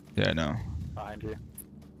left. Yeah, I know. Behind you.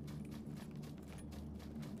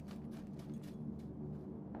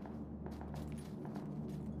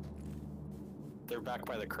 They're back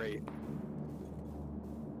by the crate.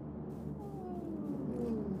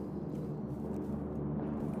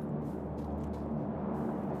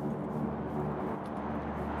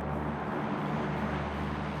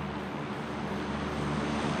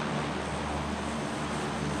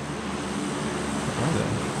 Where are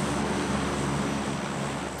they?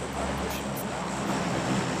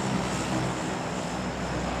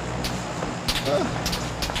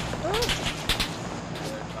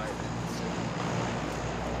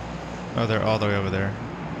 Oh, they're all the way over there.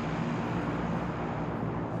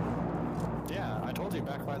 Yeah, I told you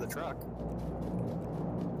back by the truck.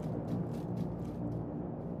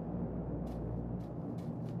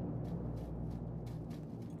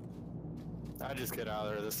 I just get out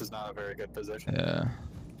of there. This is not a very good position. Yeah.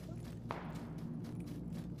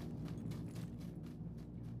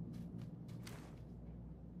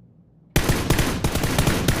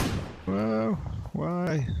 Whoa,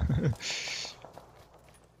 why?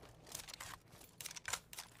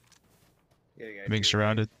 Being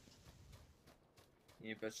surrounded.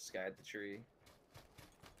 You push this guy at the tree.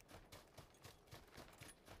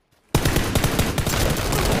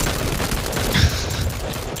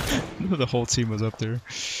 The whole team was up there.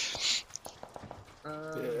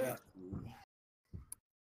 Yeah.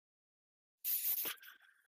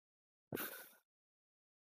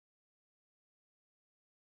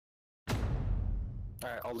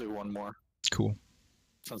 Alright, I'll do one more, Cool.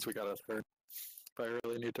 since we got a third. But I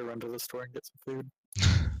really need to run to the store and get some food.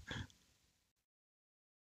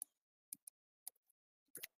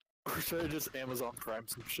 Or should I just Amazon Prime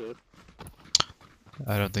some shit?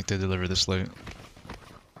 I don't think they deliver this late.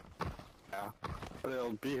 Yeah. But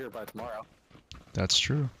it'll be here by tomorrow. That's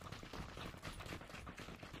true.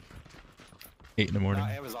 8 in the morning.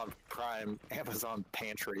 Not Amazon Prime, Amazon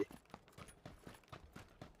Pantry.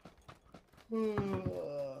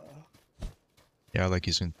 Yeah, I like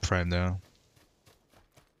using Prime now.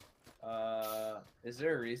 Is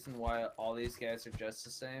there a reason why all these guys are just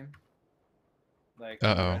the same? Like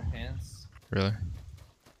Uh-oh. red pants? Really?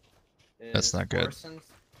 That's Is not good. Orson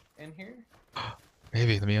in here?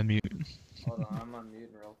 Maybe, let me unmute. Hold on, I'm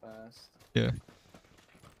unmuting real fast. Yeah.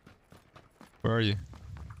 Where are you?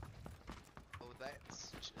 Oh,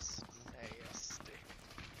 that's just nasty.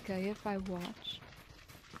 Okay, if I watch.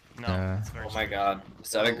 No, Nah. it's very Oh my god,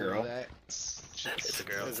 is that a girl? That's It's a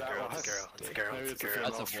girl. Is It's a that girl. what? It's a girl. It's a girl. Maybe It's it's a a girl.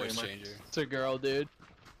 female That's a voice streamer. changer. It's a girl, dude.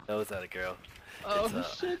 No, it's not a girl. Oh It's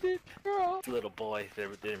a- shit, it's a girl. It's a little boy. They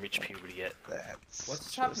didn't reach puberty yet. That's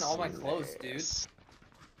What's happened to all my just clothes, dude? nasty.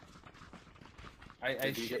 I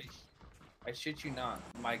Did you shit. I shit you not.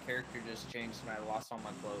 My character just changed and I lost all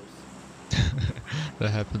my clothes. That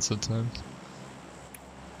happens sometimes.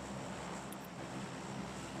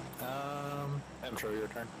 Intro, your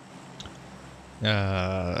turn.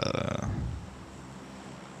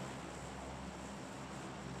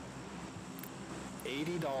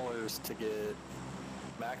 $80 to get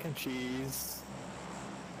mac and cheese,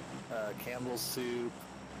 Campbell's soup,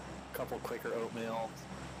 a couple Quaker oatmeal,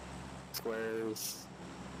 squares.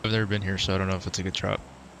 I've never been here, so I don't know if it's a good drop.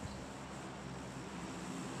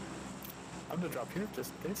 I'm gonna drop here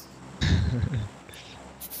just in case.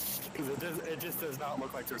 Because it just does not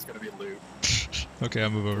look like there's gonna be loot. Okay, I'll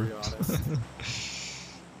move To over. be honest.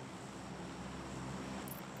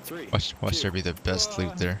 3. Watch 2, there be the best loot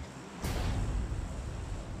 1. there.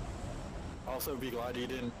 Also, be glad you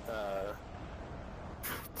didn't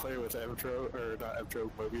play with Emtro, or not Emtro,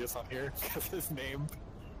 Mobius on here, because his name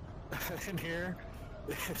in here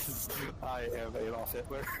is I am Adolf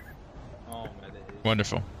Hitler. Oh my days.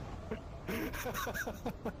 Wonderful.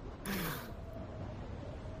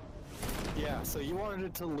 Yeah, so you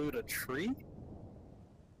wanted to loot a tree?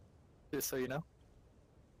 Just so you know.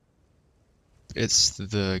 It's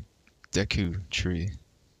the Deku tree.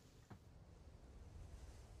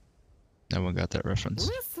 No one got that reference.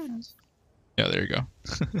 Listen! Yeah, there you go.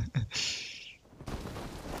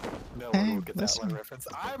 No one Hey, will get that listen. one reference.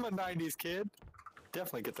 I'm a 90s kid.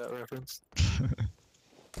 Definitely get that reference.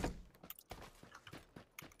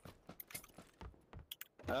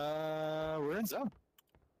 We're in zone.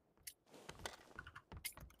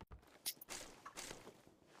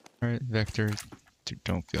 Alright, Vector. Dude,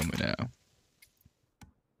 don't film me now.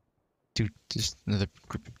 Dude, just another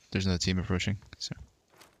group. There's another team approaching. So.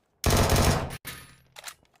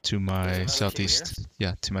 To There's my another southeast.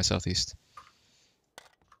 Yeah, to my southeast.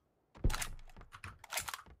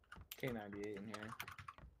 K98 in here.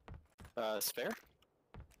 Spare?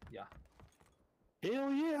 Yeah.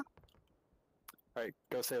 Hell yeah! Alright,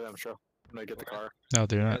 go save them, show. I'm gonna get the car. No,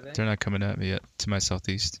 they're Are not. they? They're not coming at me yet. To my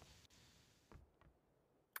southeast.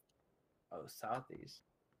 Oh, southeast.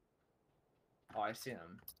 Oh, I see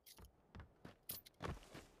him.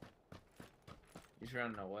 He's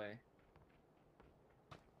running away.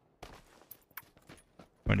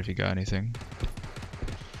 Wonder if he got anything.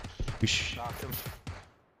 Whoosh. Knocked him.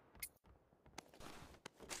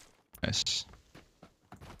 Nice.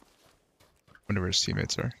 Wonder where his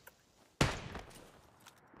teammates are.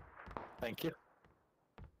 Thank you.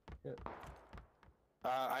 Yep.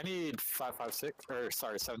 I need 556, or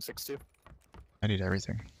sorry, 762. I need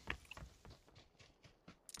everything.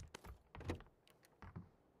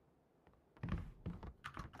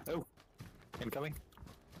 Oh, incoming.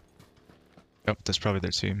 Yep, that's probably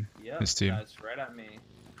their team. Yep, His team. that's right at me.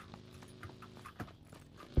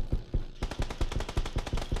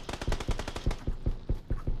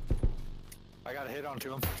 I got a hit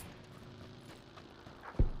onto him.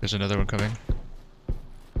 There's another one coming.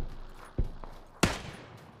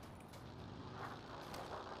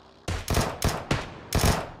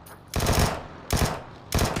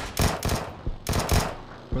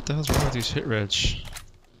 What the hell's wrong with these hit reg?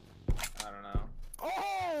 I don't know.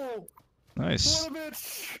 Oh! Nice. What a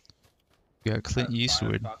bitch! You got Clint I have 5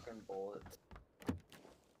 Eastwood. fucking bullets.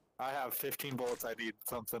 I have 15 bullets. I need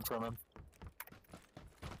something from him.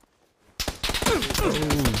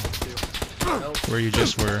 Nope. Where you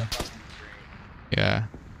just were. Fucking green. Yeah.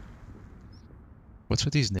 What's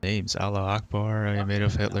with these names? Allah Akbar, I am made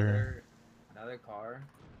of Hitler. Another car.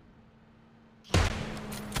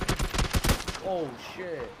 Oh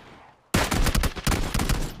shit.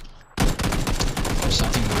 There's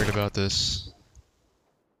something weird about this.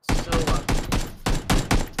 So lucky.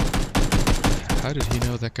 How did he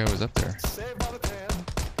know that guy was up there? Saved by the pan.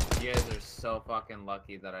 You guys are so fucking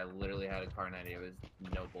lucky that I literally had a car 90 with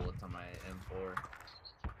no bullets on my M4.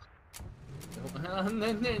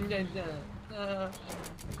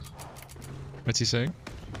 What's he saying?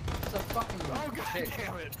 It's a fucking Oh god chick.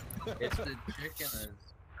 damn it! It's the chick and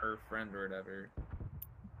her friend or whatever.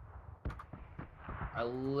 I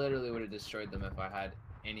literally would have destroyed them if I had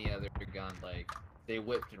any other gun. Like, they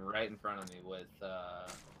whipped right in front of me with the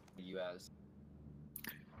US.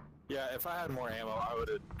 Yeah, if I had more ammo, I would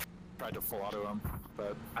have tried to full auto him,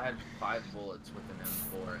 but I had 5 bullets with an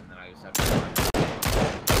M4, and then I just have to.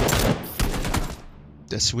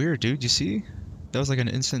 That's weird, dude. You see? That was like an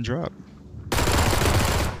instant drop.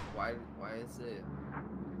 Why is it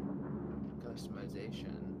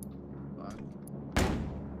customization? Fuck.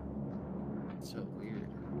 It's so weird.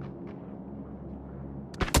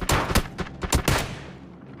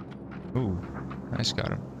 Ooh, nice, got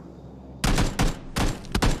him.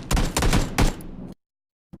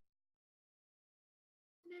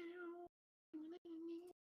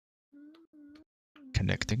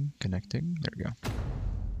 Connecting. There we go.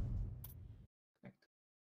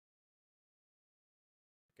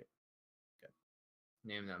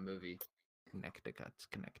 Name that movie. Connect the guts,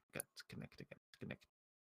 connect the guts, connect the guts, connect.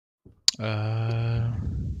 You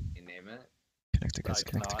name it? Connect the cuts, I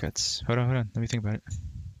connect the cannot. cuts. Hold on. Let me think about it.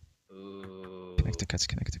 Ooh. Connect the cuts,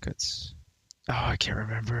 connect the cuts. Oh, I can't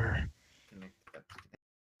remember. Connect the cuts.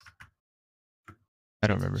 I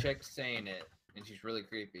don't It's a remember. chick saying it, and she's really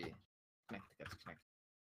creepy. Connect the cuts, connect.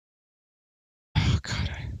 Oh, God.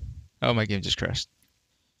 Oh, my game just crashed.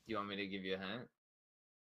 Do you want me to give you a hint?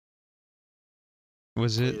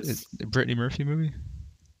 Was it Please. a Brittany Murphy movie?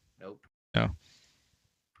 Nope. No.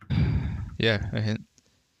 Yeah, a hint.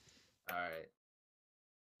 Alright.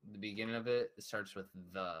 The beginning of it starts with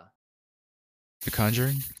the. The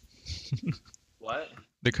Conjuring? What?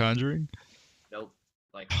 The Conjuring? Nope.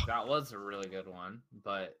 Like, that was a really good one,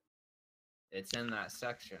 but it's in that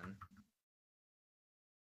section.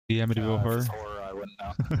 The Amityville If Horror? it's horror, I wouldn't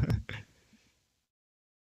know.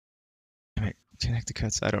 Damn it, connect the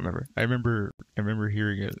cuts. I don't remember. I remember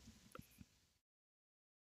hearing it.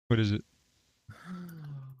 What is it?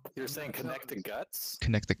 You're saying connect the guts?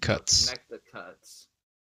 Connect the cuts. Connect the cuts.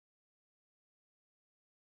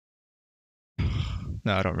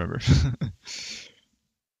 No, I don't remember.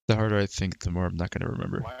 The harder I think, the more I'm not gonna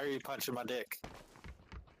remember. Why are you punching my dick?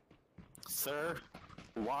 Sir,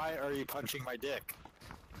 why are you punching my dick?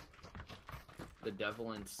 The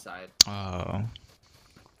devil inside. Oh.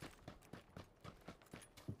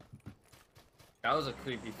 That was a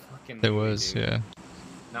creepy fucking It movie, was, dude. yeah.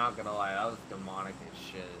 Not gonna lie, that was demonic as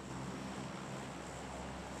shit.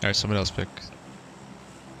 Alright, someone else pick.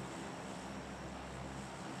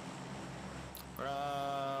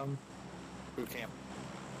 Boot camp.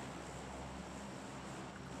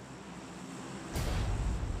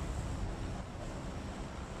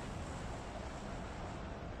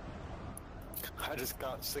 I just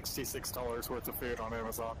got $66 worth of food on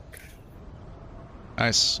Amazon.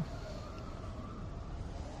 Nice.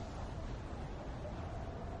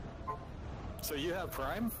 So you have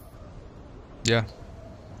Prime? Yeah,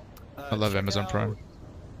 I love Check Amazon out, Prime.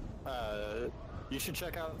 You should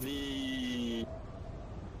check out the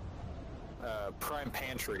Prime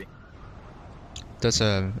Pantry. That's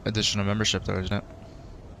a additional membership though, isn't it?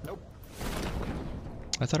 Nope.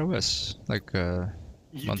 I thought it was like a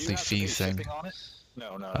You monthly do have to fee pay thing. shipping on it?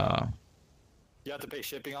 No. You have to pay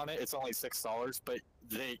shipping on it. It's only $6, but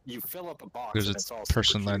you fill up a box There's and a it's all person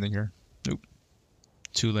super cheap. landing here. Nope.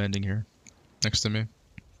 2 landing here. Next to me.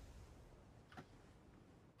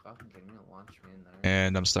 Fucking can you launch me in there?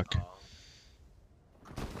 And I'm stuck. Oh.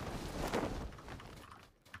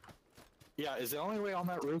 Yeah, is the only way on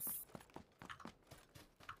that roof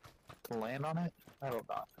to land on it? I hope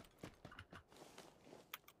not.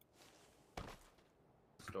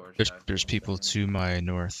 Storage There's people to my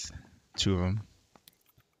north. 2 of them.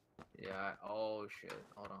 Yeah, oh shit.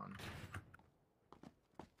 Hold on.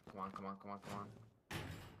 Come on.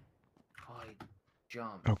 Oh, he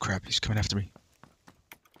jumped. Oh crap, he's coming after me.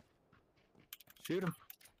 Shoot him.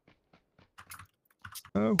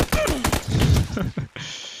 Oh.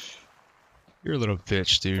 You're a little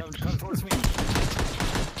bitch, dude. Come towards me.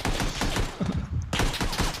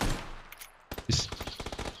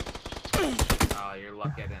 Oh, you're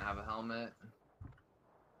lucky I didn't have a helmet.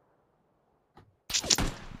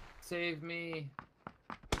 Save me.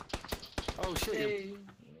 Oh shit. Save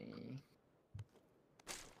me.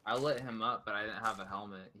 I lit him up, but I didn't have a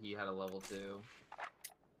helmet. He had a level 2.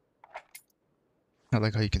 I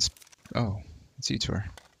like how you can. Oh, it's you, Tor.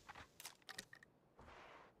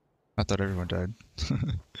 I thought everyone died.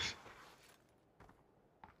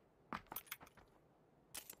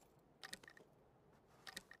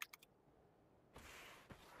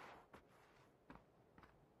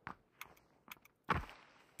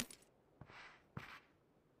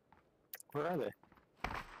 Where are they?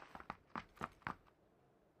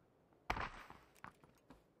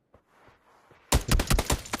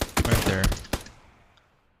 Right there.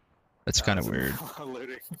 That's kind of weird.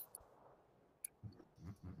 Looting.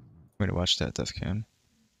 Way to watch that death cam.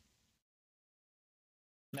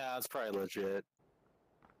 Nah, it's probably legit.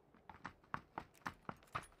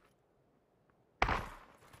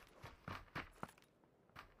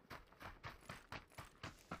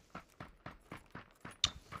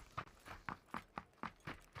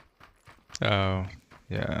 Oh,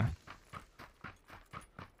 yeah.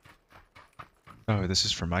 Oh, this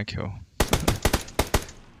is for my kill.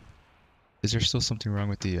 Is there still something wrong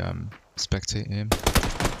with the spectate aim?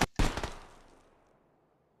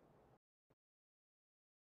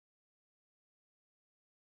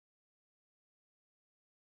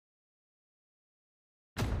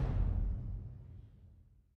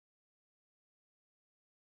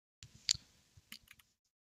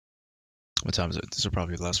 What time is it? This will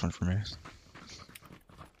probably be the last one for me.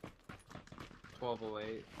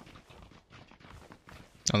 12:08.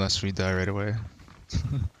 Unless we die right away.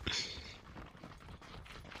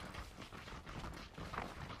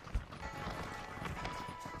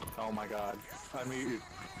 Oh my god. Unmute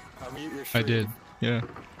your stream. I did, yeah.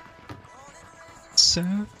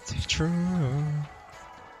 Self-destruct.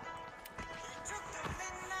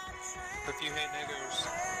 If you hate niggers.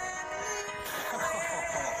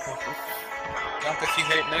 Jump if you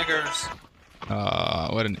hate niggers.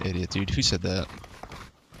 What an idiot, dude. Who said that?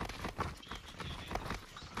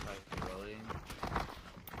 Like, really?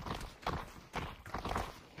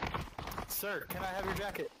 Sir, can I have your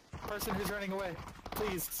jacket? Person who's running away.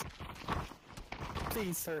 Please.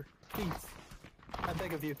 Please, sir. Please. I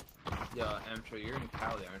beg of you. Yo, Emtra, you're in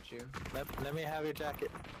Cali, aren't you? Let me have your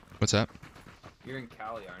jacket. What's that? You're in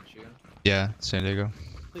Cali, aren't you? Yeah, San Diego.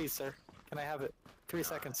 Please, sir. Can I have it? 3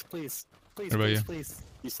 seconds, please. Please, What about please, you? please.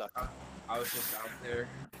 You suck. I was just out there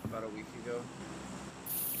about a week ago.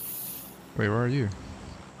 Wait, where are you?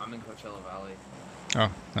 I'm in Coachella Valley. Oh,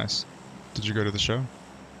 nice. Did you go to the show?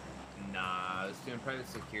 Nah, I was doing private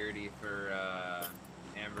security for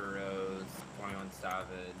Amber Rose, 21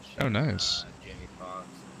 Savage. Oh, and, nice. Jamie Foxx,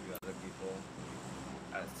 a few other people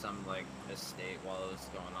at some like estate while it was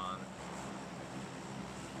going on.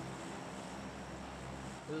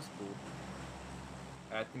 It was cool.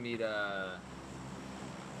 I had to meet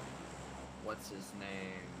what's his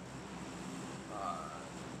name?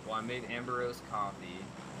 Well, I made Amber Rose coffee.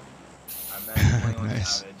 I met 21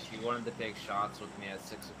 Nice. Savage. He wanted to take shots with me at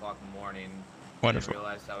 6 o'clock in the morning. Wonderful. Then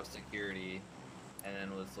realized I was security, and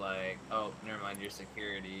then was like, "Oh, never mind, you're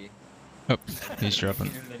security." Oh, And he's then- dropping.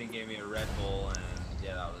 And then he gave me a Red Bull, and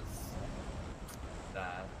yeah, that was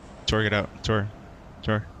that. Tor, get out. Tor.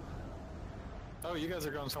 Tor. Oh, you guys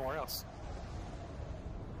are going somewhere else.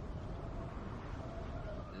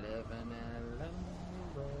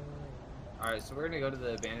 Alright, so we're gonna go to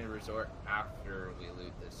the abandoned resort after we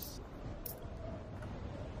loot this.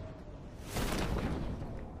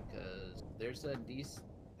 Because there's a decent...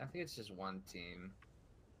 I think it's just one team.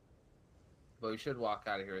 But we should walk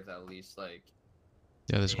out of here with at least, like...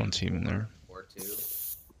 Yeah, there's one team in there. Or two.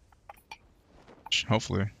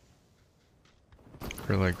 Hopefully.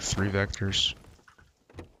 For like 3 vectors.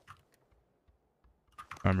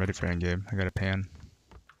 I'm ready for endgame. I got a pan.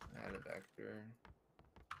 Add a vector.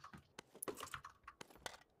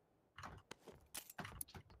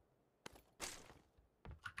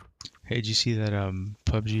 Hey, did you see that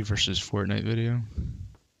PUBG versus Fortnite video?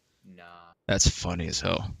 Nah. That's funny as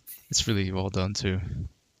hell. It's really well done too.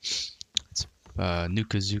 It's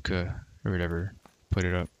Nukazuka or whatever put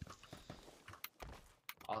it up.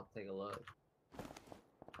 I'll take a look.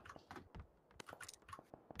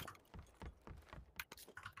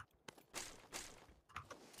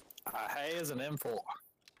 Hey is an M4.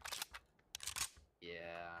 Yeah,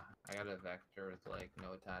 I got a vector with like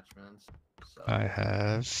no attachments. So I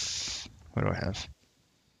have... What do I have?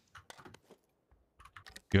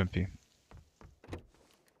 UMP.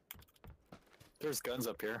 There's guns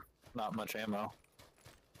up here. Not much ammo.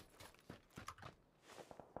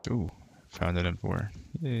 Ooh, found an M4.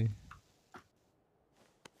 Yay.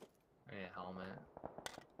 I need a helmet.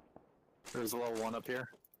 There's a level 1 up here.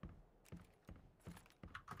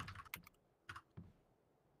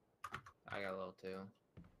 I got a level 2.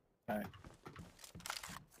 Alright.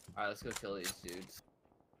 Alright, let's go kill these dudes.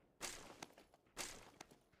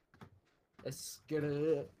 Let's get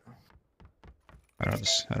it. I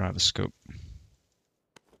don't have a scope.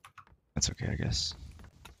 That's okay, I guess.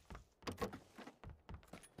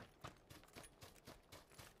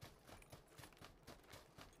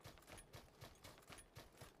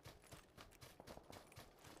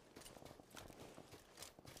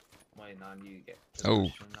 Waiting on you to get Oh,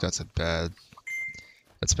 position on that's a the bad. dudes.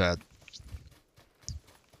 That's bad.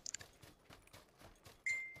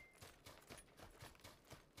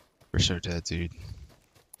 We're so dead, dude.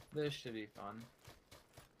 This should be fun.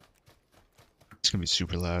 It's gonna be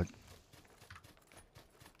super loud.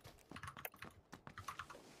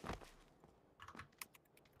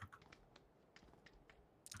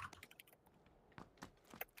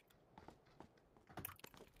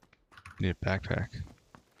 Need a backpack.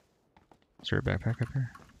 Is there a backpack up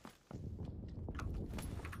here?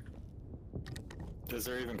 Is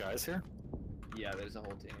there even guys here? Yeah, there's a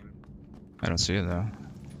whole team. I don't see it though.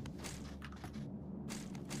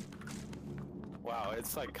 Wow,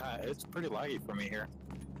 it's like it's pretty laggy for me here.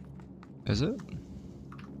 Is it?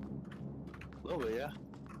 A little bit, yeah.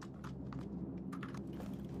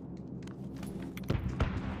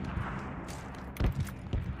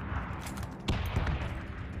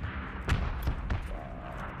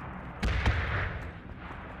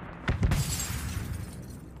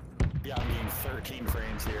 Yeah, I mean 13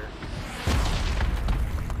 frames.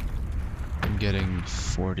 getting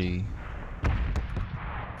 40. 70.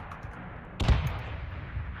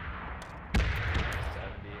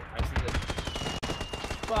 I see the.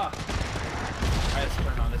 Fuck! I just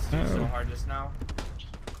turned on this dude so Oh. hard just now.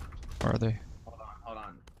 Where are they? Hold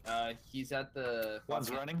on. He's at the. One's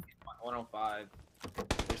fucking running. 105.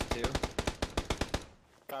 There's two.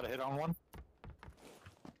 Got a hit on one.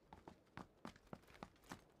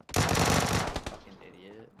 Fucking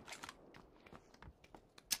idiot.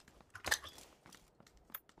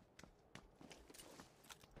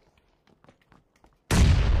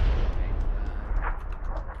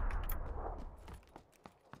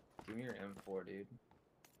 Give me your M4, dude.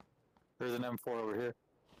 There's an M4 over here.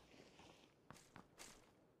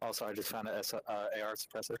 Also, I just found an AR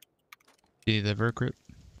suppressor. See the vert group?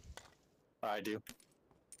 I do.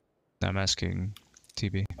 I'm asking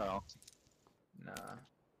TB. Oh. Nah.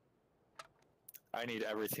 I need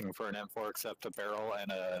everything for an M4 except a barrel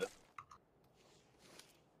and a...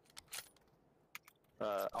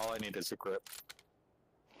 all I need is a grip.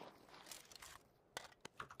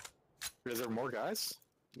 Is there more guys?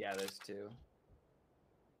 Yeah, there's two.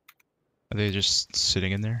 Are they just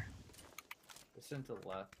sitting in there? Listen to the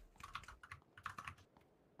left.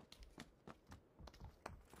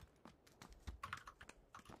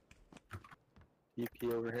 EP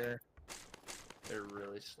over here. They're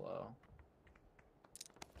really slow.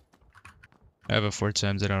 I have a 4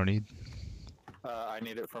 times that I don't need. I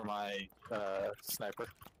need it for my sniper.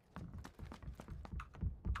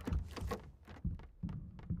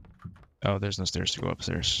 Oh, there's no stairs to go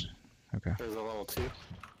upstairs. Okay. There's a level 2. Yep,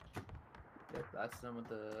 that's them with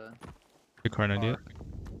the. Good card idea.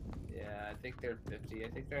 Yeah, I think they're 50. I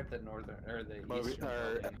think they're at the northern or the Moby, eastern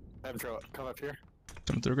building. Emtro, come up here.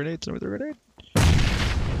 Someone throw a grenade, someone throw a grenade.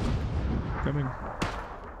 Coming.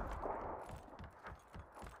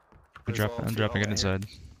 I'm dropping it inside.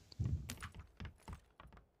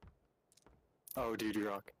 Oh, dude, you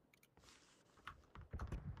rock.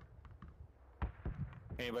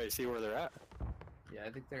 Anybody see where they're at? Yeah, I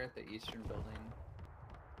think they're at the eastern building.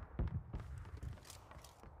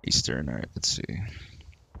 Eastern, alright, let's see.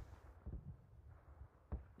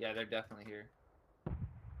 Yeah, they're definitely here.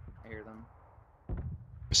 I hear them.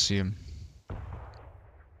 I see him.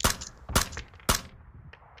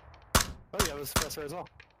 Oh, yeah, there's a suppressor as well.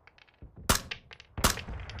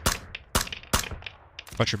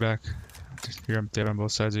 Watch your back. Here, I'm dead on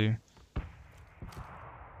both sides of you.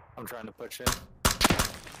 I'm trying to push in.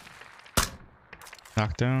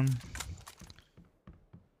 Knockdown.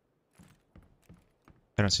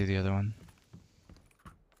 I don't see the other one.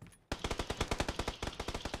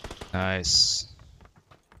 Nice.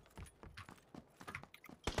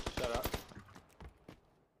 That up.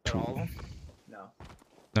 That all of them? No.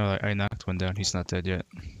 No, I knocked one down. He's not dead yet.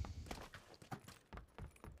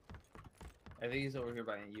 I think he's over here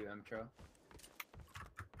by you, Emtro.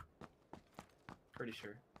 Pretty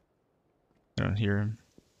sure. I don't hear him.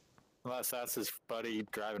 Unless that's his buddy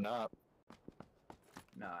driving up.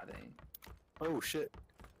 Nah, it ain't. Oh, shit.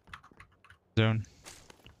 Zone.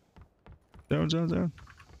 Zone.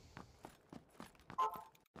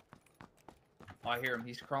 Oh, I hear him.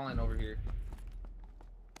 He's crawling over here.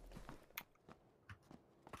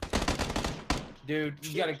 Dude,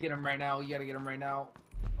 you gotta get him right now. You gotta get him right now.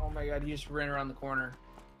 Oh my god, he just ran around the corner.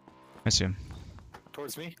 I see him.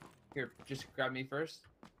 Towards me? Here, just grab me first.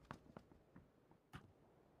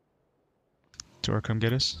 Tor, come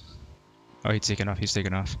get us. Oh, he's taking off. He's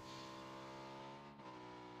taking off.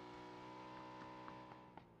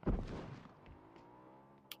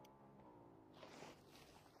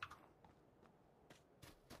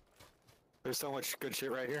 There's so much good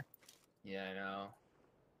shit right here. Yeah, I know.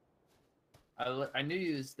 I knew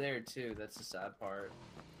he was there too. That's the sad part.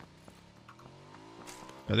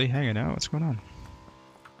 Are they hanging out? What's going on?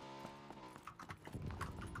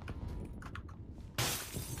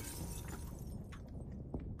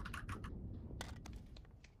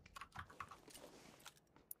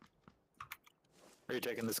 Are you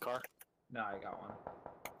taking this car? No, I got one.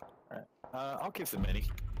 Alright. I'll keep the mini.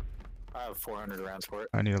 I have 400 rounds for it.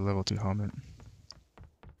 I need a level 2 helmet.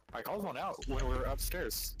 I called one out when we were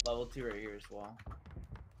upstairs. Level 2 right here as well.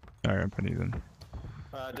 Alright, I'm putting these in.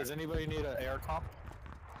 Does anybody need an air comp?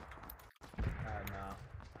 No.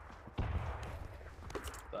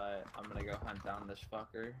 But I'm gonna go hunt down this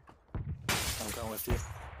fucker. I'm coming with you.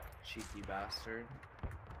 Cheeky bastard.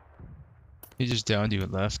 He just downed you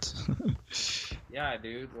and left. Yeah,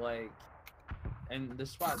 dude, like... And the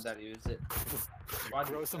spot that he was at...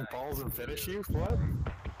 Throw some balls and finish you? What?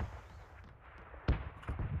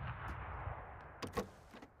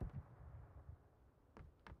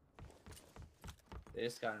 They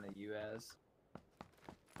just got in a UAS.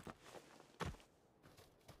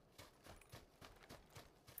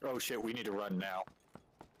 Oh shit, we need to run now.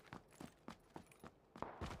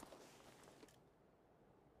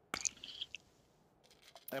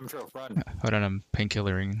 M-Tro, run. Hold on, I'm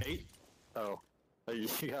painkillering. 8? Oh. You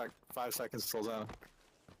got 5 seconds till zone.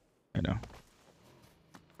 I know.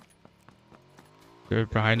 They're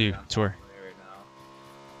behind you, Tor.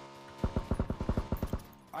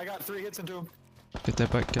 I got 3 hits into him. Get that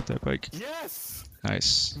bike, get that bike. Yes!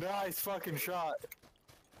 Nice. Nice fucking shot.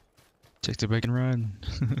 Take the bike and run.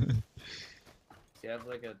 Do you have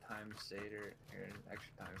like a time saver or an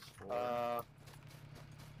extra times 4?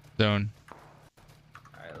 Zone.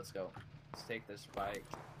 Alright, let's go. Let's take this bike.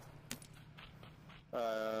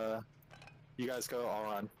 You guys go, I'll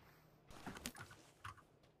run.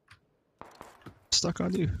 Stuck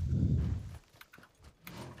on you.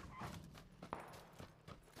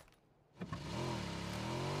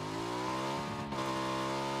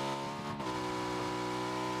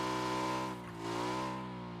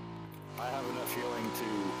 I have enough healing to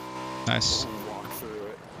Nice. walk through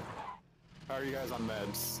it. How are you guys on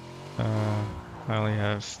meds? I only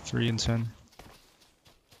have 3 and 10.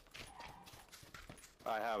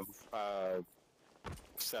 I have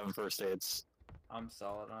 7 first aids. I'm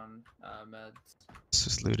solid on meds. It's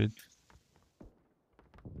just looted.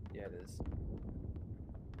 Yeah, it is.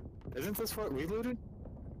 Isn't this what we looted?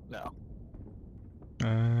 No.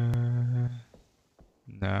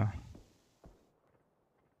 No.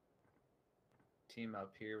 Team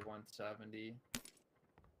up here, 170.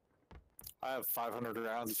 I have 500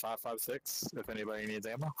 rounds of 5.56 if anybody needs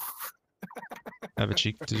ammo. I have a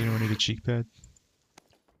cheek. Does anyone need a cheek pad?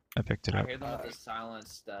 I picked it I up. hear them with the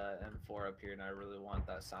silenced M4 up here, and I really want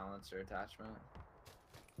that silencer attachment.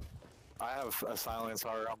 I have a silencer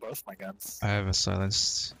on both my guns. I have a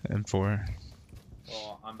silenced M4.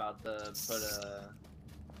 Well, I'm about to put a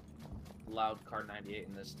loud Car 98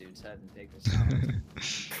 in this dude's head and take his silencer.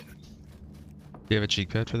 Do you have a cheek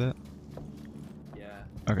pad for that? Yeah.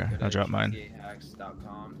 Okay, Go to I'll drop mine.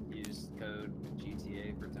 GTAhacks.com. Use code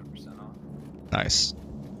GTA for 10% off. Nice.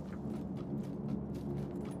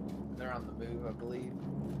 They're on the move, I believe.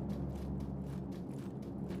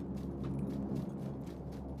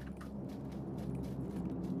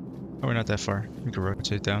 Oh, we're not that far. We can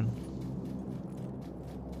rotate down.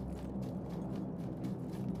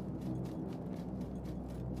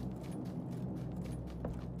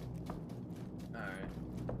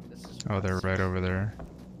 Alright. This is Oh, they're right over there.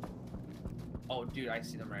 Oh, dude, I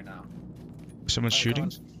see them right now. Someone's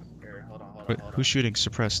shooting? Here, hold on, Wait, who's shooting?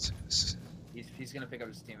 Suppressed. He's gonna pick up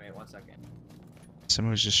his teammate, 1 second.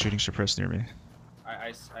 Someone was just shooting suppressed near me.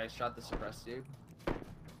 I shot the suppressed dude.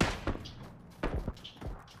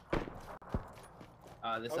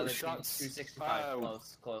 This other team, shots. 265,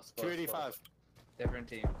 close. 285. Different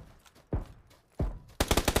team.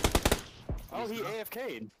 Oh, he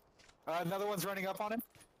AFK'd. Another one's running up on him.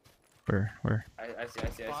 Where? I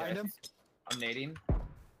see. Behind him. I'm nading.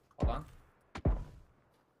 Hold on.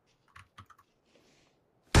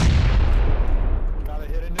 Got a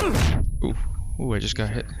hit into him. Ooh, I just got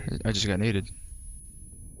hit. I just got naded.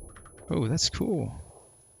 Oh, that's cool.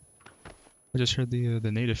 I just heard the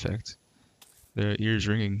nade effect. Their ears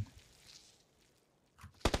ringing.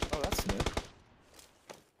 Oh, that's new.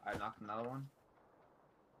 I knocked another one.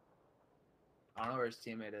 I don't know where his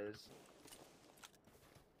teammate is.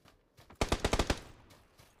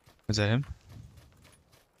 Is that him?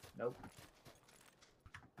 Nope.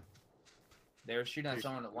 They were shooting at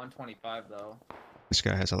someone at 125 though. This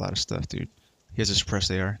guy has a lot of stuff, dude. He has a suppressed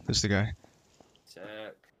AR. This is the guy. Sick.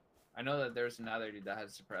 I know that there's another dude that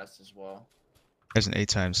has suppressed as well. He has an 8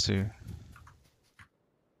 times too.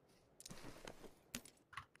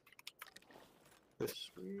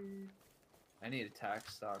 Sweet. I need a tac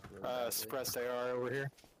stock. Really badly. Suppressed AR over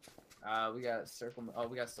here. We got circle. Oh,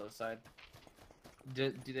 we got slow side.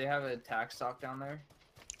 Do they have a tac stock down there?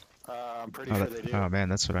 I'm pretty sure they do. Oh man,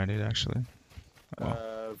 that's what I need actually.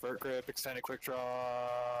 Oh. Vert grip, extended quick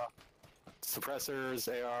draw, suppressors,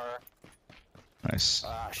 AR. Nice.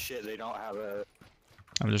 Ah shit, they don't have a.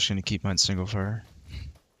 I'm just gonna keep mine single fire.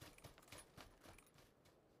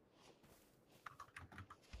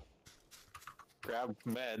 Grab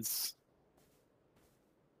meds.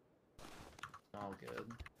 All good.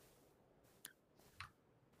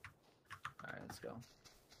 Alright, let's go.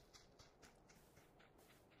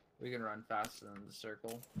 We can run faster than the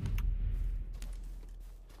circle.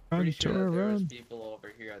 Pretty sure that there was people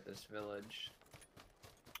over here at this village.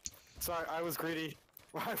 Sorry, I was greedy.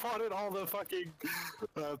 I wanted all the fucking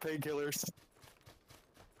painkillers.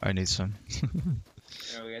 I need some.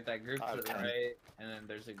 You know, we got that group to the 10. right, and then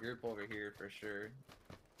there's a group over here for sure.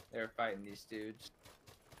 They're fighting these dudes.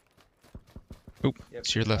 Oh, Yep,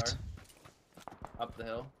 to your they left. are. Up the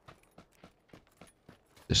hill.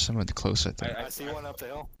 There's someone close, I think. I see one up the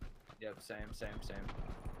hill. Yep, same.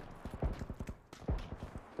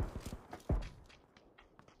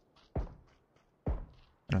 I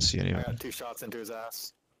don't see any I of them. got 2 shots into his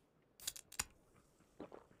ass.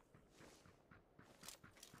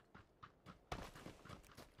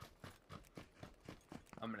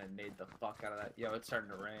 I'm gonna nade the fuck out of that. Yo, it's starting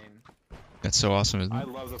to rain. That's so awesome, isn't I it?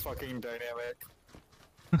 love the fucking dynamic.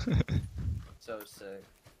 So sick.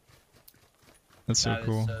 That's so That is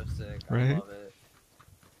cool. so sick. I Right? love it.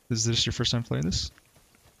 Is this your first time playing this?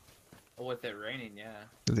 With it raining, yeah.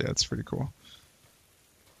 Yeah, it's pretty cool.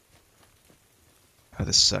 Oh,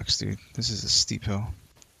 this sucks, dude. This is a steep hill.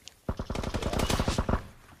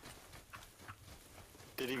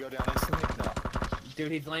 Did he go down instantly? No.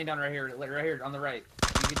 Dude, he's laying down right here on the right.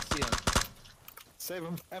 You can see him. Save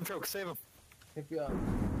him. M-Choke, save him. Pick you up.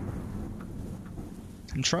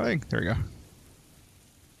 I'm trying. There we go.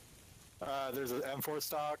 There's an M4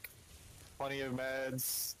 stock. Plenty of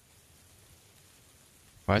meds.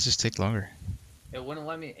 Why does this take longer? It wouldn't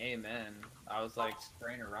let me aim in. I was like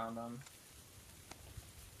spraying around him.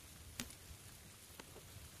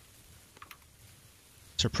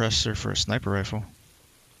 Suppressor for a sniper rifle.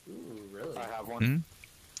 Ooh, really? I have one.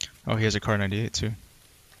 Hmm? Oh, he has a car 98 too.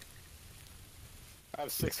 I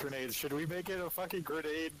have 6 grenades. Should we make it a fucking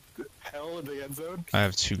grenade hell in the end zone? I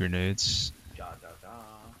have 2 grenades. Da da da.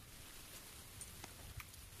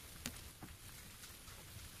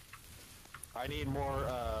 I need more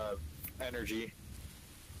energy.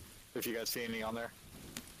 If you guys see any on there.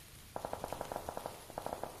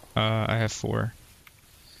 I have 4.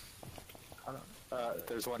 I don't.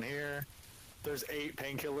 There's one here. There's 8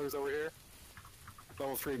 painkillers over here.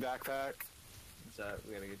 Level 3 backpack. Is that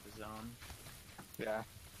we gotta get the zone? Yeah.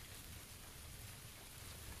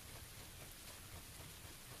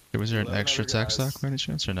 Was there an 11 extra other tac guys. stock by any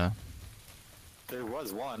chance or no? There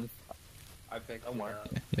was one. I picked Somewhere.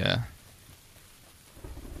 it up. Yeah.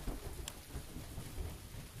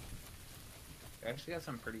 I actually got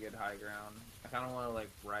some pretty good high ground. I kind of want to like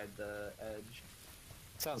ride the edge.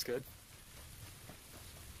 Sounds good.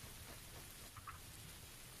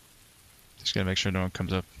 Just gotta make sure no one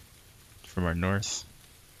comes up from our north.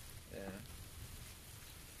 Yeah.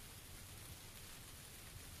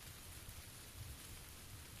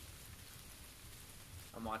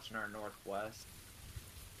 I'm watching our northwest.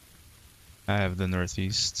 I have the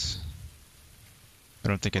northeast. I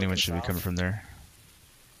don't think North anyone and should be south? coming from there.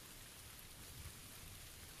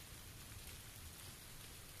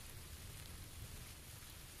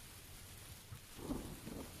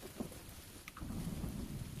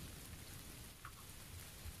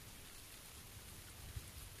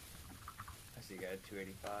 I see a guy at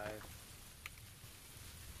 285.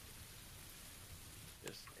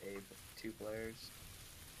 Just two players.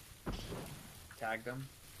 Tagged him.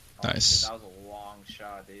 Oh, Nice. shit, that was a long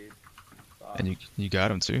shot, dude. Fuck. And you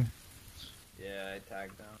got him too. Yeah, I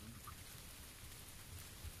tagged him.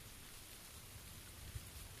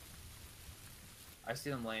 I see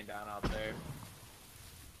them laying down out there.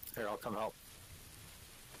 Here, I'll come help.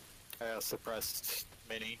 I got a suppressed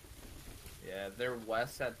mini. Yeah, they're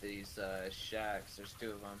west at these shacks. There's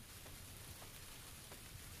 2 of them.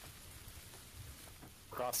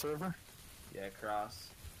 Cross the river? Yeah, cross.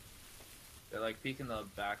 They're like peeking the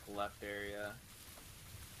back left area.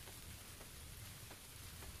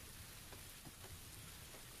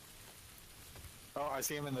 Oh, I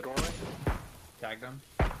see him in the doorway. Tagged them.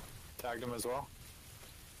 Tagged him as well.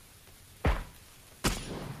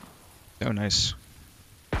 Oh, nice.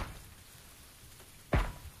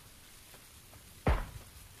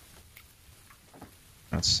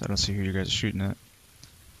 I don't see who you guys are shooting at.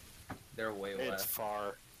 They're way It's west.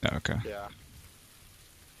 far. Oh, okay. Yeah.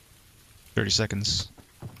 30 seconds.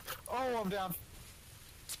 Oh, I'm down.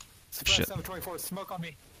 Shit. Suppress 724. Smoke on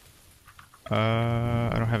me.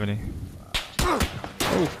 I don't have any. Oh,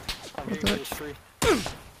 I'm What getting the to this tree.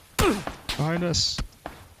 behind us.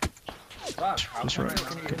 Fuck, how That's come right. I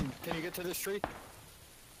Can not- you, can you get to this tree?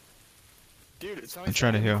 Dude, it's I'm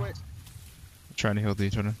trying to heal. quick. I'm trying to heal the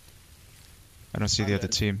other. I don't see I'm the other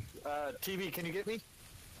dead. team. TV, can you get me?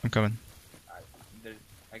 I'm coming.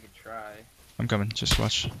 I could try. I'm coming. Just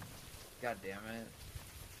watch. God damn it.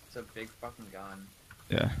 It's a big fucking gun.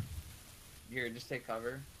 Yeah. Here, just take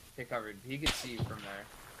cover. Take cover. He can see you from there.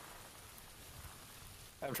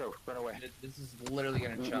 I'm sure. Run away. This is literally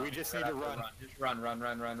gonna We jump. just right need to after run. Just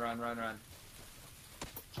run.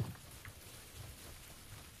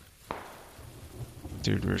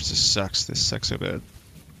 Dude, this sucks. This sucks so bad.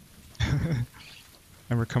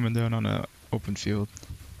 And we're coming down on a open field.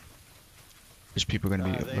 There's people gonna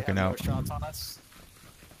be They looking have no out. shots on us.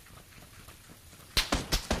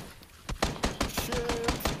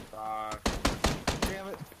 Shit! Fuck. Damn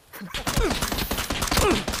it!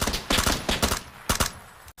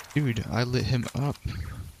 Dude, I lit him up.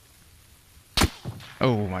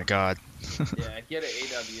 Oh my god. Yeah, get an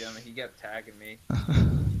AWM. He kept tagging me.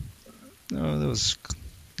 No, that was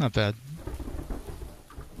not bad.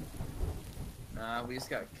 Nah, we just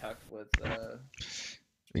got cucked with.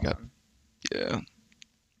 We got, Juan. yeah.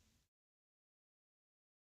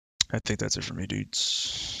 I think that's it for me, dudes.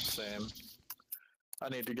 Same. I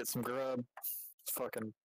need to get some grub. It's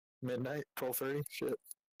fucking midnight, 12:30. Shit.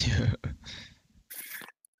 Yeah.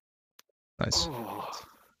 Nice. Oh.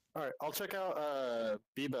 All right, I'll check out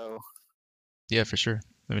Bebo. Yeah, for sure.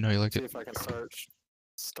 Let me know how you like See it. if I can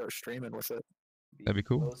start streaming with it. That'd be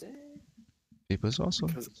cool. Close it. People's awesome.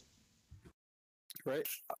 Because, right?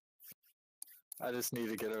 I just need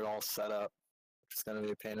to get it all set up. It's gonna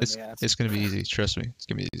be a pain in the ass. It's gonna be easy. Trust me. It's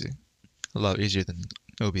gonna be easy. A lot easier than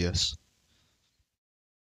OBS.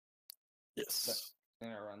 Yes. I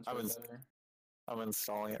think it runs I way was- better. I'm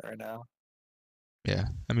installing it right now. Yeah.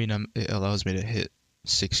 I mean, it allows me to hit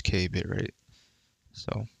 6K bitrate.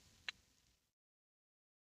 So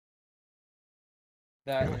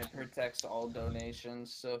That and it protects all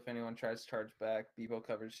donations, so if anyone tries to charge back, Bebo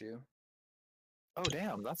covers you. Oh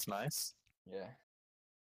damn, that's nice. Yeah.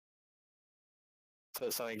 So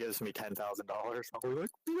if somebody gives me $10,000, I'll be like,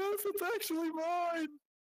 yes, it's actually mine.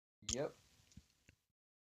 Yep.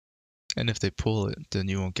 and if they pull it, then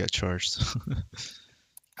you won't get charged.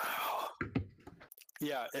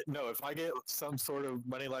 Yeah, no, if I get some sort of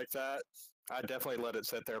money like that, I definitely let it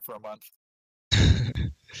sit there for a month.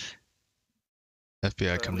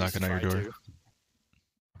 FBI Or come at least knocking on your try door.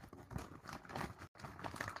 to.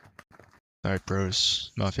 Alright,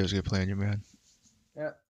 bros. Mafia was a good playing you, man.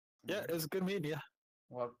 Yeah. Yeah, it was a good meeting you.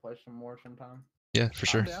 We'll have to play some more sometime. Yeah, for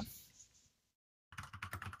sure. I'm down.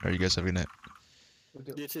 Alright, you guys have a good night. We'll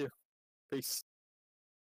do- You too. Peace.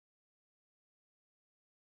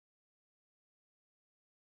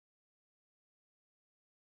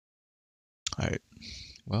 Alright.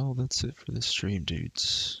 Well, that's it for this stream,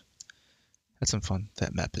 dudes. Had some fun.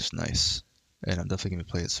 That map is nice. And I'm definitely gonna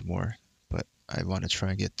play it some more. But I wanna try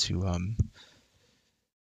and get to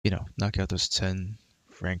knock out those 10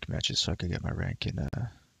 rank matches so I could get my rank in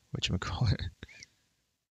whatchamacallit.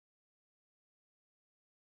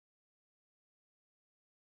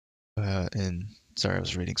 And sorry, I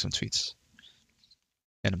was reading some tweets.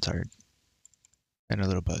 And I'm tired. And a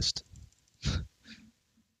little buzzed.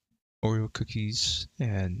 Oreo cookies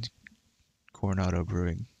and Coronado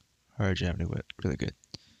Brewing. Hard jam to it. Really good.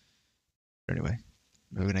 But anyway,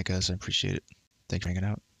 have a good night, guys. I appreciate it. Thanks for hanging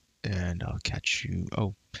out. And I'll catch you.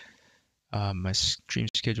 My stream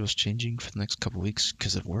schedule is changing for the next couple weeks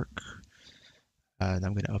because of work. And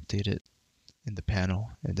I'm going to update it in the panel.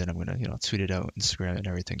 And then I'm going to, tweet it out, Instagram and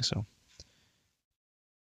everything. So,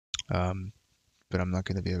 but I'm not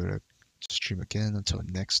going to be able to stream again until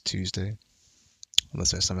next Tuesday.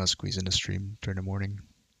 Unless I somehow squeeze in a stream during the morning.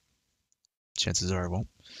 Chances are I won't.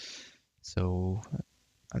 So,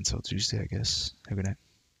 until Tuesday, I guess. Have a good night.